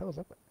 What the hell's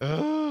up with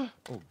Oh,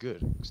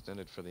 good.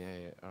 Extended for the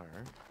AR.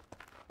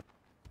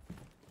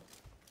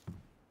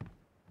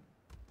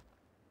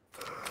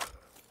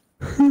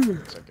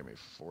 It's like give me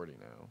 40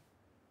 now.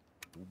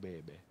 Ooh,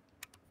 baby.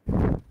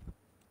 You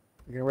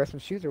gonna wear some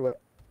shoes or what?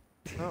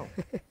 No.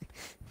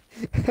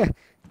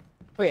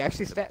 Wait,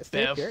 actually stay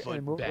here barefoot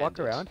and walk bandit.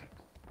 around.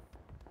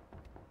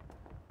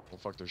 Well,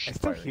 fuck, there's I shit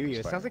still firing. hear you. There's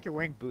It sounds firing. like you're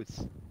wearing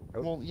boots.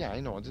 Oh. Well, yeah, I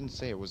know. I didn't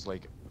say it was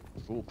like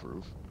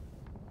foolproof.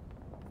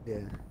 Yeah.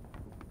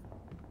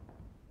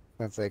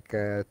 Sounds like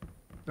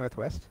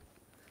northwest.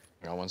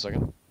 Hang on 1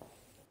 second.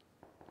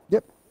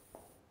 Yep.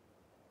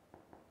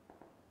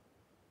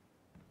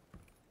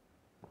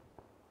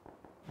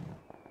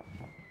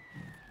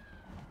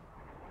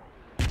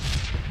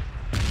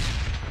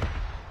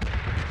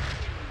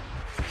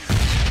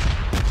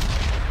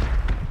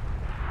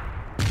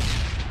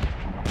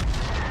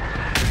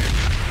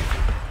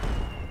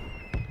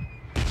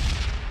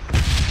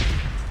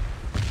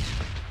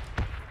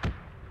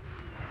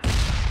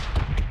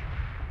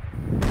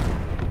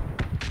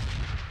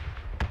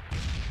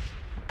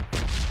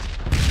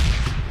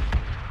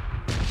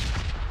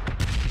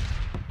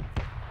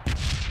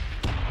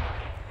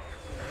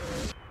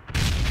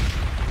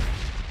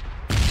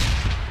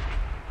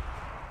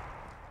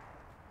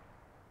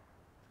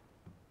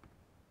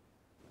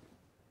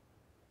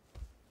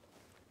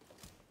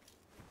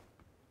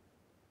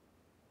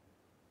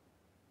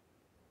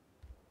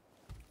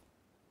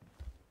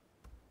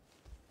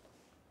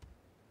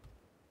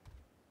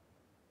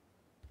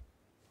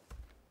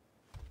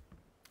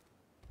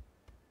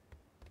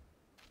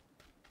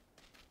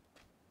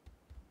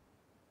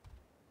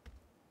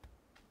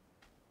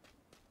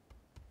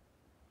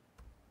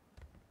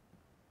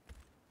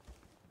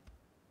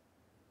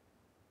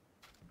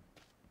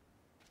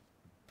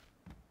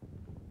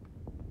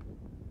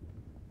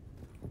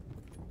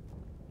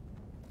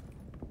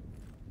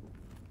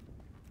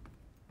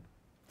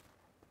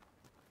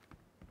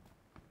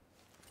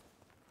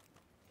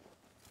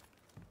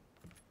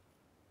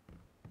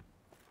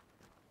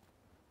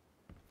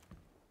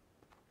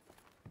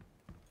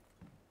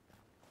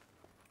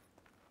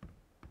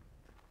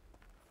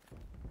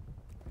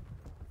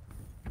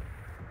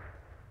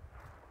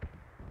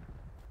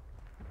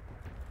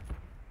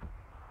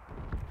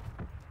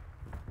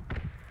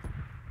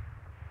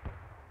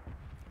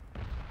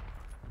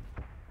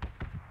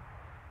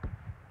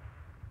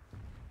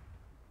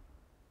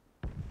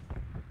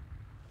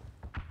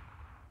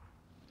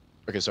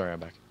 Okay, sorry, I'm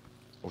back.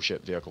 Oh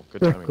shit, vehicle.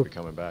 Good Yeah, timing cool. to be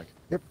coming back.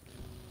 Yep.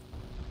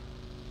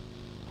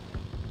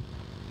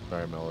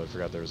 Sorry, Mel, I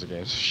forgot there was a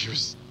game. She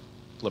was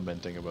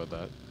lamenting about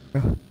that.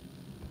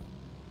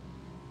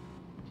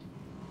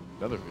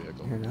 Another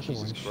vehicle. Yeah, another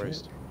Jesus one, shit.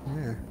 Christ.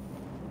 Yeah.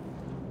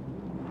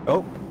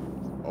 Oh.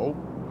 Oh.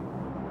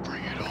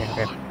 Bring it Okay, on.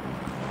 okay.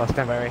 I'll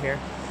stand by right here.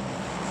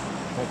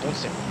 Well, don't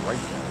stand right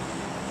there.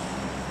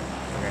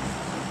 Okay.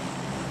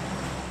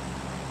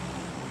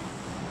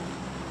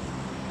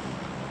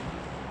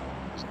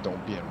 Just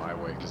don't be in my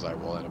way, because I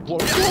will end up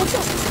blowing.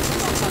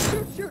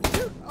 Shoot, shoot,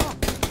 shoot! Oh.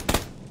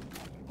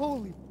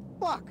 Holy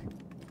fuck!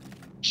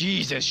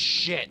 Jesus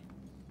shit!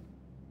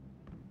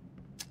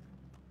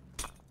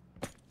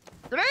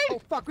 Grenade!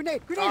 Oh fuck!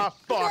 Grenade! Grenade! Ah,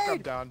 fuck, I'm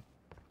Grenade! done.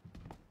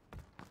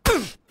 No!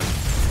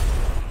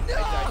 I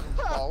died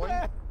from falling.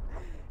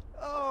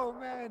 Oh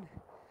man!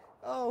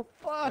 Oh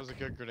fuck! That was a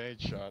good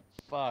grenade shot.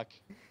 Fuck.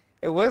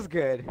 It was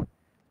good.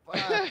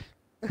 Fuck.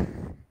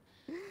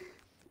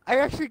 I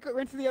actually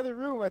went to the other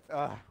room with.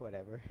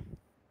 Whatever.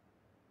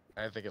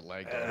 I think it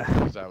lagged out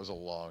because that was a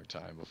long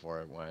time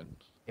before I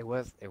went. It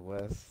was. It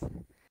was.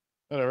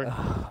 Whatever.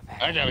 Oh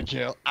man. I got a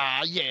kill.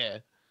 Ah, yeah.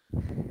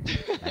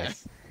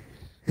 Nice.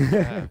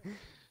 Yeah.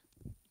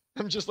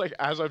 I'm just like,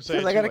 as I'm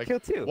saying, I got a like, kill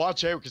too.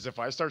 watch out, because if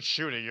I start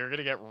shooting, you're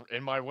gonna get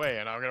in my way,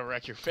 and I'm gonna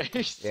wreck your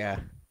face. Yeah.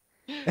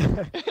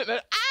 And then,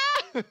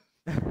 ah!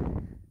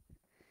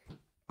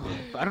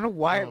 I don't know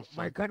why Oh,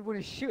 my fuck. gun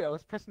wouldn't shoot. I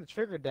was pressing the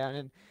trigger down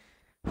and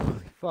holy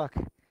fuck.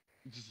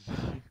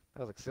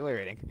 That was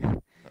exhilarating.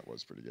 That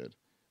was pretty good.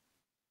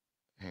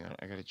 Hang on,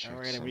 I gotta check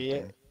we're gonna be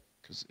something.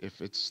 Because if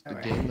it's the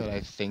Alright. game that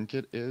I think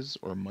it is,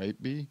 or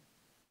might be,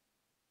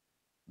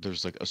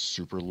 there's like a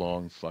super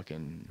long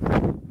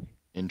fucking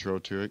intro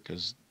to it,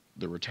 because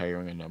they're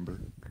retiring a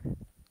number.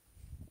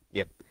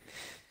 Yep.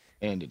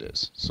 And it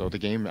is. So the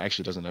game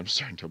actually doesn't end up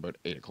starting until about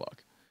 8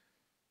 o'clock.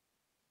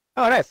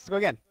 Oh nice, let's go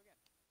again.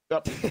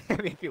 Yep. I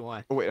mean, if you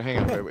want. Oh, wait, hang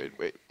on, wait.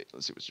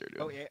 Let's see what you're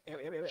doing. Oh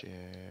yeah, wait. Yeah.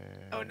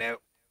 Oh no.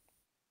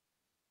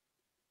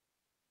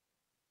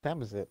 What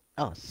time is it?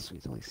 Oh sweet,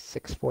 it's only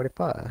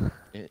 6:45.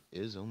 It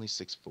is only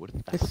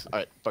 6:45. It's-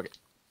 Alright, fuck it.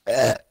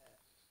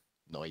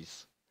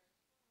 Nice.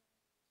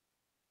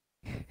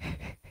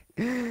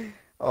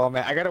 Oh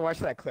man, I gotta watch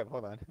that clip.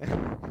 Hold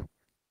on.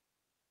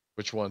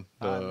 Which one?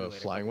 I'm The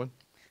related. flying one?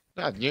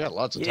 Nah, you got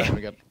lots of Yeah. time.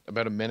 We got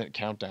about a minute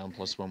countdown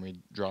plus when we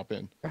drop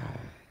in.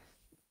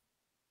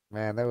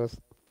 Man, that was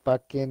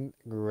fucking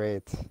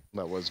great.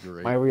 That was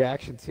great. My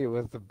reaction to it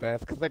was the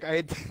best, cause like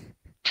I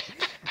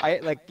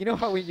like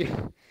how when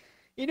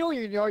you know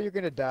you're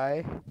gonna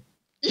die.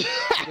 You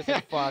just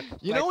say, fuck.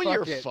 You like, know when fuck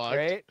you're it, fucked?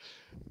 right?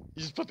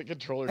 You just put the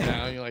controller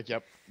down, you're like,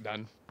 yep,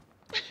 done.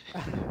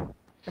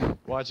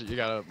 Watch it, you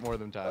got more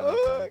than time.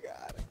 Oh my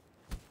god,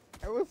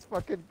 it was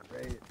fucking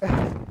great. Fuck,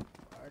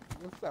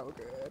 it was so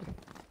good.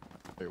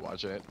 Are you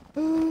watching it?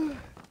 Oh,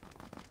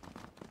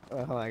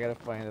 hold on, I gotta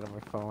find it on my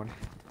phone.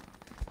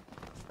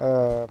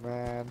 Oh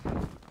man.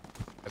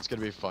 It's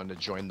gonna be fun to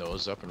join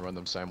those up and run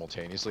them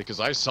simultaneously.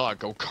 Cause I saw it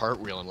go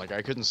cartwheeling. Like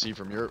I couldn't see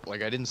from your.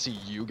 Like I didn't see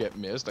you get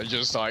missed. I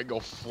just saw it go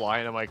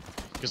flying. I'm like,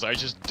 cause I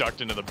just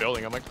ducked into the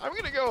building. I'm like, I'm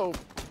gonna go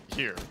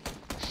here.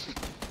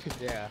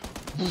 Yeah.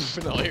 Oof,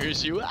 and all I hear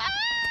is you. Ah!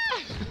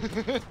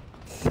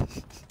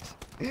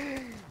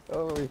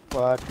 Holy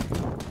fuck.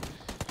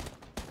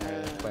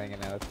 I'm playing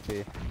it now, let's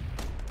see.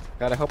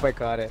 God, I hope I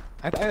caught it.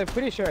 I'm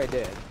pretty sure I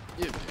did.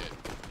 You did.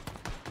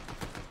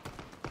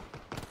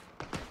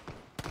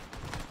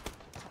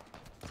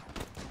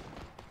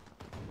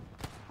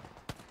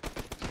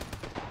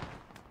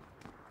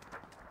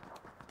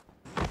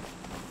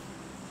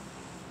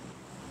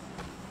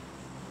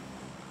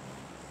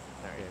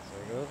 Okay,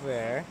 so it goes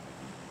there.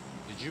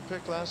 Did you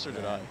pick last or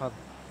did I?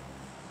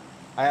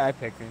 I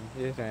picked him.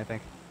 You didn't do anything.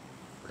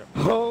 Okay.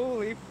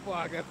 Holy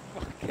fuck, that's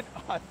fucking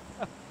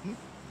awesome.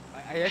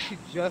 I actually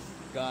just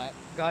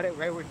got it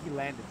right where he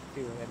landed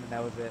too, and then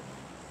that was it.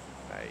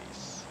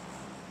 Nice.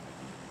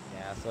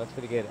 Yeah, so that's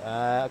pretty good.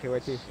 Okay, where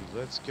to? So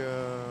let's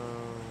go.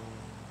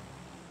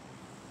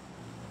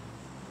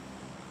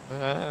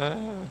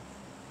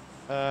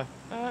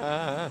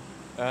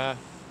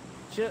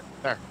 Shit.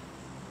 There.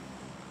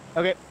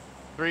 Okay.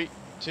 3,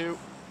 2,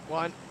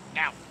 1,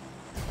 now.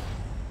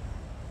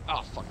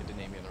 Oh fuck! It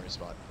didn't aim me in the right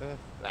spot.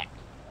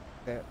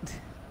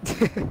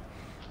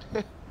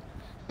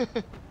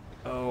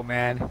 Oh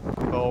man.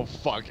 Oh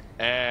fuck!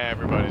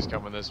 Everybody's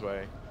coming this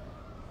way.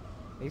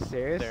 Are you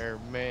serious? There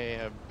may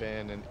have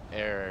been an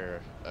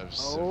error of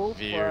Oh,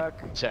 severe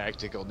fuck.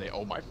 tactical.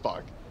 Oh my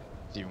fuck!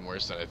 It's even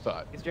worse than I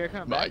thought. Is Jared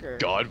coming My back or?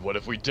 God, what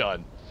have we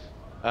done?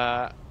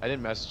 I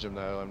didn't message him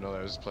though. Let him know that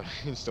I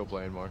was still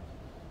playing more.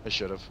 I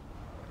should have.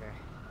 Okay.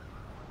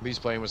 But he's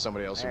playing with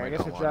somebody else who Alright, I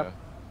might guess not it's wanna.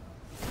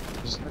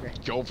 up. Just Okay.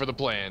 go for the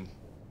plan.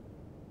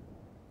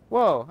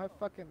 Whoa! I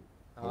fucking.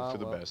 Hope for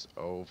the well. best.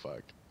 Oh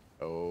fuck.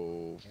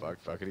 Oh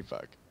fuck. Fuckity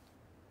fuck.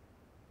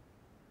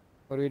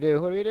 What do we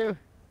do? What do we do?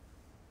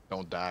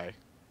 Don't die.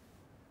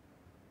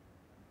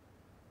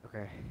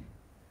 Okay.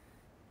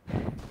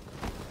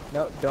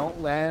 No, don't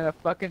land in a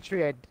fucking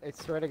tree. I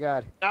swear to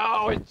God.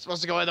 No, it's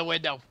supposed to go in the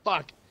window.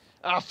 Fuck.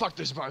 Ah, fuck.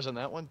 There's bars on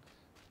that one.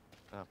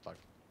 Ah, fuck.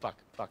 Fuck.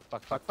 Fuck.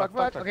 Fuck. Fuck. Fuck.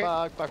 Fuck. Okay.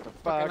 Fuck. Fuck. Fucking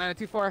Fuck. landed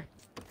too far.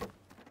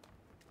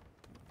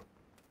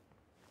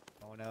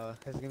 Oh no,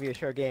 this is gonna be a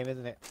short game,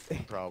 isn't it?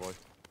 Probably.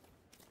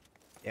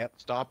 Yep.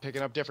 Stop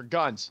picking up different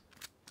guns.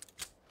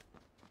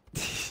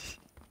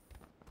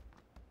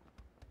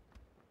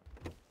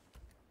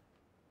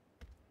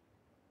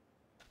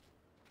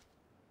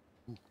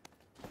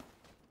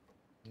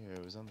 Yeah,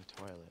 it was on the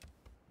toilet.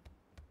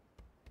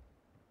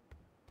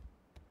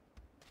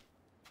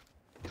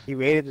 He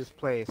raided this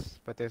place,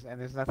 but there's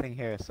nothing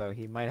here, so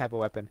he might have a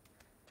weapon.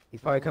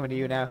 He's probably coming to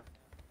you now.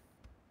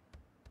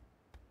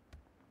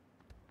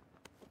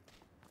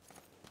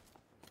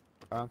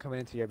 Oh, I'm coming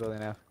into your building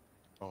now.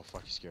 Oh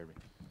fuck, you scared me.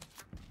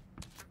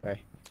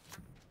 Sorry.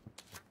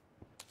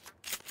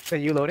 So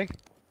you loading?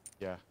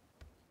 Yeah.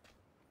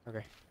 Okay.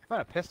 I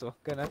found a pistol.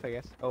 Good enough, I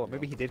guess. Oh,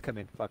 maybe he did come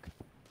in. Fuck.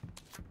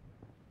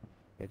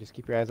 Yeah, just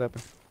keep your eyes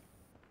open.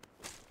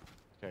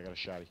 Okay, I got a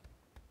shotty.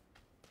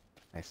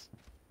 Nice.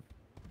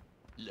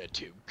 Let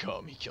him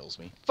come, he kills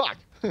me. Fuck!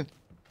 I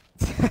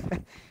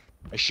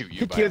shoot you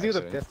He by kills you with a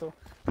accident. pistol.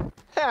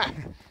 Ha!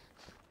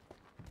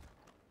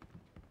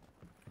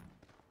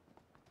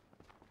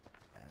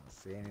 I don't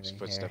see anything There's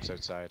footsteps here.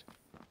 outside.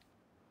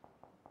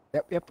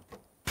 Yep, yep.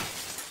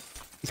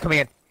 He's coming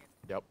in.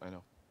 Yep, I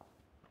know.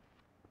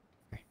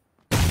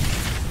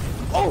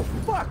 Oh,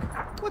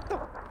 fuck! What the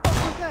fuck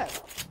was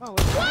that? Oh,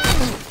 what's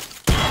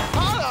that?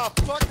 How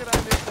the fuck did I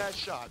miss that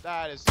shot?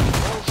 That is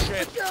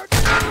bullshit.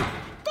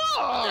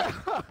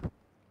 Fuck!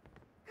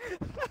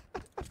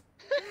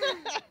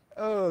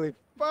 Holy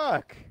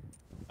fuck!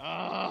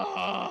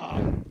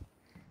 Ah!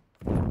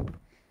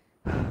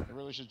 I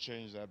really should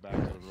change that back to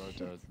the road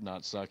to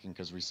not sucking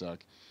because we suck.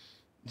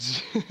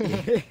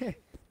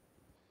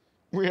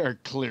 We are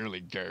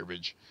clearly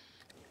garbage.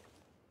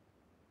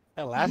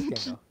 That last game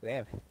though,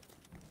 damn.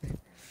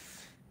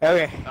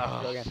 Okay, go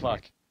Oh, again.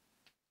 fuck.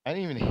 I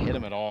didn't even hit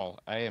him at all.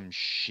 I am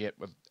shit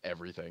with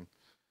everything.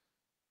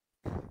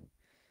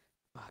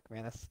 Fuck,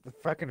 man, that's the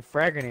fucking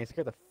frag grenade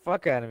scared the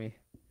fuck out of me.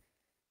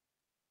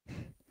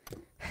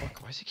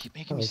 Fuck, why does he keep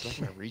making me Holy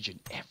select my region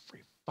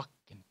every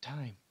fucking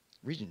time?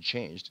 Region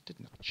changed. It did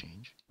not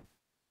change.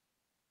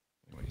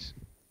 Anyways.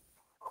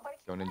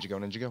 Go, ninja, go,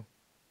 ninja, go.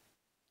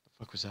 The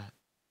fuck was that?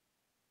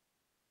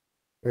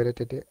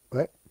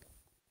 What?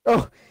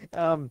 Oh,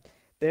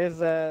 there's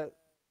a.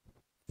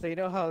 So you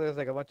know how there's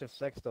like a bunch of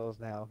sex dolls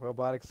now,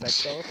 robotic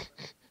sex dolls.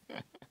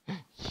 Yeah,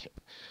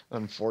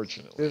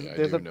 unfortunately,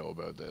 There's I a- do know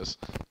about this.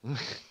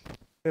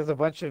 There's a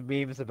bunch of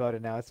memes about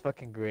it now. It's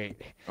fucking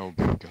great. Oh,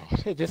 good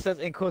God. It just says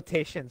in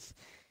quotations,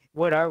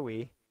 "What are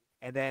we?"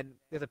 And then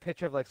there's a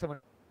picture of like someone.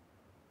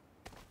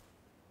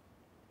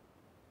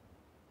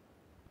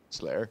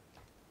 Slayer.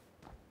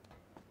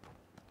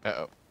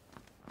 Uh-oh.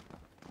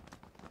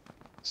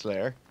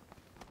 Slayer.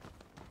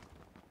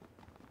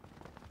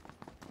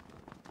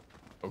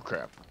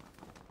 crap.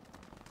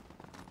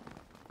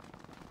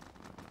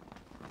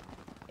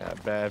 Got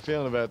a bad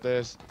feeling about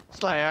this.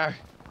 Slayer!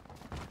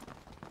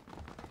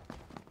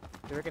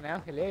 You working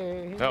now?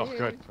 Hello. Oh,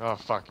 good. Oh,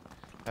 fuck.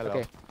 Hello.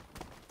 Okay.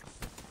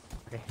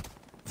 Okay.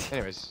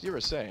 Anyways, you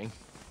were saying.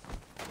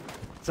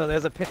 So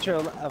there's a picture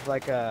of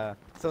like a.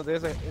 So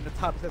there's a in the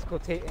top it says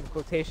in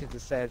quotations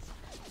it says,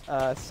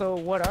 so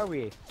what are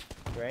we,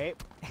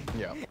 right?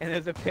 Yeah. And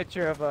there's a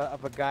picture of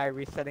a guy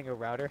resetting a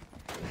router.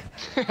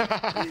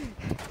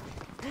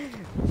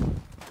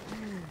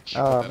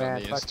 Oh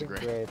man, fucking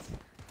great.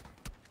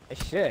 I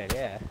should,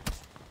 yeah.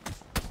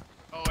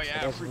 Oh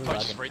yeah, There's free Moonlight,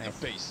 punches right in the nice.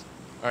 face.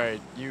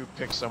 Alright, you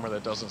pick somewhere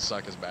that doesn't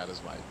suck as bad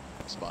as my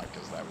spot,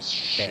 because that was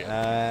shit.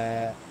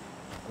 Okay,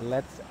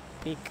 let's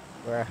peek.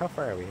 How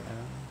far are we?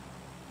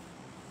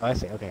 Oh, I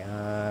see. Okay.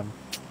 How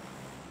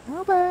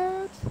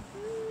about?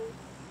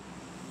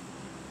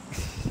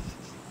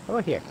 How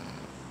about here?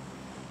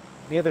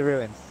 Near the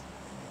ruins.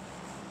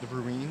 The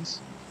ruins?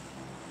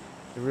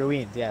 The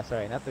ruins. Yeah,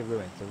 sorry, not the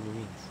ruins. The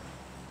ruins.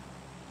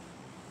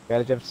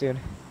 Gotta jump soon.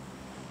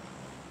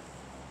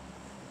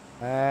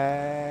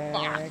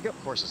 Go.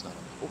 Of course it's not on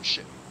me. Oh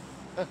shit.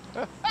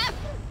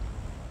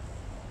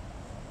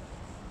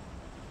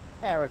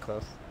 Yeah, we're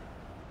close.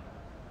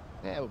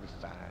 Yeah, we'll be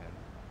fine.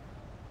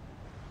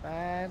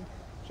 Fine.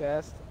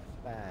 Just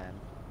fine.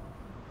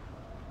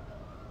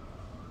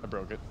 I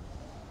broke it.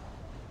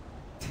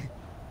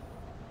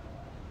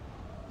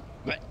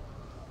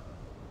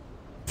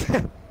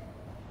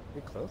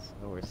 We're close.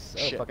 Oh, we're so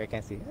Shit. fuck. I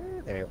can't see.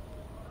 There we go.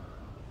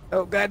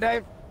 Oh, god,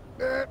 dive!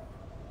 Dive!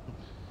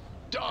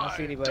 don't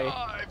see anybody.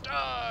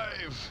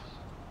 Dive!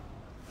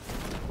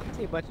 I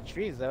see a bunch of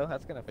trees though.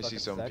 That's gonna I fucking see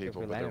some suck if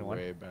people, we but land they're in one.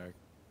 way back.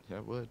 Yeah,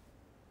 it would.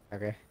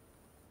 Okay.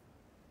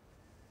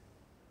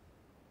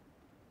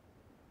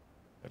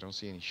 I don't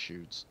see any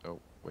shoots. Oh,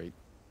 wait.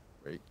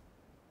 Wait.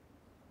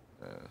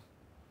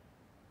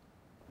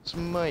 This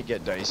might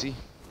get dicey.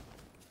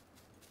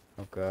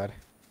 Oh god.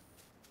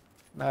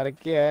 Not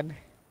again.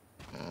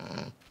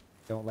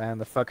 Don't land on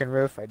the fucking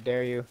roof. I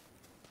dare you.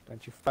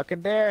 Don't you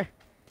fucking dare.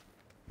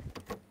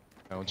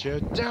 Don't you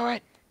do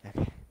it!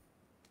 Okay.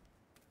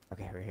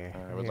 Okay, we're here.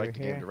 I would like the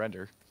game to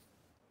render.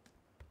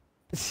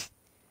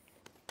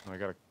 I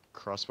got a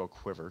crossbow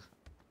quiver.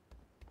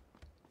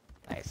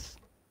 Nice.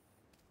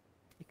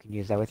 You can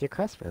use that with your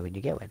crossbow when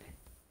you get one.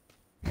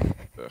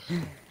 Ugh.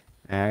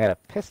 And I got a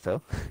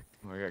pistol.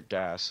 I got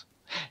gas.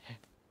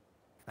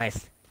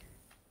 Nice.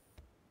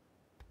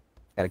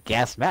 Got a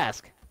gas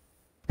mask.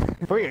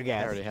 For your I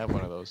gas. already have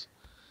one of those.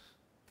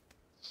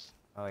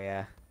 Oh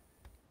yeah.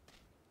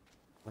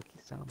 Lucky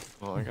son.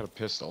 Well, I got a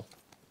pistol.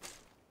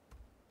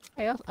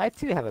 I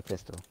too have a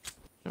pistol.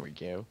 There we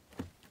go.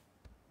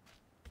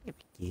 Thank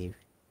you.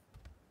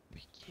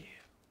 We go.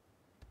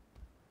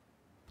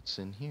 What's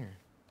in here?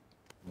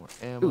 More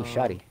ammo. Ooh,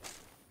 shoddy.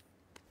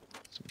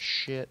 Some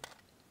shit.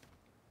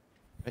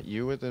 That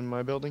you within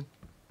my building?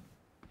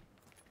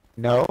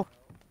 No.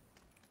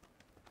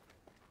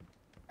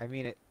 I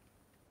mean it.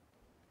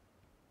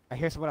 I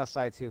hear someone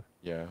outside too.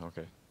 Yeah,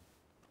 okay.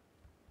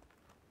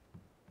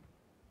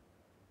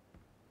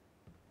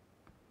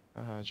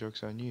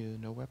 Joke's on you.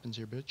 No weapons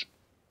here, bitch.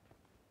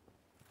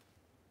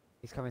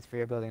 He's coming for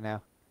your building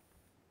now.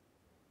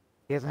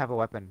 He doesn't have a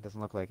weapon. Doesn't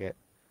look like it.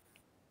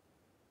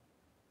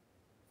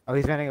 Oh,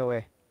 he's running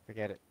away.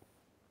 Forget it.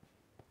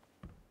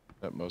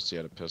 At most he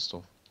had a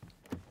pistol.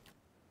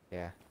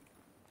 Yeah.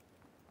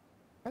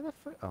 Where the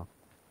fuck? Oh.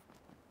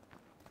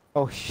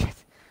 Oh shit.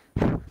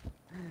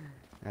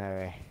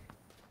 Alright.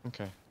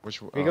 Okay.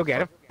 Which We go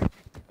get him.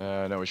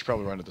 No, we should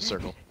probably run to the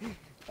circle.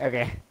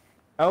 Okay.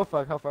 Oh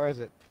fuck, how far is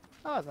it?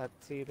 Oh, it's not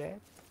too bad.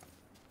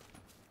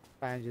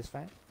 Fine, just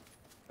fine.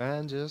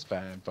 And just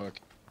fine, fuck.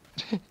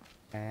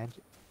 And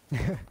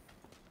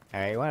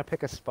alright, you wanna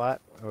pick a spot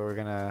or we're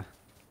gonna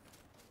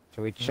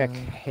shall we check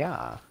here?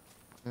 Yeah,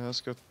 let's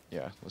go.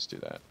 Yeah, let's do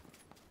that.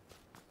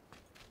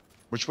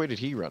 Which way did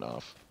he run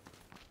off?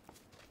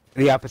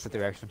 The opposite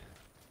direction.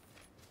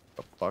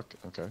 Oh, fuck.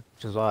 Okay.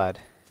 Which was odd.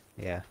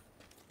 Yeah.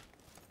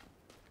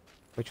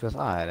 Which was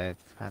odd. I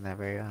found that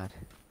very odd.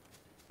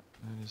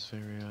 That is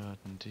very odd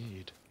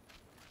indeed.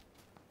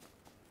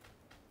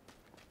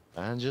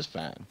 And just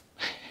fine.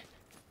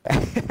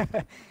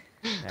 Alright,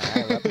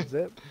 weapons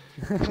up.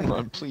 Come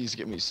on, please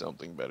give me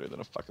something better than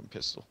a fucking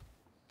pistol.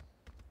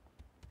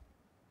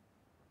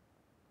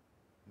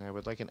 And I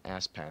would like an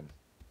ass pan.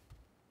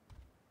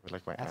 I would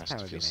like my Ass ass pan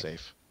to would be feel nice.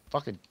 safe.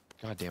 Fucking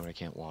goddamn it, I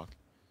can't walk.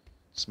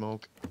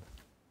 Smoke.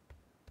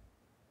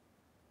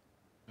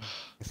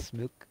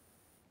 Smoke.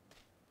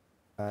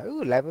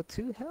 Ooh, level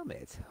 2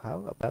 helmet. How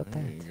about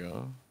There that? you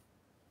go.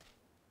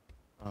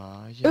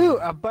 Yeah. Ooh,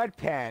 a bud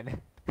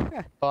pan.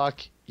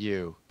 Fuck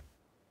you.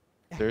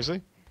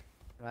 Seriously?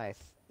 Nice.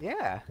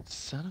 Yeah.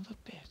 Son of a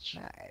bitch.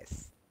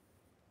 Nice.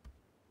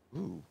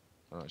 Ooh.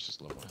 Oh, it's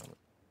just level 1 helmet.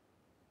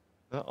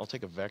 Well, I'll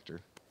take a vector.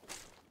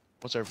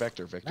 What's our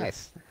vector, Victor?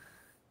 Nice.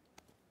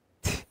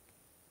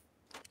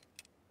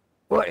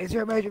 What is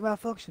your major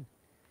malfunction?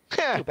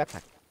 Ooh,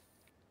 backpack.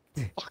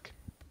 Fuck.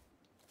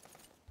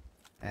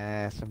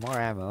 Some more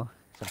ammo.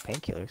 Some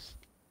painkillers.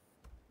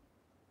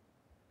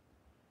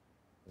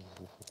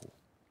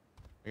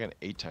 I got an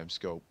 8-time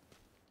scope.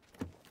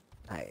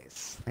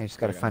 Nice. I just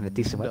gotta I got find a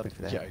decent weapon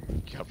for that. Yeah,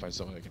 you gotta find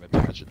something I can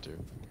attach it to.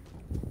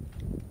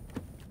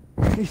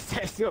 He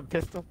says to a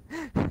pistol.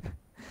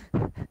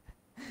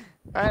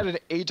 I had an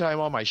 8-time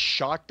on my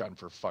shotgun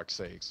for fuck's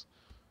sakes.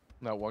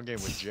 Not one game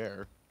with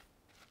Jer.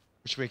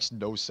 Which makes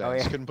no sense. Oh,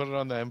 yeah. Couldn't put it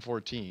on the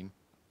M14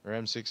 or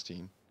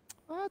M16.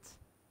 What?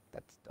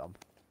 That's dumb.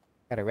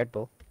 Got a Red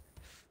Bull.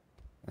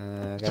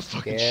 Got The some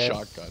fucking gas.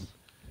 shotgun.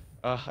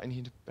 I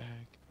need a bag.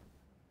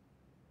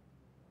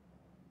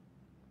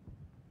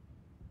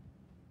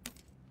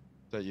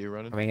 Is that you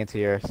running? Coming into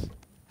yours.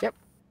 Yep.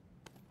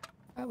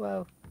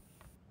 Hello.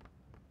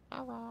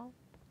 Hello.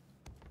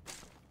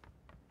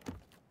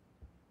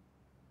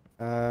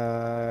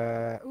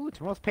 Ooh,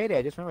 tomorrow's payday.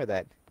 I just remembered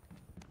that.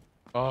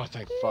 Oh,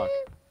 thank fuck.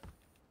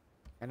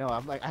 I know. I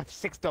have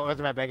 $6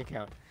 in my bank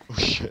account. Oh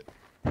shit.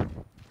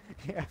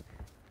 Yeah.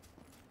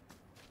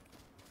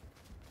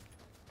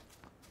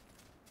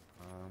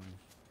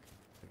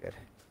 Good.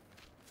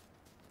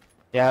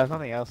 Yeah, there's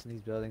nothing else in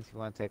these buildings. If you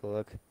want to take a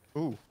look.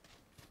 Ooh.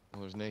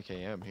 Well, there's an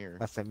AKM here.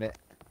 Must admit.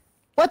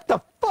 What the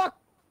fuck?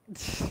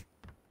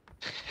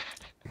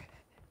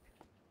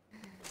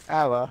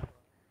 Ah well.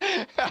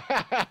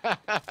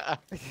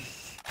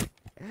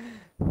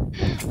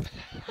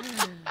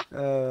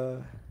 uh,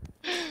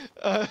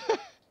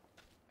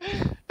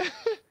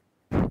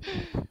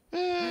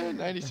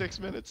 96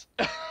 minutes.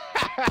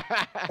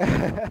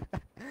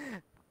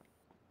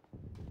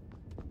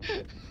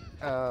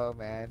 oh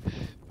man.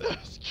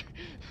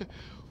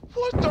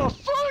 What the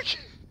fuck?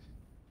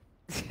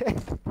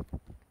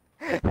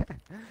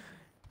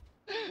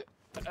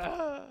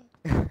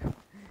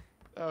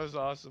 That was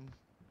awesome.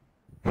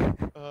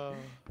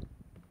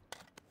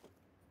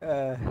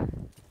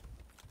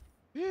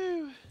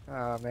 Phew.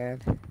 Oh man.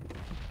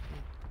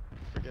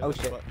 Forget Oh,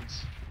 the shit.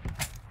 buttons.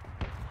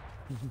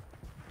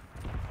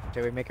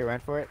 Shall we make a run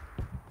for it?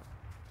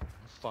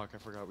 Fuck, I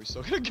forgot we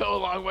still gotta go a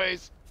long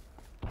ways.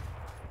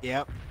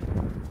 Yep.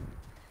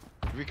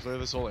 Did we clear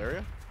this whole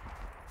area?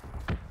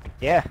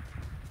 Yeah.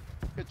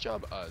 Good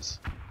job, us.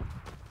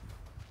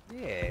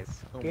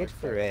 Yes. Oh my Good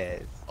for God.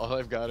 us. All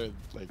I've got are,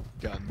 like,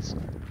 guns.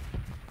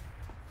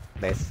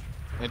 Nice.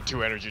 And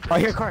 2 energy drinks. Oh,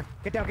 here, car.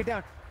 Get down, get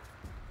down.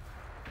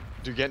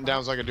 Dude, getting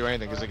down so I can do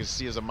anything, because they can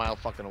see us a mile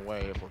fucking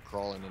away if we're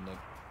crawling in the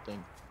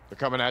thing. They're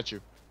coming at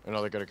you. I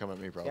know they're gonna come at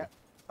me, probably. Yeah.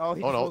 Oh,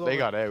 he Oh just no, rolled they over.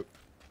 got out.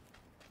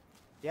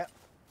 Yep.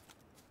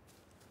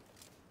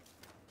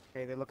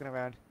 Okay, they're looking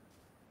around.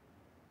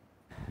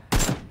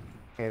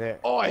 Okay, there.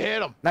 Oh, I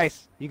hit him!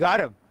 Nice. You got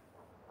him.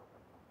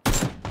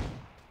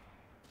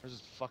 Where's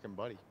his fucking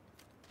buddy?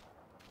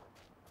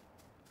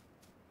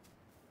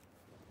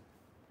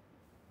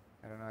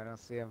 I don't know. I don't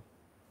see him.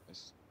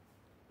 Nice.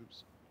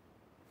 Oops.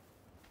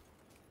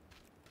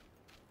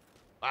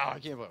 Wow, I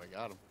can't believe I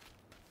got him.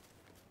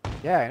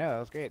 Yeah, I know. That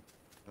was great.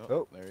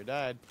 Oh, there he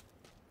died.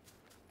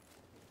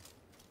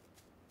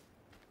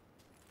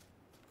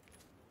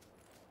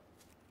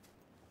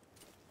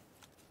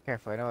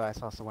 Careful. I know I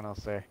saw someone else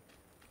there.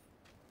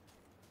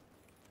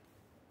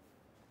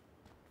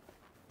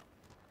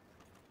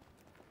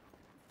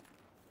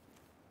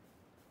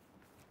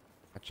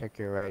 I'll check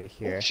you right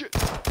here. Oh, shit.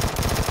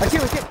 I see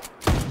him. I see him.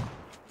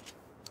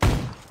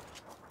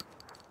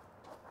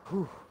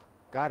 Whew.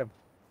 Got him.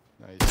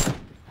 Nice.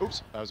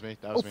 Oops, that was me.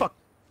 That was Oh, me. fuck.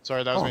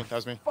 Sorry, that was Oh, me. That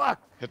was me.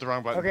 Fuck. Hit the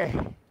wrong button. Okay.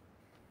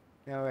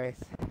 No worries.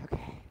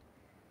 Okay.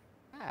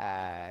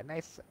 Ah,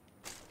 nice.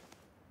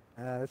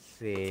 Let's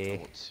see.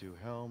 Level 2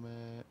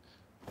 helmet.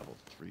 Level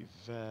 3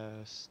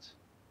 vest.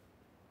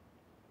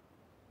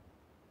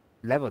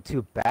 Level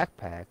 2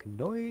 backpack.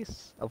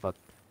 Nice. Oh, fuck.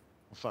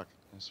 Oh, fuck.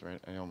 That's right.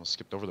 I almost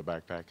skipped over the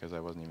backpack because I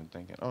wasn't even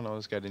thinking. Oh no,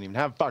 this guy didn't even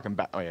have fucking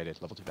back. Oh yeah, I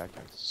did. Level 2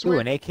 backpack. Ooh, Sweet.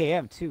 an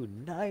AKM too.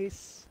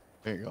 Nice.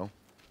 There you go.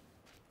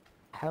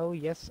 Hell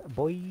yes,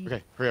 boy.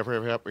 Okay, hurry up, hurry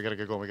up, hurry up. We gotta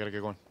get going. We gotta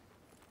get going.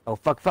 Oh,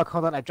 fuck, fuck.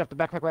 Hold on. I dropped the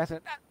backpack by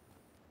accident.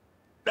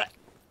 Ah.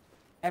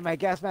 And my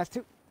gas mask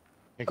too.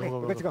 Okay, Okay,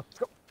 we're good to go. Let's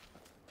go.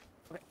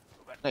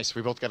 Nice.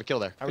 We both got a kill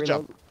there. I Good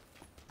job. reload.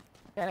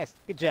 Yeah, nice.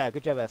 Good job.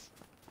 Good job, us.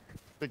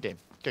 Good game.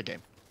 Good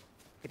game.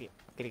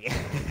 Good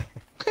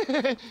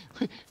game.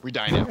 We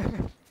die now.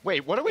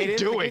 Wait, what are we It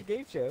is a doing? good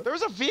game show. There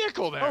was a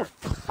vehicle there.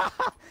 Oh,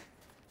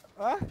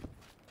 huh?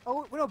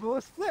 Oh, no, but it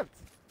was flipped.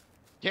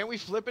 Can't we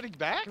flip it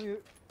back? Can we...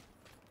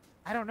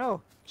 I don't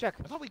know. Check.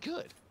 I thought we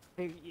could.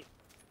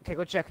 Okay,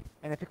 go check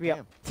and then pick me up.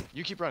 Damn.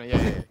 You keep running.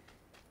 Yeah.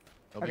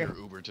 I'll be Okay. your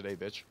Uber today,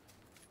 bitch.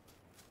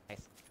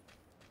 Nice.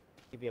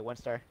 Give you a 1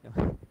 star.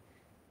 No.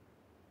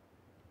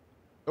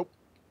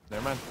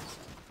 Never mind.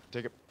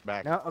 Take it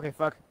back. No? Okay,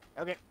 fuck.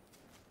 Okay.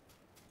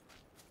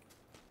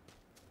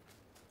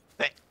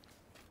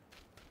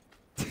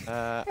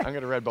 I'm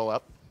gonna Red Bull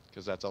up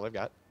because that's all I've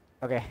got.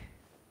 Okay.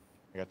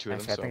 I got 2 of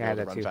Nice, them, I so think I'm I gonna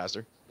had run that too.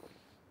 faster.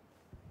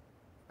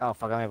 Oh,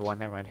 fuck. I only have 1.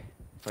 Never mind.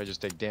 If I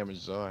just take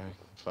damage, though, I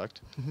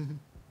fucked.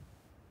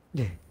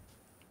 Yeah.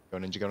 Go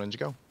ninja, go ninja,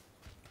 go.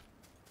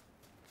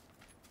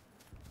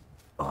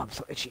 Oh, I'm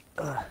so itchy.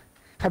 Ugh.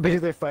 I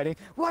bet they're fighting.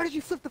 Why did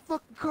you flip the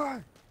fucking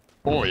car?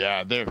 Oh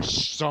yeah,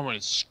 there's someone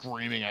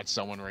screaming at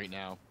someone right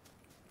now.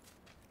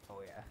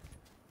 Oh yeah.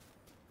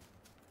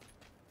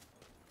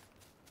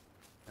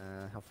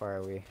 How far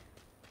are we?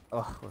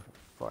 Oh, we're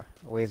far.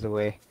 A ways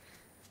away.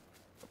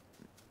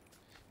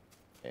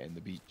 And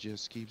the beat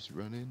just keeps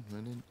running,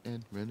 running,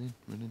 and running,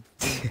 running,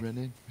 and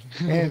running.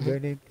 And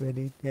running,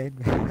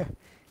 and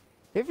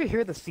You ever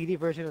hear the CD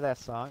version of that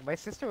song? My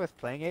sister was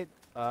playing it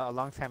a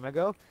long time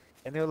ago,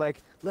 and they were like,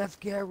 "Let's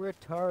get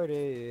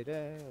retarded."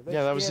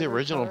 Yeah, that was the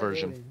original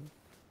version.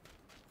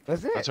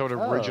 Was it? That's how it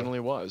Oh. originally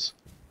was.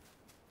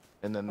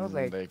 And then I was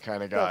like, they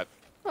kind of "The got,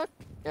 fuck?"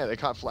 yeah, they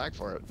caught flack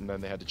for it, and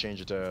then they had to change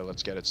it to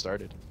 "Let's Get It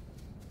Started."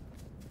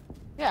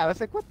 Yeah, I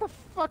was like, "What the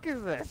fuck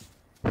is this?"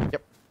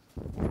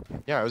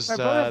 Yeah, it was. My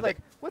brother's like,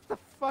 "What the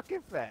fuck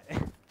is that?"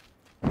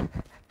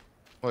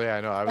 Well, yeah,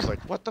 I know. I was like,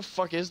 "What the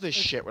fuck is this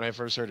shit?" when I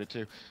first heard it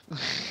too.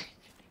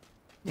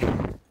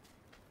 My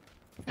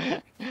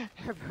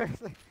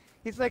brother's like,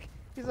 he's like,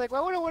 "Why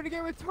would I want to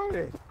get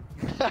retarded?"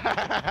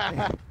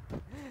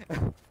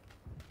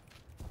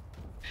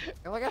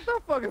 I'm like, "That's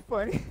not fucking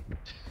funny."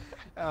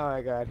 Oh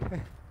my god.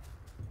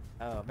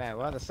 Oh man,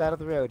 we're on the side of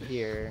the road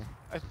here.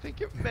 I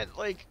think it meant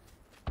like,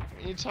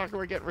 you talk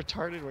about getting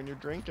retarded when you're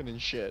drinking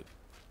and shit.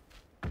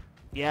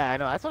 Yeah, I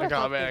know. That's what Like, I oh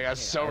thought man, I too. got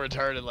so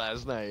retarded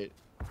last night.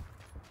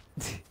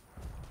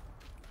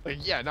 Like,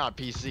 yeah, not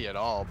PC at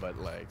all, but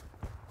like.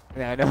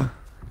 Yeah, I know.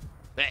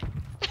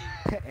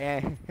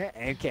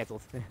 and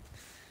canceled.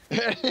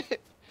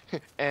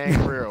 And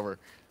career over.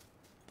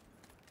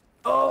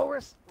 Oh,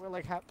 we're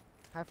like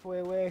halfway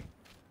away.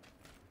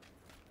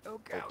 Oh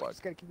god, we fuck.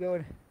 just gotta keep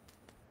going.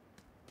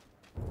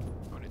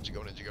 Oh, did you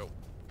go? Did you go?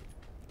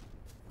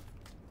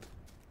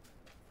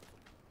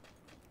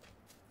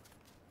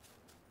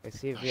 I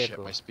see a Oh vehicle.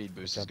 shit, my speed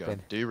boost is Jump gone.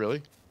 in. Do you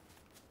really?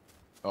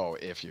 Oh,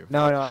 if you.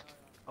 No, no.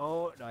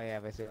 Oh no, yeah,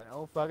 I see one.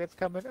 Oh fuck, it's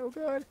coming. Oh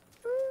god.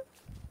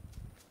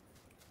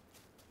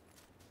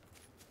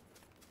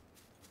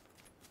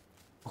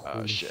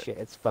 Holy shit.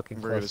 It's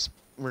fucking close.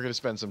 We're gonna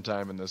spend some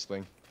time in this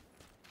thing.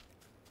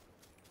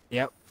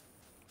 Yep.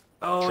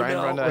 Oh Try no,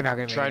 and run we're not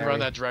gonna that. Try and make it,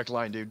 run are that direct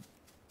line, dude.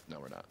 No,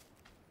 we're not.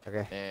 we?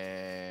 Okay.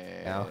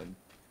 And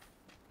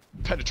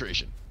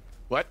penetration.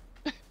 What?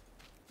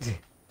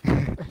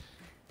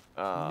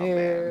 Oh man,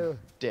 No.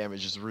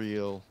 damage is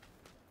real.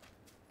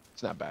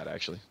 It's not bad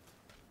actually.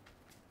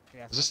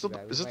 Yeah, Is this it's not the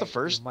too bad. is We this the might-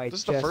 first? we might This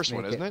is the just first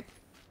one, make isn't it?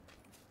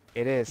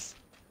 It is.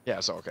 Yeah,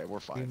 so okay, we're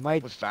We fine.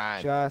 might We're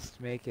fine. just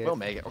make it. We'll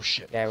make it. Oh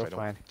shit. Yeah, if we're I don't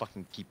fine.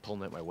 fucking keep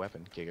pulling out my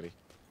weapon, giggity.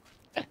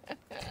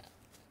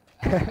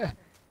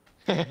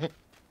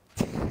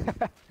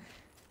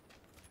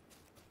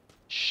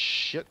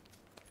 Shit.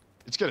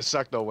 It's gonna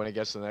suck though when it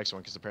gets to the next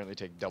one, because apparently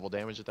take double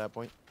damage at that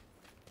point.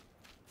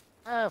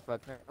 Oh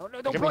fuck no! Oh no!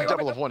 Like, Don't I pull mean, your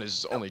double weapon, of one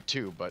is only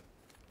 2, but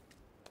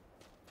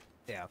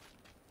Yeah.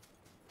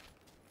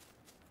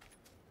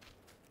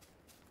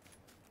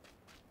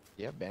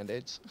 yeah,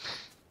 band-aids.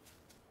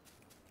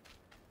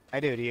 I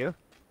do. Do you?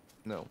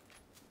 No.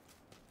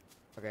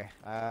 Okay.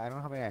 I don't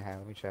know how many I have.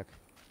 Let me check.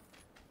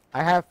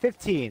 I have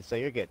 15, so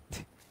you're good.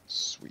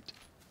 Sweet.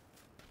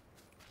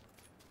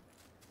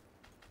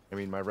 I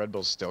mean, my Red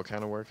Bull's still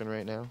kind of working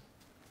right now.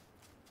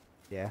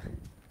 Yeah.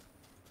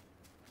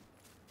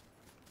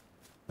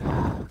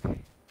 Okay.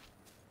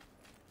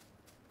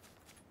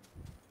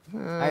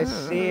 I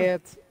see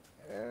it.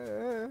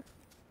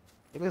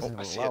 You listen,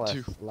 I see a lot it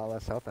less, too. a lot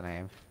less health than I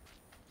am.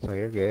 So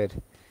you're good.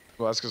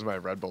 Well, that's because my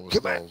Red Bull was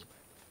Come back. still...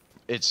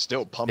 It's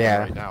still pumping Yeah.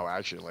 right now,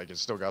 actually. Like,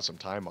 it's still got some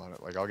time on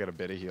it. Like, I'll get a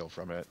bit of heal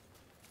from it.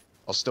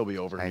 I'll still be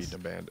overheating Nice. a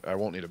band. I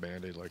won't need a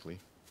band-aid, likely.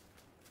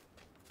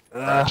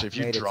 Ugh, Actually, if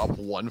you made it. drop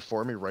one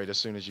for me right as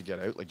soon as you get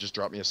out, like, just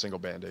drop me a single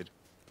band-aid.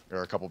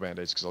 Or a couple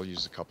band-aids, because I'll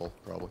use a couple,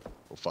 probably.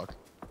 Oh, fuck.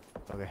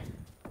 Okay.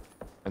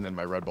 And then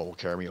my Red Bull will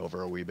carry me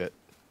over a wee bit.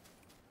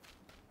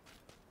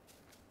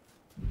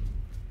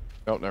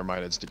 Oh, never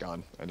mind, it's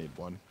gone. I need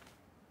 1.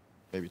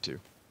 Maybe 2.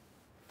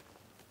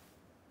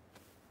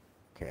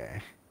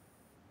 Okay.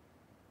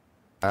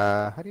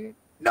 How do you?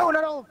 No,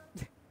 not all.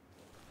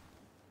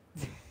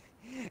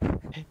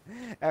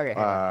 Okay.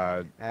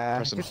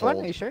 Press and just one. Are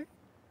hold. you sure?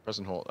 Press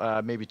and hold.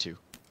 Maybe 2.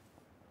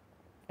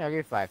 Yeah, I'll give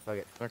you 5. Fuck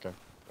it. Okay.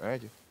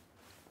 Alright.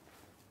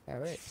 All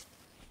right.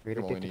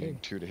 I'm only needing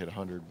 2 to hit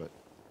 100, but...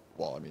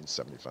 Well, I mean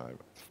 75.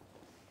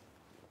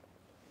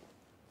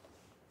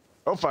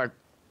 Oh, fuck.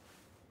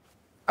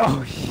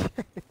 Oh shit.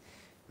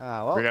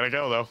 Well, We gotta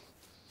go, though.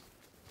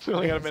 We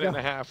only got a Let's minute and go.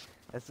 a half.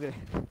 that's good.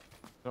 I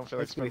don't feel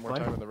like That's gonna spending be more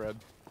fun. time in the red.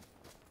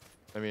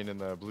 I mean, in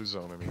the blue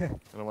zone, I mean. I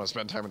don't want to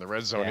spend time in the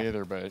red zone Yeah.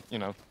 either, but, you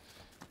know.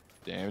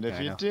 Damned if Yeah,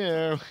 I you know.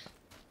 do.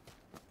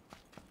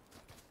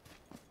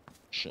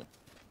 Shit.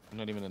 I'm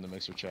not even in the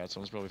Mixer chat.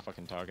 Someone's probably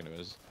fucking talking to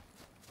us.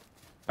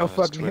 Oh That's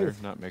fuck Twitter, me.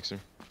 not Mixer.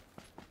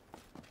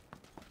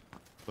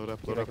 Load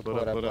up, See load if I up, can load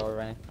pull it up, load while up. we're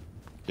running.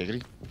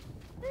 Giggity.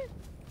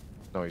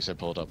 No, you said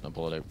pull it up, not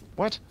pull it out.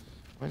 What?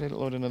 Why did it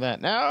load into that?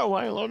 No,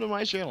 why load into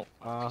my channel?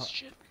 Piece of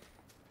shit.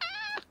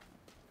 Ah!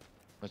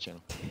 My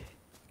channel.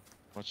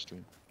 Watch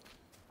stream.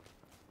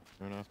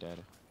 Turn off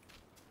data.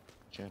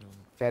 Channel.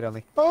 Chat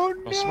only. Oh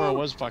no! Oh, Smurl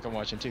was fucking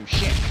watching too.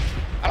 Shit!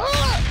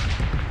 Ah!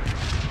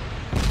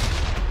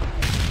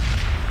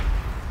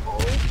 Oh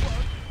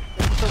fuck!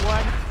 That's the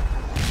one.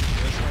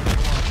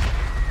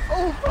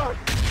 Oh fuck!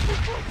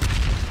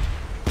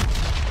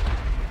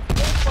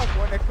 Oh fuck!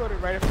 One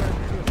exploded right in front of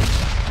me too.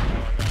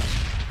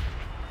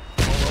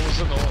 Well, what was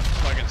in the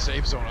fucking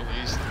safe zone at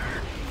least?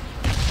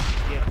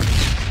 Yeah.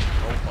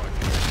 Oh fuck.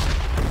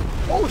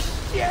 Oh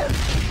shit!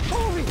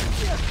 Holy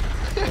shit!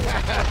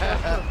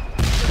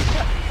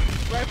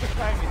 Right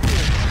beside me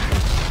too.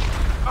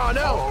 Oh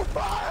no! Oh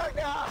fuck!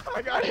 No!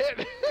 I got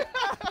hit!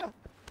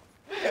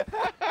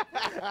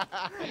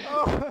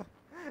 Oh!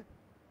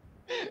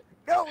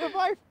 No,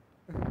 revive!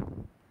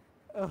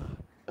 Oh,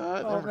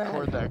 Don't man.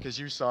 record that because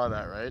you saw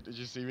that, right? Did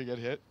you see me get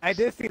hit? I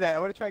did see that. I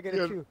want to try to get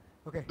Yeah. it too.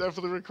 Okay.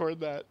 Definitely record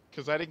that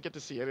because I didn't get to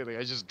see anything.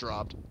 I just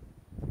dropped.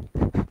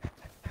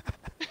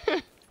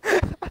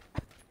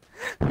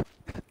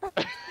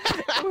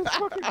 That was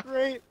fucking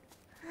great.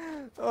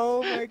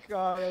 Oh my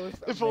god, that was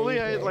If only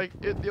I amazing. like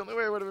it, the only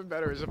way it would have been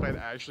better is if I'd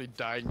actually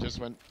died and just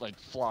went like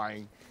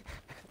flying.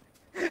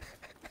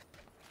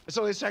 It's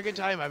only the second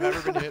time I've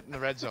ever been hit in the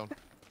red zone.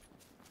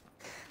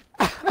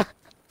 I'm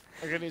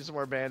gonna need some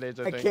more band-aids,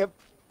 I think. can't.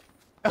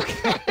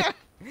 Okay.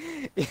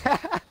 Yeah.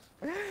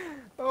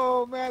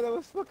 Oh man, that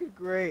was fucking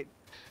great.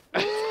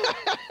 You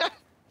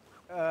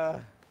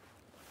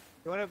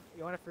want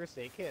a first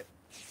aid kit?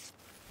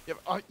 Yep.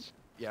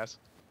 Yes.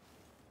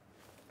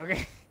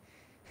 Okay.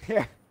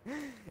 Here.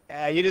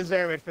 Yeah, you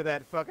deserve it for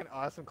that fucking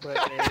awesome clip.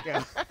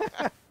 There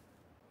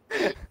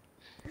you go.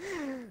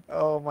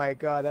 Oh my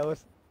god, that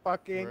was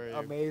fucking Where are you?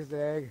 amazing.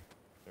 There it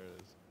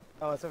is.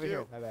 Oh, it's over here.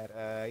 Dude. My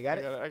bad. You got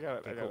it? I got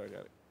it. Okay, I got cool. it. I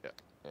got it. Yeah.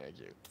 Thank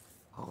you.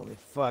 Holy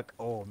fuck.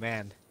 Oh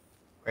man.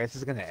 Where is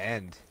this gonna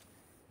end?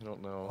 I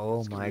don't know. Oh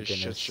It's gonna my be a shit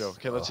goodness. show.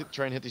 Okay, let's Oh.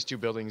 try and hit these two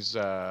buildings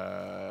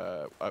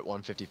at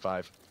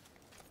 155.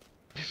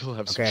 People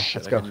have some Okay, shit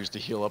let's I go. can use to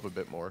heal up a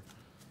bit more.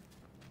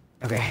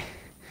 Okay.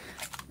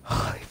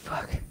 Holy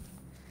fuck.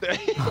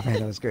 Oh man,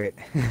 that was great.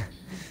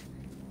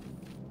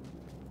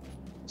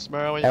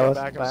 Smurl, when you That come was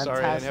back, I'm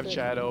sorry I didn't have fantastic.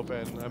 chat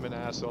open. I'm an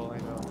asshole, I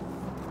know.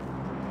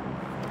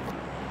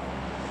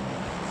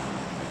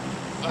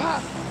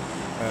 Ah!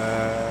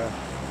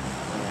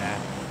 Yeah.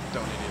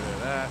 Don't need either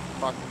of that.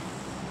 Fuck.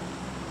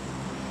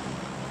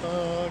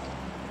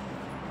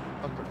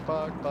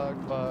 Fuck.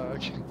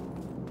 Fuck.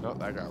 No,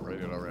 that got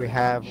raided already. We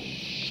have.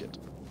 Shit.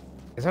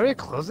 Is it already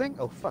closing?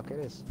 Oh fuck, it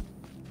is.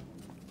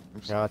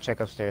 Oops. Yeah, I'll check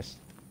upstairs.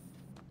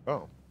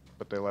 Oh,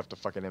 but they left a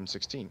fucking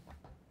M16.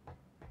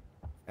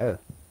 Oh.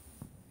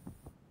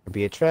 Could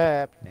be a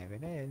trap. Never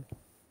know.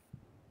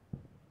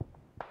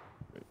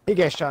 He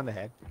gets shot in the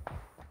head.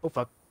 Oh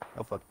fuck.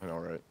 Oh fuck. I know,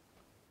 right?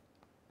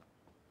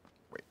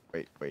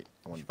 Wait.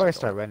 I want to Probably take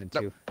start off. running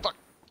No, too. fuck.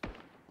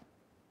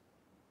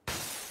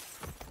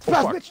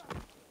 Fuck, fuck. bitch!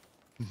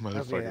 Okay,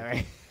 Motherfucker.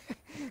 alright.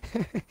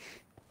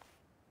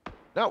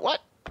 No,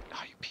 what?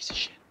 Oh, you piece of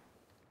shit.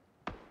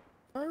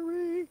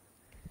 Hurry!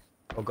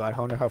 Oh god, I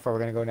wonder how far we're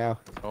gonna go now.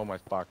 Oh my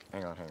fuck.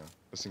 Hang on.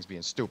 This thing's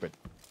being stupid.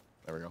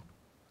 There we go.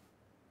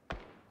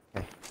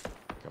 Okay.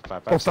 Got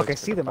 5, Oh fuck, I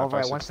 6, see them 5, over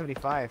at 6.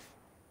 175.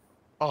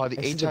 Oh, the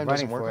I see A them time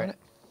doesn't running work for on it. it?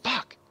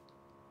 Fuck.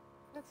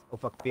 Oh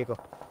fuck, vehicle.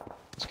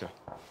 Let's go.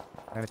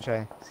 I'm gonna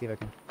try, see if I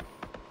can.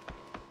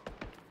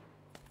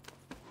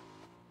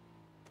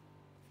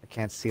 I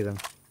can't see them.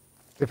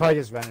 They're probably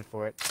just running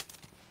for it.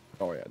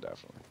 Oh yeah,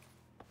 definitely.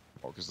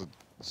 Oh, because the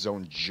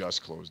zone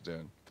just closed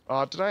in.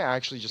 Did I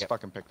actually just Yep.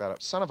 fucking pick that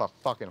up? Son of a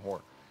fucking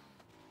whore.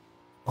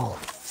 Oh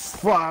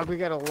fuck, we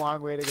got a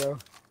long way to go.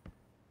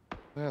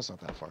 That's not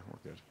that far.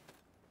 We're good.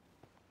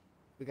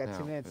 We got 2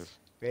 Now, minutes. if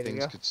Ready to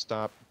things go? could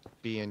stop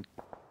being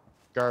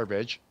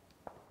garbage.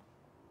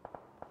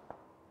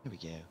 Here we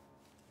go.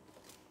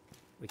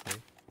 We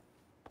can.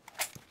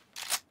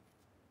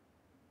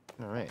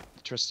 Alright.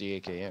 Trusty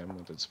AKM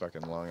with its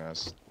fucking long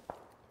ass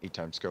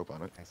 8-time scope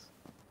on it. Nice.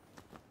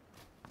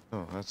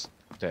 Oh, that's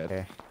dead.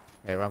 Okay.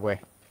 Hey, wrong way.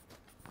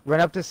 Run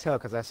up this hill,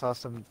 because I saw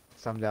some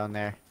down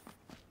there.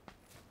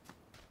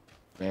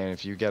 Man,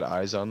 if you get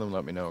eyes on them,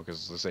 let me know,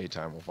 because this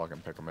 8-time will fucking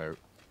pick them out.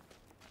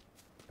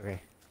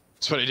 Okay.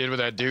 That's what I did with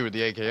that dude with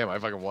the AKM. I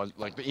fucking one,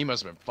 like, he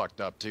must have been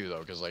fucked up too, though,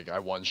 because, like, I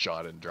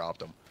one-shot and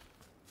dropped him.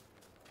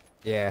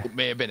 Yeah. It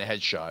may have been a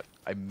headshot.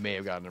 I may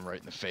have gotten him right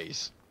in the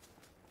face.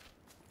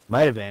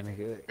 Might have been.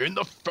 In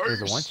the It was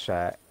face! a one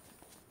shot.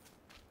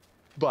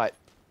 But,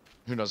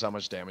 who knows how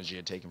much damage he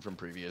had taken from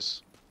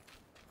previous.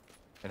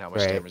 And how much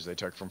Right. damage they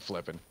took from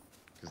flipping.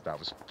 Because that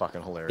was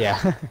fucking hilarious.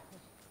 Yeah.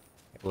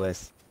 It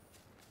was.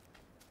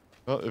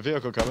 Oh, a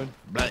vehicle coming.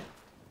 Blah.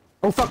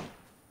 Oh fuck!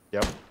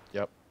 Yep.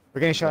 We're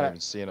getting Not shot even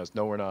at. seeing us.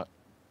 No, we're not.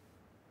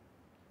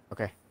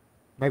 Okay.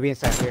 Maybe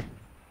inside here.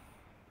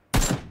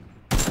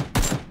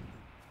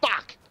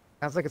 Fuck!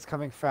 Sounds like it's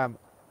coming from. Did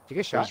you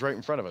get He was shot? right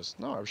in front of us.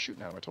 No, I was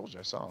shooting at him. I told you.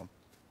 I saw him.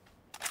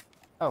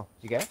 Oh,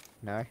 you get it?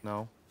 No.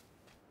 No.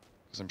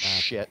 Because I'm Okay.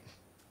 shit.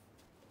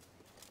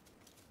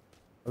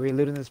 Are we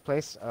looting this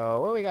place?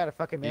 Oh, well, we got a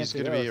fucking minute He's to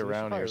gonna go, be so we should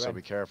around probably here, so run.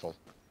 be careful.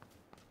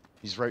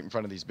 He's right in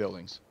front of these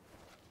buildings.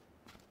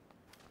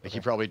 Like, he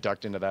probably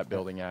ducked into that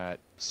building at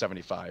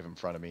 75 in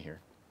front of me here.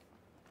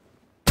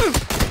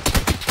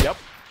 Yep,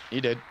 he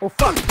did. Oh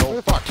fuck!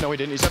 No, fuck, no he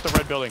didn't. He's at the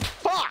red building.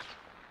 Fuck!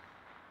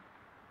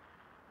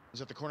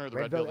 He's at the corner of the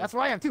red building. That's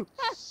where I am too.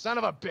 Son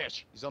of a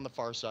bitch! He's on the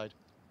far side.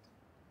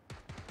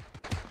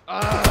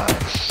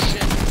 Ah,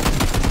 shit!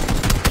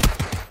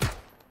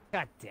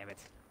 God damn it.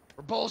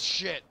 We're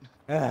bullshit!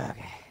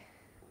 Okay.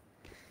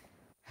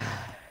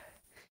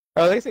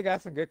 Oh, at least I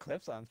got some good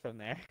clips on from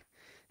there.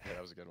 Yeah,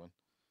 that was a good one.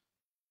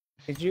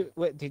 Did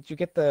you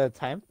get the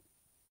time?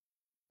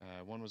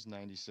 One was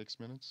 96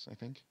 minutes, I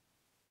think.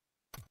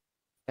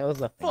 That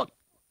was a fuck,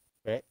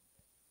 right?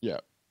 Yeah.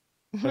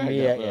 For I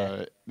me, got,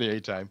 yeah. the A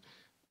time.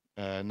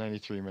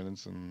 93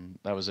 minutes, and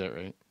that was it,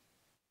 right?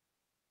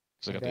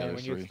 Because I got the And other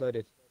when you 3.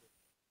 exploded.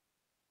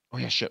 Oh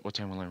yeah, shit. What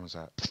time alarm was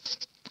that?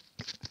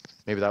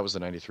 Maybe that was the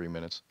 93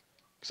 minutes.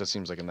 Because that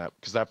seems like in that...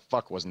 Because that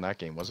fuck wasn't that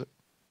game, was it?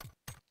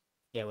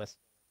 Yeah, it was.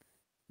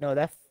 No,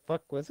 that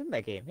fuck was in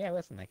that game. Yeah, it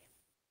was in that game.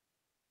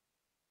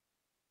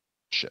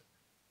 Shit.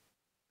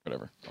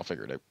 Whatever. I'll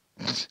figure it out.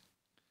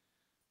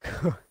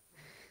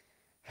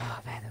 Oh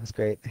man, that was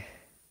great.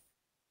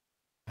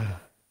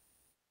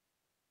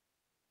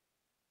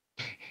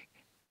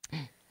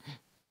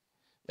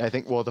 I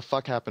think, well, the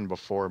fuck happened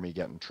before me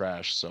getting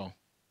trashed, so...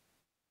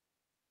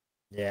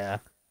 Yeah.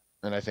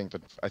 And I think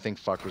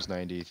fuck was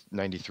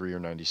 93 or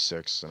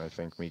 96, and I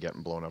think me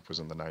getting blown up was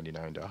in the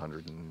 99 to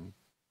 100 and...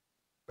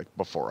 Like,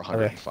 before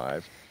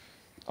 105.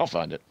 I'll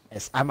find it.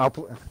 Yes, I'm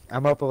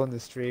uploading the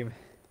stream.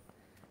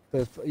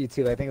 So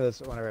YouTube, I think it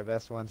was one of our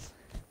best ones.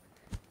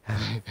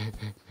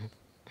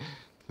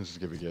 This is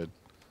gonna be good.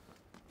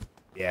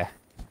 Yeah.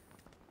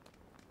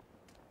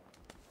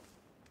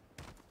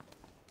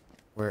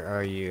 Where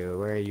are you?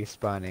 Where are you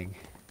spawning?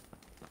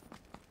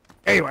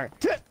 There you are!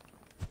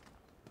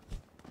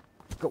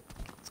 Go!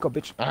 Let's go,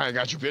 bitch. I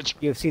got you, bitch.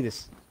 UFC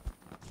this.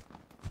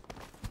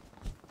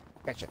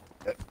 Gotcha.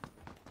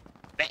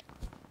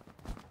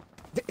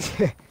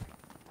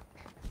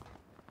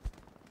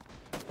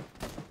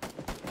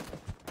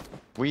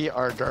 We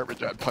are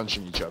garbage at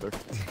punching each other.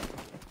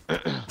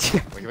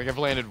 Like I've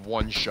landed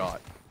one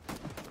shot.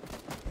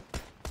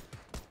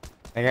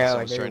 I got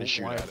Someone's like trying to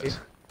shoot at us.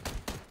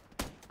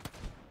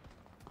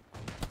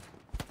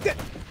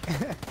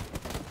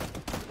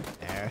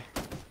 There.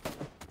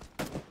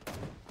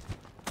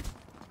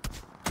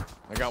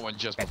 I got one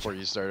just before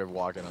you started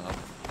walking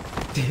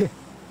off.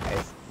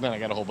 Nice. Then I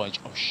got a whole bunch.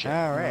 Oh shit.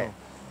 All right.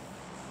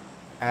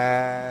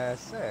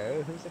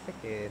 So who's it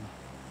picking?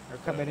 We're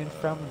coming in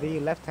from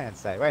the left-hand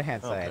side,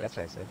 right-hand side. Okay. That's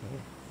what I said.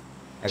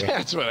 No. Okay.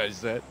 That's what I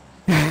said.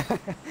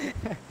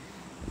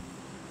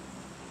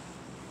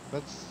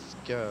 Let's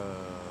go.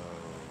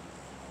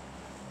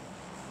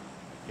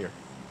 Here.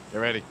 Get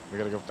ready. We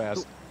gotta go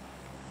fast.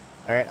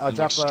 All right, I'll And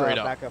drop look straight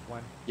a up. backup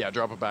one. Yeah,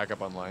 drop it back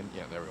up online.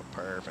 Yeah, there we go.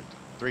 Perfect.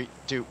 3,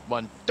 2,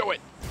 1, do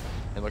it!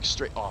 And look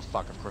straight. Oh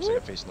fuck! Of course I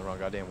got facing the wrong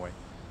goddamn way.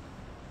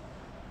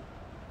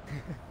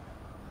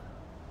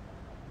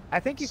 I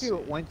think if you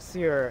once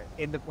you're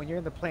in the when you're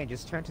in the plane,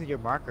 just turn to your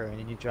marker and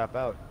then you drop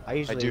out. I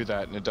usually I do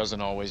that, and it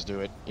doesn't always do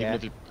it. Even Yeah.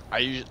 if you,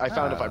 I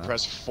found if I Ah.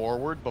 press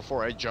forward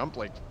before I jump,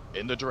 like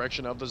in the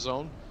direction of the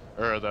zone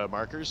or the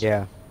markers,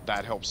 Yeah.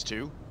 that helps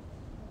too.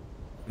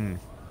 Hmm.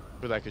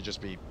 But that could just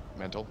be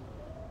mental.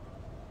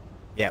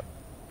 Yep.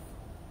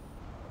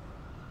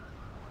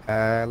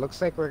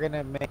 Looks like we're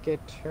gonna make it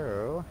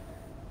to.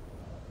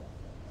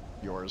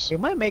 Yours. We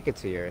might make it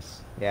to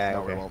yours. Yeah. No,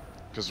 okay. we won't,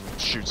 because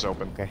shoot's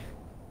open. Okay.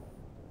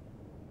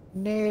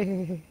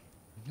 No.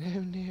 No,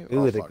 no. Ooh,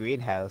 Oh, the fuck.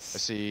 greenhouse. I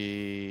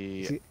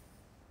see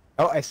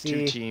Oh, I 2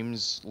 see.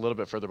 teams a little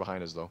bit further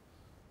behind us, though.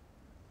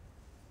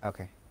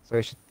 Okay, so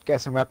we should get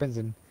some weapons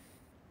and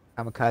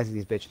kamikaze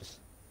these bitches.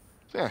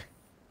 Yeah.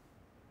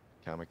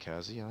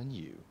 Kamikaze on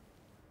you.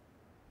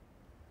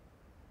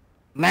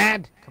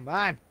 Land! Come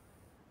on!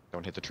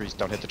 Don't hit the trees.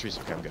 Don't hit the trees.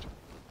 Okay, I'm good.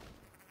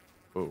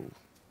 Oh.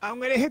 I'm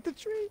gonna hit the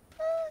tree!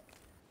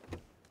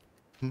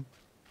 Hmm.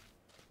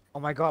 Oh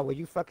my god, will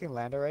you fucking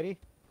land already?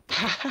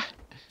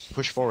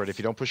 Push forward. If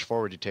you don't push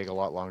forward, you take a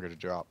lot longer to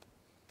drop.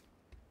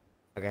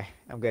 Okay,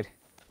 I'm good.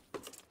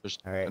 There's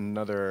Alright.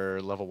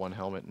 another level 1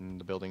 helmet in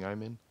the building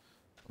I'm in.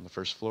 On the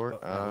first floor.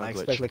 I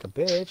Glitch. expect like a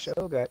bitch.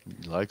 Oh god.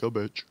 Like a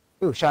bitch.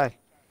 Ooh, shoddy.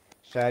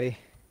 Shoddy.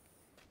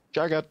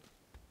 Jagged.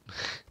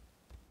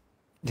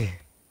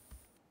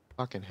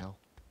 Fucking hell.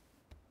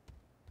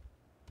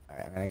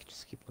 Alright, I'm gonna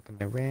just keep looking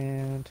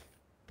around.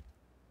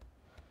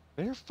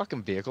 Is there a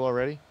fucking vehicle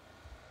already?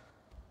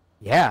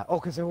 Yeah. Oh,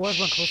 because there was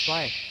one close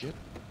by. Shit.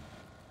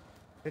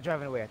 They're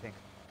driving away, I think.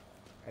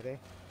 Are they?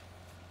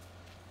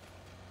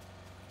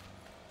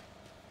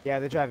 Yeah,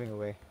 they're driving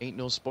away. Ain't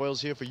no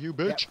spoils here for you,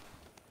 bitch.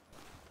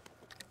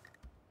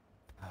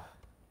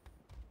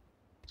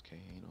 Okay,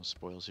 ain't no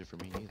spoils here for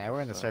me neither. Now we're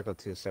in the Fuck. circle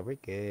too, so we're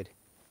good.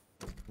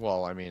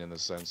 Well, I mean, in the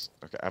sense,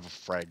 okay, I have a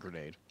frag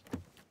grenade.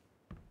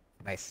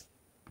 Nice.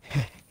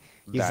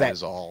 That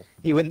is all.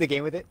 You win the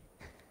game with it?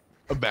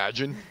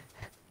 Imagine.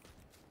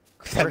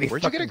 That'd be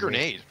Where'd you get a fucking great.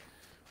 grenade?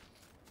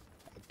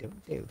 I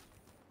don't know.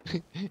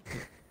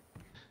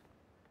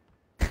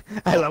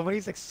 I love when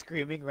he's like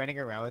screaming, running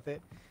around with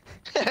it,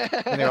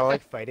 and they're all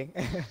like fighting.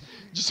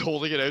 Just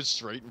holding it out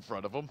straight in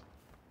front of him.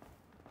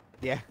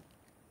 Yeah.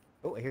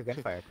 Oh, I hear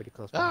gunfire pretty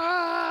close by.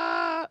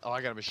 Ah! Oh,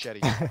 I got a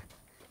machete.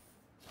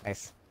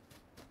 Nice.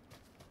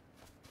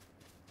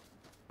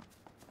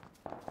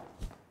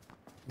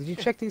 Did you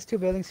check these two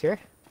buildings here?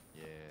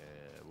 Yeah,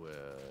 well,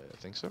 I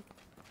think so.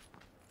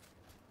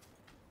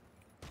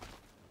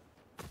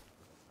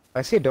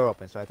 I see a door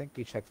open, so I think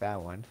you checked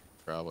that one.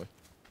 Probably.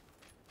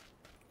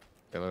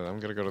 Yeah, I'm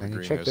gonna go to the And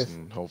you check greenhouse this-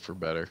 and hope for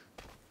better.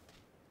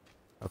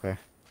 Okay.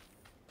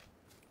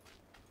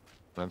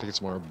 I think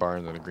it's more a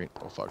barn than a green.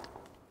 Oh fuck.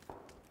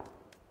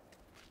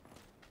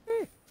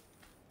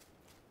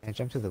 And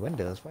jump through the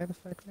windows. Why the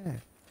fuck not?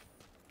 Are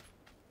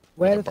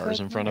Why there the bars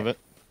fuck in front not? of it?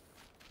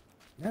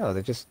 No,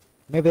 they're just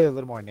maybe they're a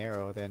little more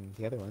narrow than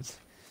the other ones.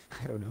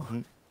 I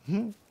don't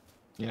know.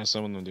 Yeah,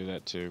 some of them do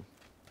that too.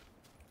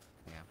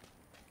 Yeah.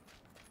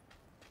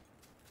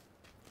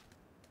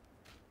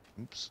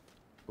 Oops.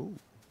 Ooh.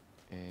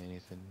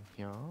 Anything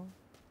here?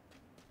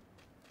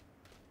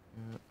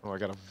 Oh, I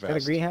got a Is that a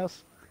vest.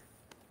 greenhouse?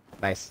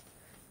 Nice.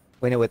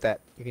 Win it with that.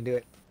 You can do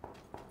it.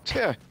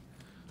 Yeah.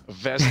 A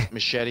vest,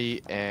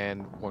 machete,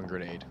 and 1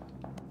 grenade.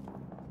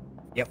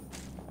 Yep.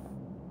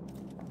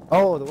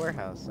 Oh, the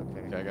warehouse.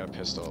 Okay. Okay, I got a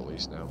pistol at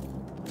least now.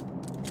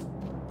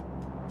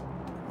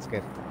 That's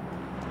good.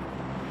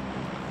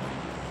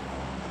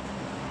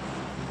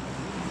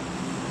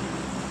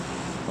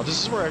 Oh,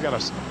 this is where I got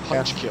a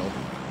punch kill.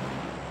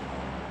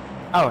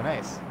 Oh,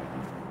 nice.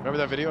 Remember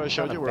that video I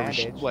showed Found a you where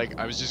bandage. like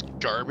I was just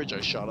garbage?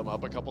 I shot him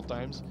up a couple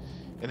times,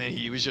 and then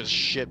he was just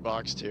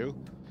shitbox too.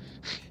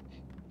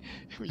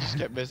 We just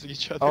kept missing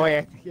each other. Oh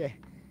yeah, yeah.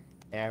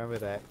 Yeah, I remember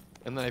that.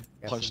 And then I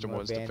Got punched some him more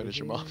once to finish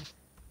him off.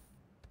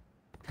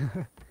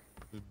 bandages.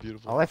 It was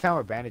beautiful. All I found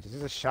were bandages.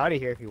 There's a shotty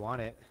here if you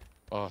want it.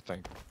 Oh,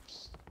 thank.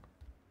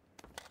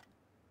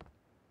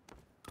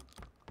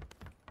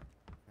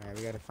 Alright,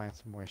 we gotta find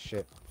some more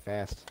shit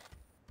fast.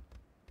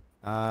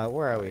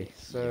 Where are we?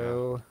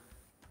 So,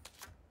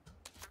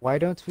 why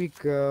don't we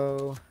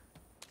go?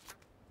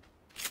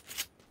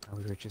 Oh,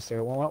 we were just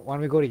there. Why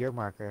don't we go to your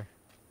marker?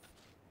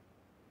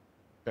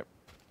 Yep.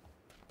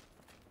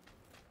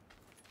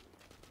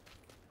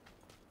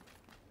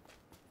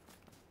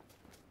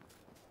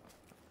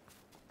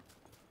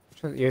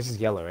 Which one? Yours is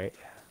yellow, right?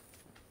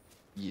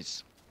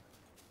 Yes.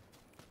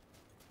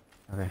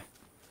 Okay.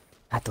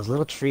 God, those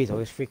little trees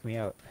always freak me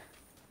out.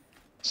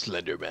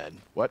 Slender Man.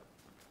 What?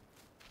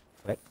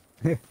 What?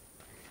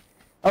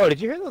 Oh,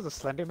 did you hear there was a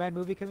Slender Man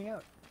movie coming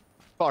out?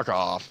 Fuck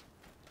off.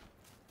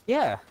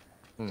 Yeah,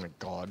 Oh my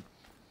god.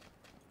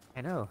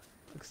 I know.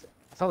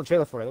 I saw the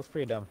trailer for it. It looks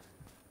pretty dumb.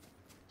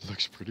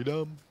 Looks pretty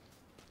dumb.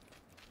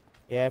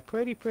 Yeah,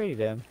 pretty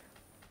dumb.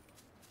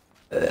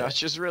 Not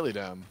just really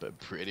dumb, but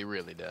pretty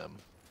really dumb.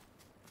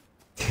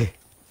 It's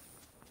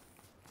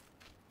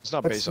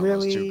not What's based on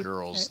those really- two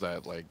girls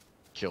that like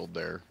killed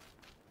their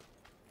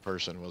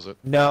person, was it?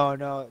 No,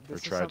 no. This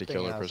is tried to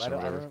kill something her else. person or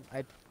I don't-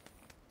 whatever.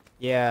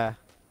 Yeah.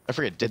 I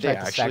forget. Did They they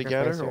tried to actually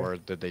get her, sacrifice her. or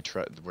did they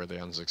try? Were they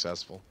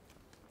unsuccessful?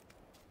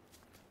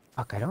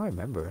 Fuck, I don't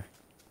remember.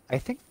 I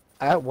think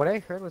what I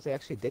heard was they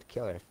actually did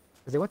kill her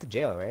because they went to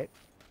jail, right?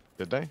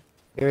 Did they?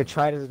 They were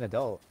tried as an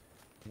adult.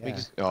 I think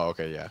Yeah. oh,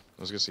 okay, yeah.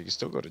 I was gonna say you can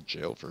still go to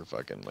jail for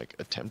fucking like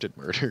attempted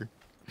murder.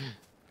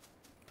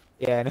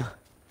 Yeah, I know.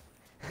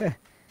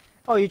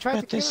 Oh, you tried to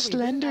But kill the her, but you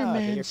didn't? Slender Oh, okay,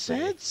 Man you're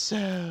said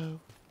so.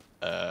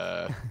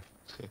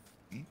 free.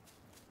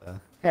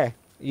 Hey,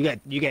 you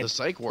get the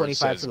psych ward 25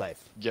 says to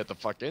life. get the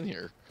fuck in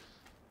here.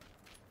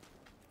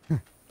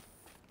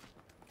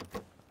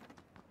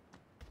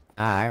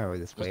 Ah, I remember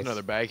this There's place.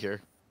 another bag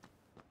here.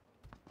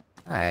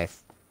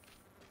 Nice.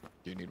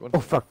 Do you need one? Oh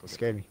fuck, Okay.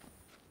 scared me.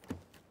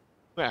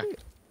 Yeah.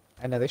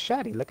 Another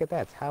shotty. Look at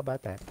that. How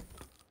about that?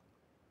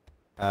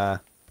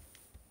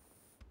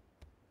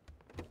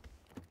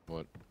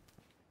 What?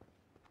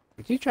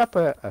 Did you drop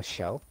a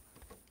shell?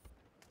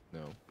 No.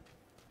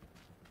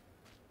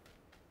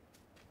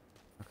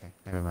 Okay,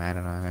 never mind.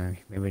 I don't know.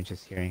 Maybe I'm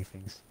just hearing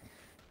things.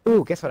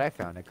 Ooh, guess what I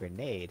found? A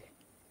grenade.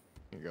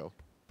 Here you go.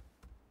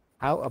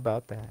 How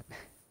about that?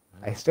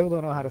 I still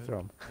don't know how to throw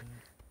them.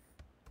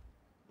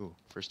 Ooh,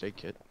 first aid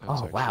kit. That's Oh,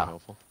 actually wow.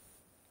 helpful.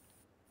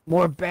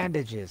 More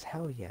bandages.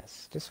 Hell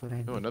yes. Just what I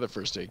need. Oh, another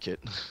first aid kit.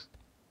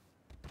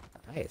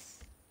 Nice.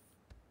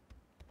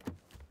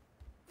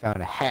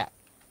 Found a hat.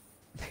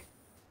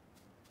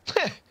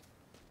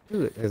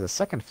 Ooh, there's a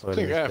second floor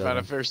to Look, this I found a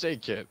building. first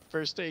aid kit.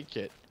 First aid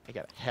kit. I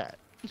got a hat.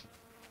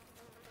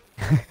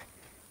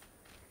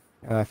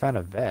 Oh, I found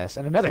a vest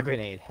and another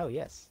grenade. Hell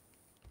yes.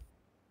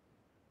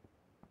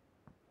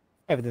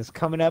 Everything's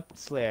coming up,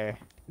 Slayer.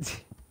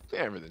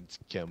 Everything's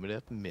coming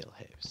up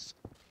Millhouse.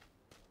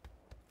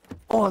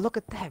 Oh, look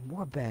at that.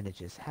 More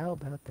bandages. How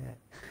about that?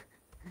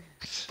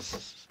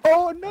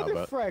 Oh, another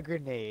about- frag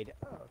grenade.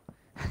 Oh.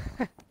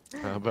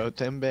 How about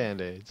them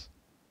band-aids?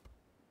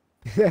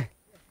 You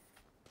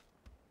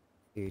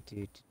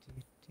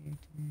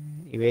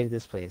raided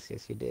this place.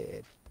 Yes, you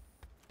did.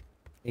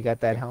 You got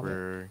that helmet?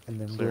 We're and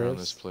then clear on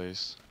gloves? this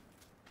place.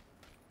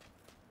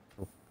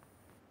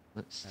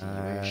 Let's see,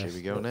 where should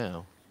we go so-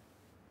 now?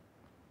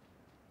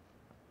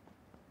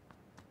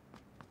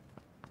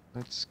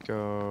 Let's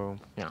go.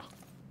 Yeah.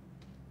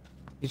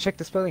 You check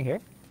this building here?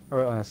 Or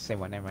oh, it's the same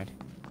one. Never mind.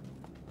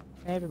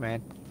 Never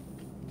mind.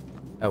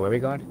 Oh, where are we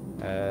going?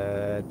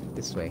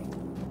 This way.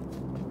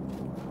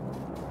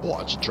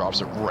 Watch, it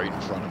drops it right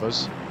in front of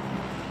us.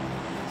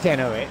 Yeah,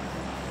 no, right?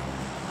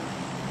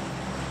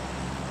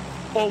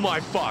 Oh my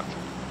fuck!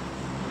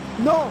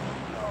 No!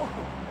 No!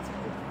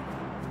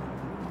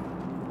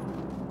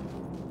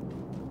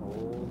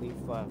 Holy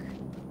fuck.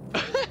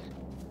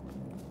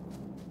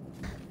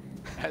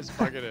 That's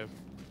fucking him.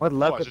 What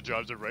luck Watch, with... it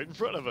drops it right in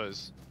front of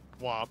us.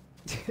 Womp.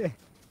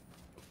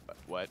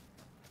 What?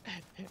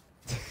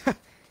 It's gonna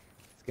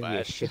be a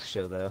What? shit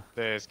show, though.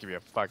 This could be a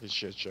fucking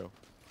shit show.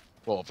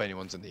 Well, if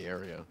anyone's in the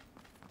area.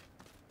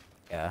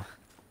 Yeah.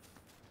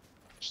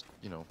 Just,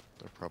 you know,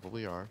 there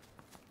probably are.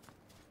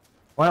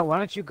 Why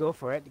don't you go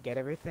for it to get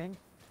everything?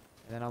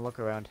 And then I'll look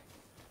around.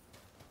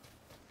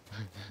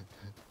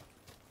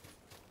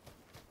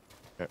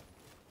 Okay.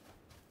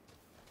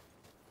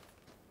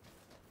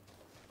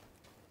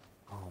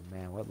 Oh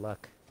man, what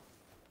luck.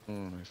 Oh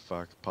my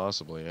fuck.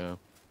 Possibly, yeah.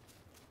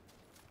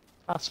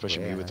 Possibly,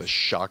 Especially me yeah, with a that's-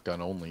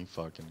 shotgun only.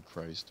 Fucking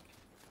Christ.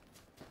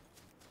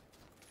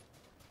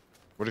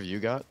 What have you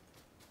got?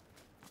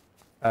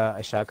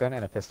 A shotgun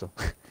and a pistol.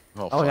 Oh,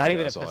 Oh, fuck, not yeah,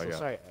 even a that's all I pistol, got.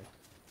 sorry.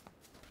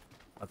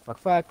 Fuck.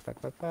 Fuck.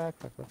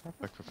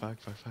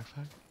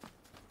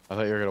 I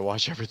thought you were gonna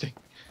watch everything.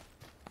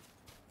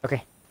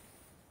 Okay.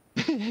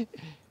 Uh,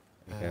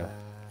 go.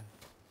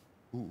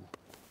 Ooh,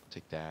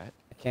 take that.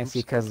 I can't see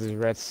because there's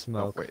red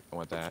smoke. Oh wait, I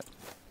want that.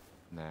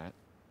 And that.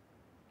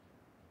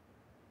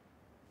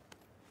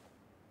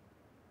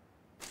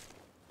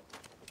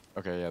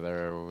 Okay, yeah,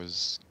 there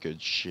was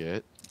good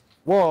shit.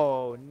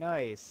 Whoa,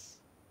 nice.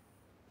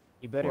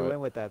 You better What? win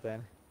with that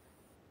then.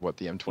 What,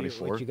 the What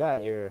M24? you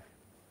got?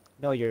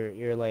 No,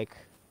 you're like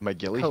My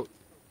ghillie? coat.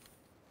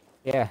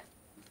 Yeah.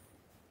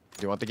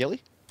 Do you want the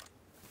ghillie?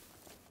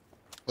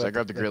 So I What,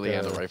 grabbed the like ghillie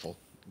and the rifle.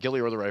 Ghillie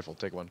or the rifle?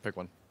 Take one. Pick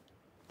one.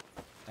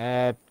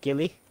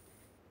 Gilly.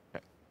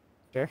 Okay.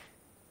 Sure.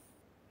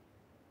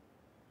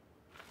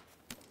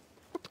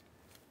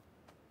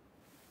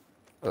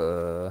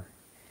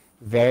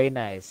 Very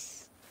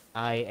nice.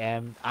 I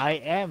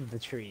am the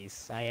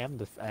trees. I am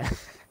the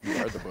You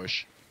are the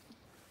bush.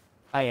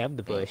 I am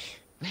the bush.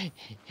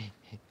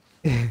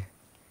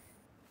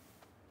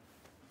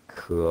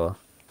 Cool.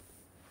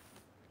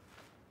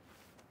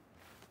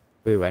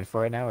 We went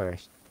for it now, or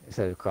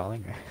instead of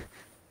crawling? Or...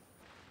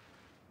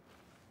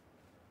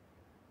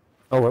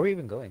 Oh, where are we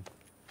even going?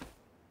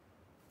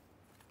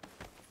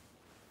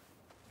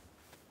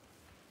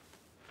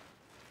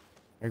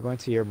 You're going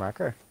to your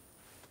marker.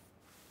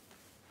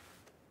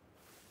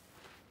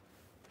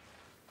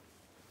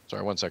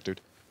 Sorry, one sec, dude.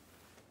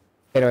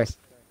 Anyways.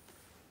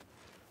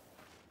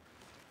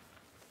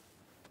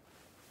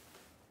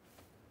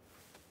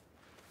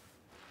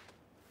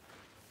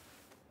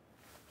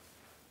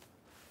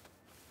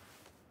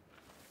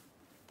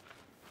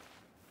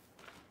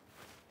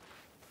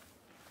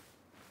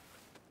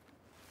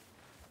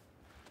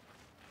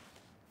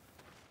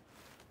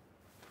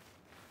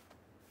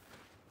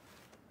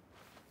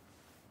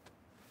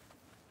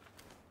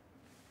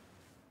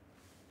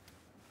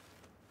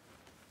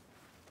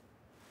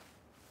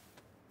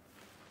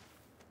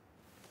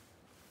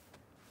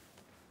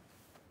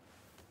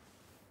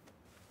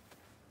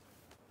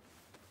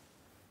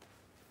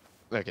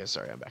 Okay,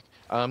 sorry, I'm back.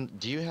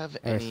 Do you have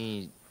Yes.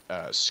 any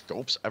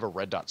scopes? I have a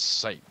red dot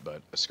sight,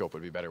 but a scope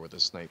would be better with a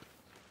snipe.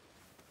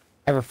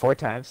 I have it 4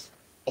 times.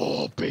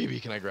 Oh, baby,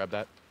 can I grab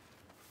that?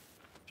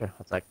 Sure.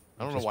 It's like.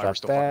 I don't know just why we're drop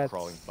still fucking that.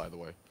 crawling, by the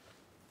way.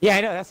 Yeah,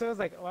 I know. That's what I was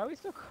like. Why are we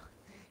still?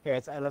 Here,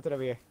 I left it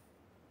over here.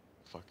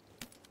 Fuck.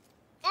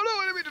 Oh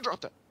no, I didn't mean to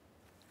drop that.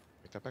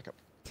 Pick that back up.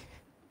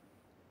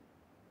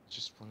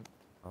 Just want.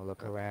 I'll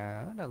look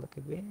around. I'll look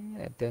again.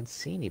 I don't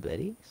see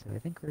anybody, so I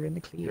think we're in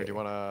the clear. Here, do you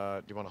want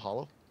a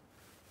hollow?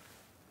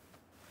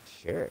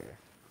 Sure.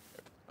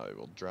 I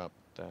will drop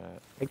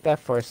that. Take that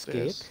for escape.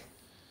 This.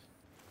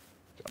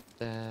 Drop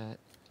that.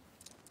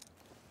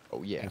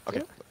 Oh yeah. Thank Okay.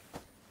 you.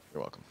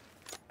 You're welcome.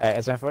 Alright,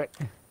 let's run for it.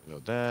 You know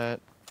that.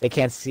 They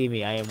can't see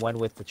me. I am one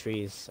with the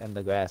trees and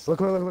the grass.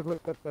 Look.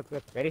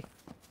 Ready?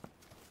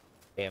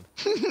 Damn.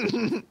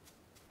 I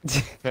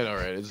know,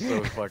 right? It's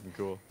so fucking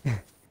cool.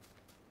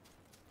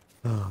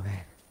 Oh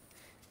man.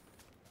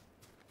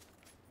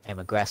 I'm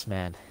a grass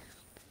man.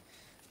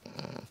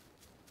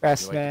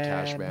 Grass You're like the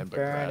cash man, but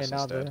grass burning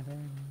all the... instead.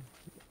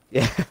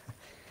 Yeah.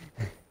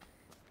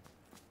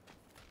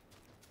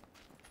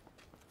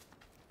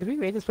 Did we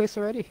raid this place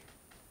already?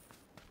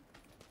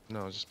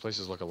 No, just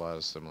places look a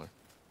lot similar.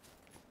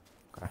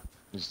 Okay.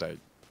 Just I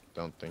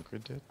don't think we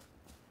did.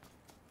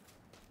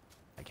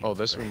 I can't Oh,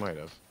 this we remember.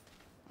 might have.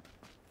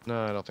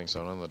 No, I don't think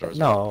so. None of the doors.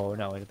 No, I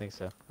don't think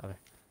so. Okay.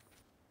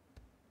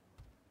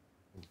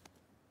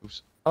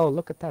 Oops. Oh,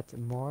 look at that.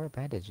 More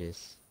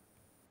bandages.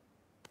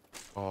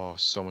 Oh,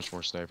 so much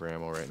more sniper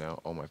ammo right now.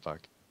 Oh my fuck.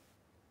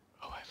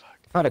 Oh my fuck.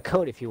 Found a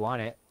coat if you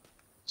want it.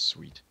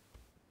 Sweet.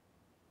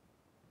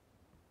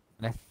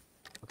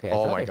 Okay.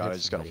 Oh thought my I god, heard I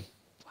just got a somebody.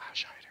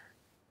 flash hider.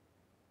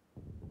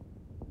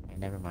 Okay,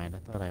 never mind.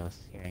 I thought I was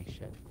hearing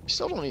shit. I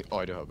still don't need. Oh,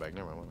 I do have a bag.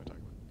 Never mind. What am I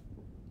talking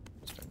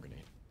about? Stun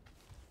grenade.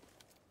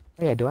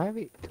 Oh yeah. Do I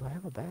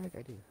have a bag?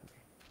 I do.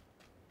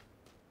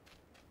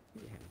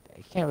 Okay. Yeah,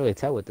 I can't really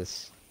tell with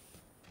this.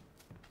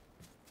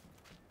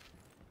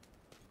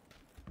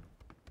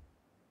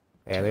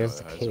 Yeah, Turn there's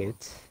the the other eyes as well.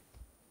 kit.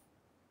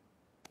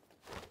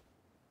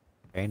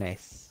 Very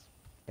nice.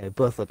 They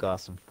both look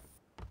awesome.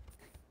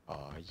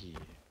 Oh yeah.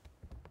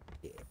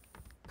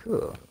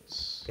 Cool.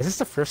 Let's- Is this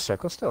the first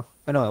circle still?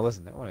 Oh no, it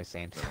wasn't. What am I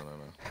saying? No, no,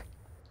 no.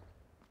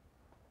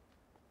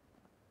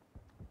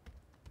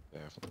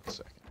 Definitely the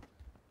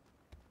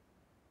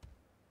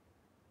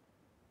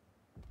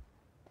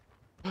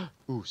second.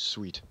 Ooh,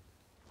 sweet.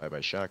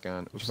 Bye-bye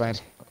shotgun. What'd Oops, you find?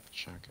 that's not a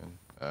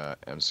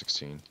shotgun.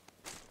 M16.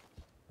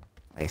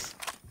 Nice.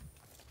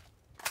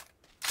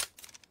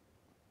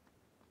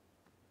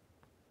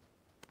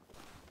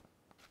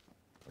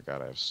 Oh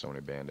god, I have so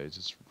many band-aids.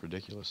 It's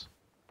ridiculous.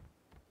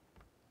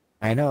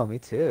 I know, me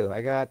too.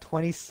 I got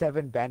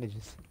 27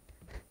 bandages.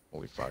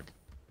 Holy fuck.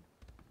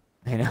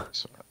 I know.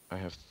 So I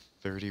have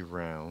 30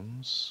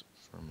 rounds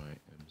for my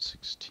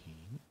M16.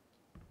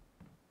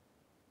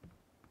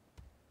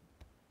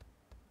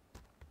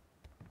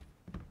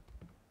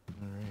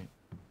 Alright.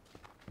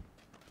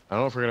 I don't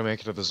know if we're gonna make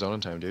it to the zone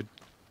in time, dude.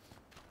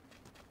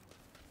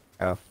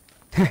 Oh.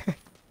 Alright,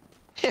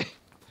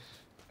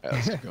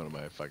 let's keep going to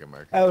my fucking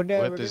marker. Oh no,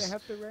 We'll hit we're these- gonna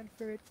have to run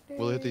for it.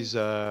 We'll hit these,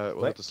 we'll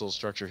What? hit this little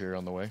structure here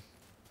on the way.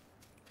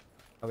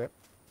 Okay.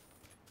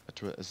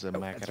 That's what is the Oh,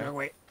 that's the marker. wrong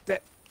way.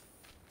 That-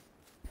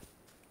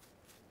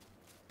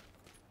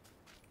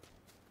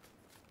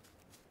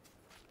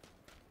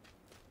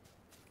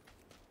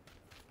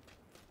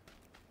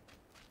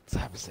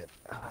 What time is it?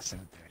 Oh,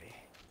 7:30.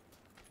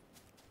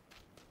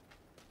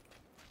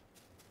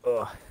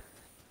 Oh.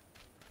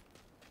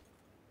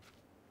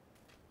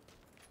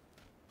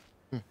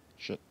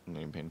 Shit, I'm not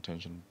even paying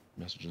attention.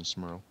 Messaging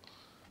Smurl.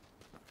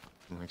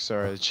 I'm like,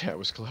 sorry, the chat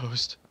was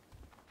closed.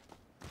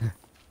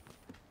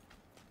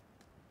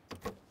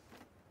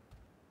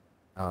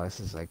 Oh, this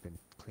has like been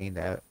cleaned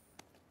out.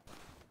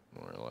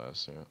 More or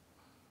less, yeah.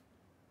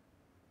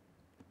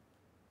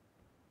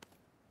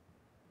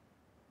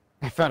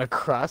 I found a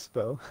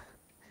crossbow.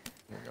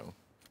 There we go.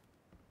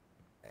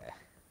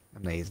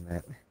 I'm not using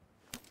that.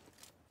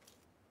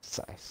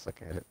 So I just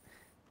look at it.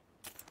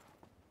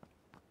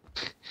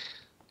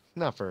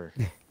 Not for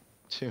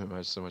too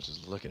much, so much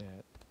as looking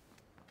at.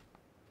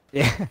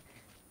 Yeah.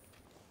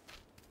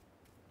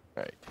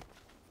 Alright.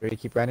 Ready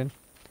to keep running?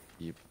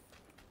 Yep.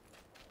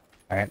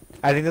 Alright.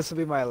 I think this will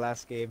be my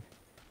last game.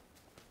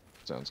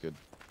 Sounds good.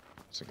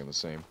 Thinking the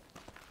same.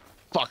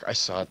 Fuck, I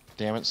saw it.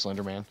 Damn it,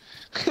 Slender Man.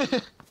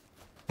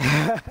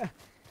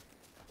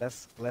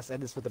 Let's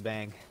end this with a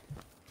bang.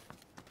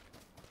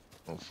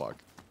 Oh fuck.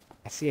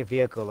 I see a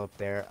vehicle up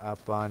there,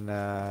 up on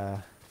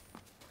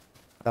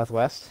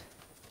southwest.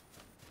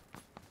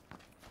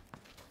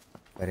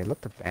 But it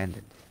looked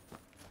abandoned.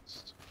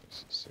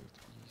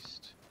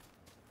 Southeast.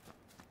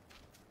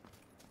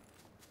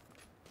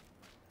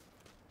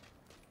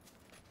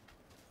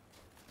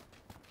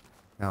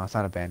 No, it's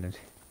not abandoned.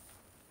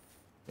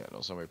 Yeah,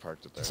 no, somebody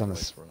parked it there. It's on The the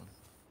lights s- were on.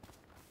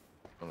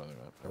 Oh no, they're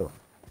not. Oh.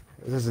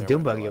 There's a Never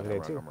doom mind, buggy never over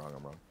mind, there I'm too. wrong,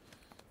 I'm wrong.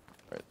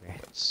 Alright, Okay.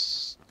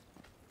 that's...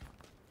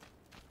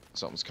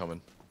 Something's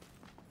coming.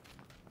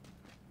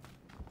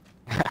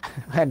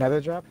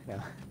 Another drop?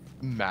 No.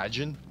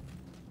 Imagine.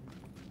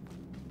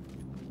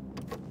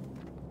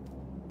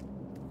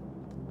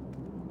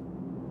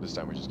 This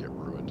time we just get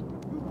ruined.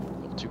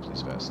 Level 2,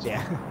 please, fast.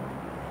 Yeah.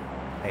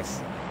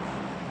 Nice.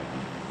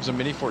 There's a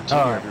Mini 14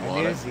 here if you and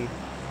want it. there's the...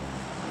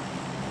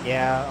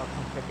 Yeah, I'll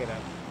come pick it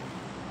up.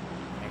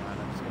 Hang on,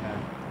 I'm just gonna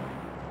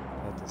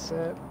let this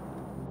up.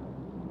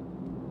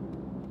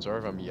 Sorry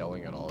if I'm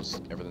yelling at all.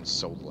 Everything's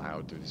so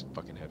loud through these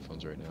fucking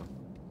headphones right now.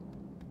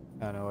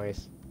 Oh, no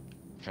worries.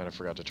 Kind of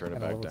forgot to turn it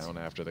Kinda back loads. down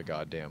after the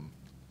goddamn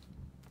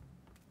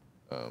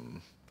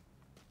Update?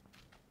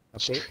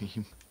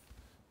 stream.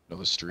 No,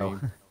 the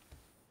stream.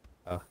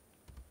 Oh.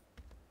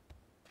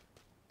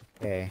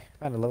 Okay,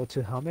 found a level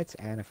 2 helmet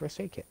and a first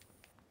aid kit.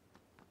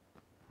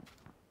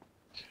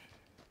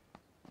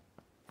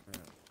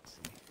 Let's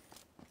see.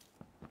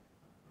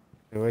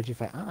 So where'd you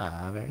find?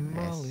 Ah, very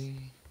nice.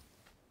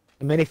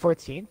 The Mini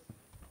 14?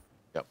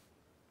 Yep.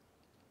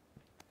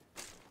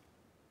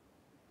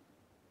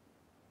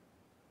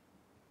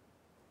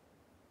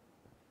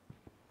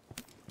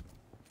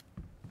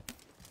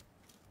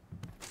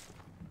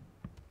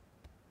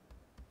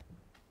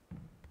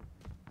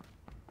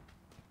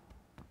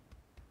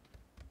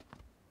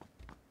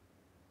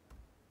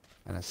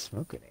 And a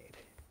smoke grenade.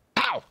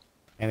 Ow!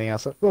 Anything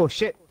else? Oh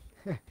shit!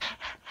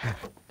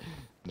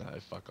 Nah,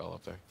 fuck all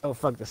up there. Oh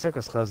fuck, the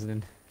circle's closing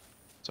in.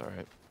 It's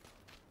alright.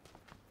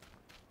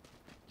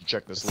 You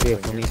check this Let's see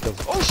little if we thing need here.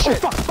 those. Oh shit!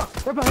 Fuck!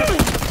 Fuck! Right behind me!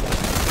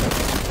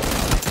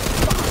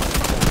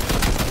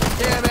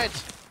 Damn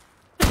it!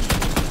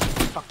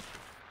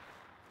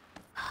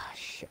 Ah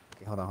shit.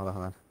 Okay, hold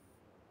on.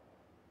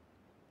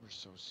 We're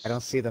so I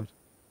don't see them.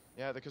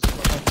 Yeah, because they're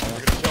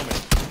gonna kill me.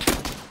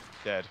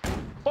 Dead.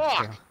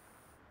 Fuck!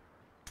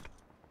 Yeah.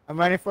 I'm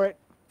running for it.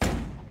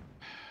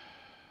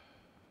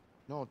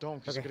 No, don't,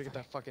 because Okay. I gotta get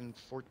that fucking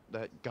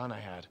that gun I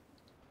had.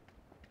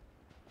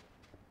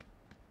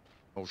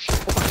 Oh shit.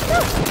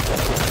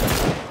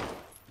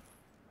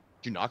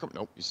 Did you knock him?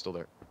 Nope, he's still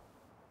there.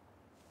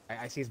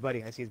 I see his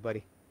buddy. I see his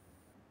buddy.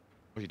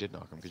 Oh, you did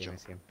knock him. I Good see him. job.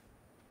 I see him.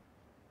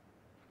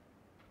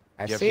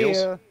 I You have see heals?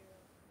 you.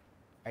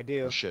 I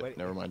do. Oh shit, What-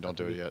 never mind, don't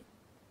do Pubg. it yet.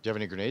 Do you have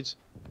any grenades?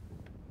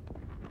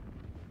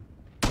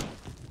 Hold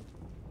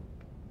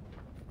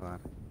on.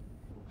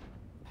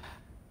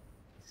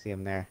 See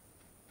him there.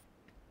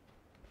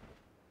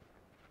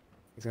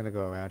 He's gonna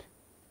go around.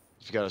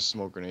 If you got a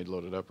smoke grenade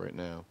loaded up right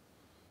now.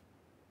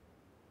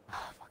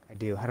 Oh, fuck, I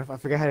do. How do I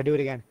forget how to do it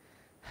again?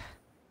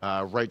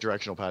 Right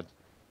directional pad.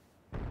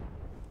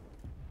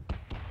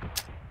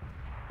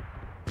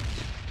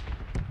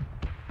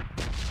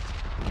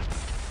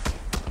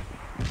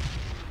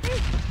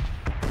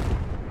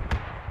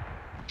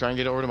 Try and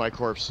get over to my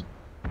corpse.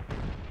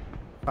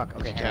 Fuck. If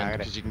Okay. you hang on, I can, gotta-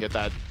 because you can get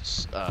that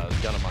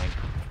gun of mine.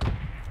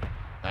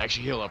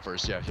 Actually, heal up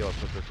first. Yeah, heal up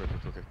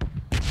quick.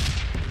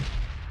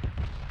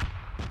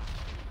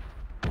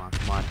 Come on.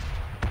 Come on.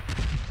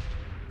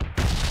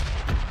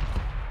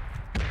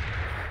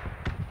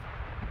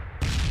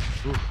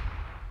 Oof.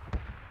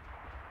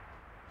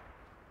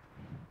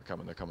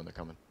 They're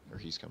coming. Or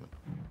he's coming.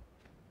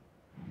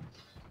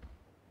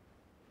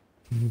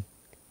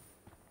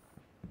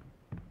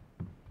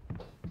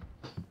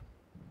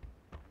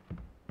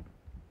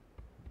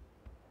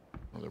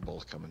 Oh, they're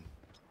both coming.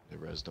 They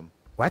rezzed him.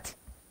 What?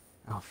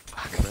 Oh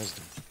fuck. They rezzed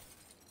him.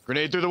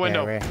 Grenade through the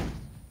window! Yeah,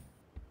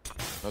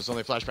 That's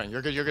only flashbang.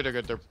 You're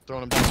good. They're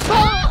throwing him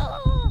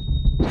down.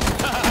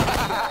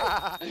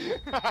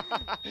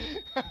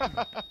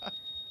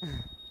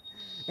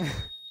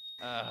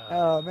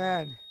 Oh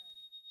man.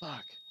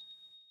 Fuck.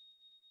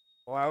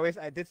 Well,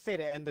 I did say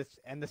to end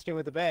the stream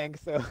with a bang,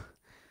 so.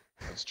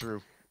 That's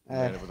true. Uh,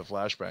 Landed with a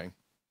flashbang.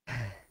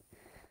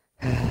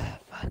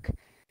 Fuck.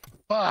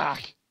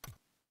 Fuck!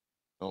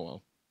 Oh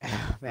well.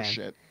 Oh, man.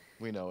 Shit.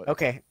 We know it.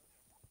 Okay.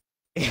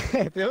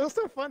 It was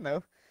so fun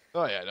though.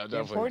 Oh yeah, no, The definitely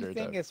a important great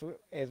thing time.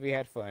 is we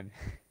had fun.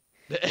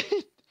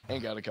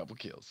 And got a couple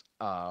kills.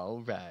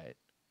 Alright.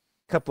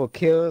 Couple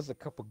kills, a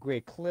couple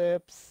great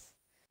clips.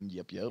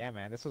 Yep. Yeah,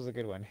 man, this was a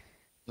good one.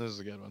 This is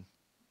a good one.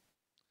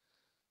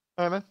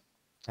 Alright,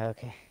 man.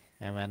 Okay.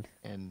 Yeah, man.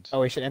 And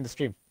Oh, we should end the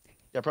stream.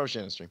 yeah, probably should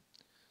end the stream.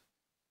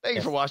 Thank you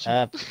Yes. for watching.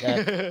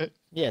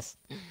 Yes.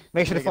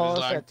 Make sure to Make it follow as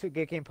us long- at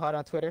 2GateGamePod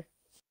on Twitter.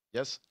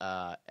 Yes,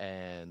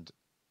 and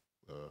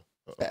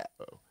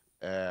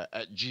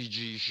at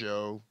GG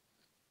Show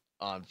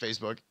on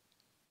Facebook.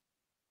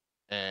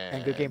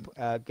 And Good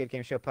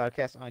Game Show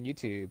podcast on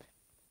YouTube.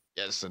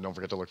 Yes, and don't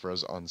forget to look for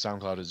us on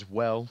SoundCloud as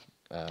well.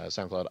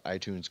 SoundCloud,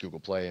 iTunes, Google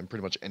Play, and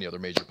pretty much any other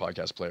major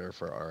podcast player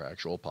for our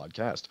actual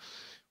podcast,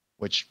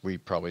 which we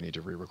probably need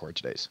to re-record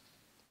today's.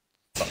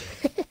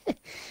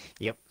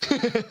 Yep.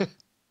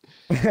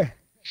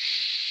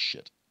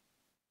 Shit.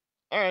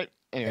 All right.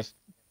 Anyways,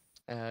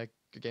 good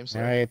game.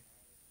 All right.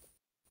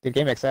 Good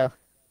game, XL.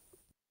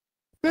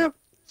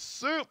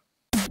 Soup.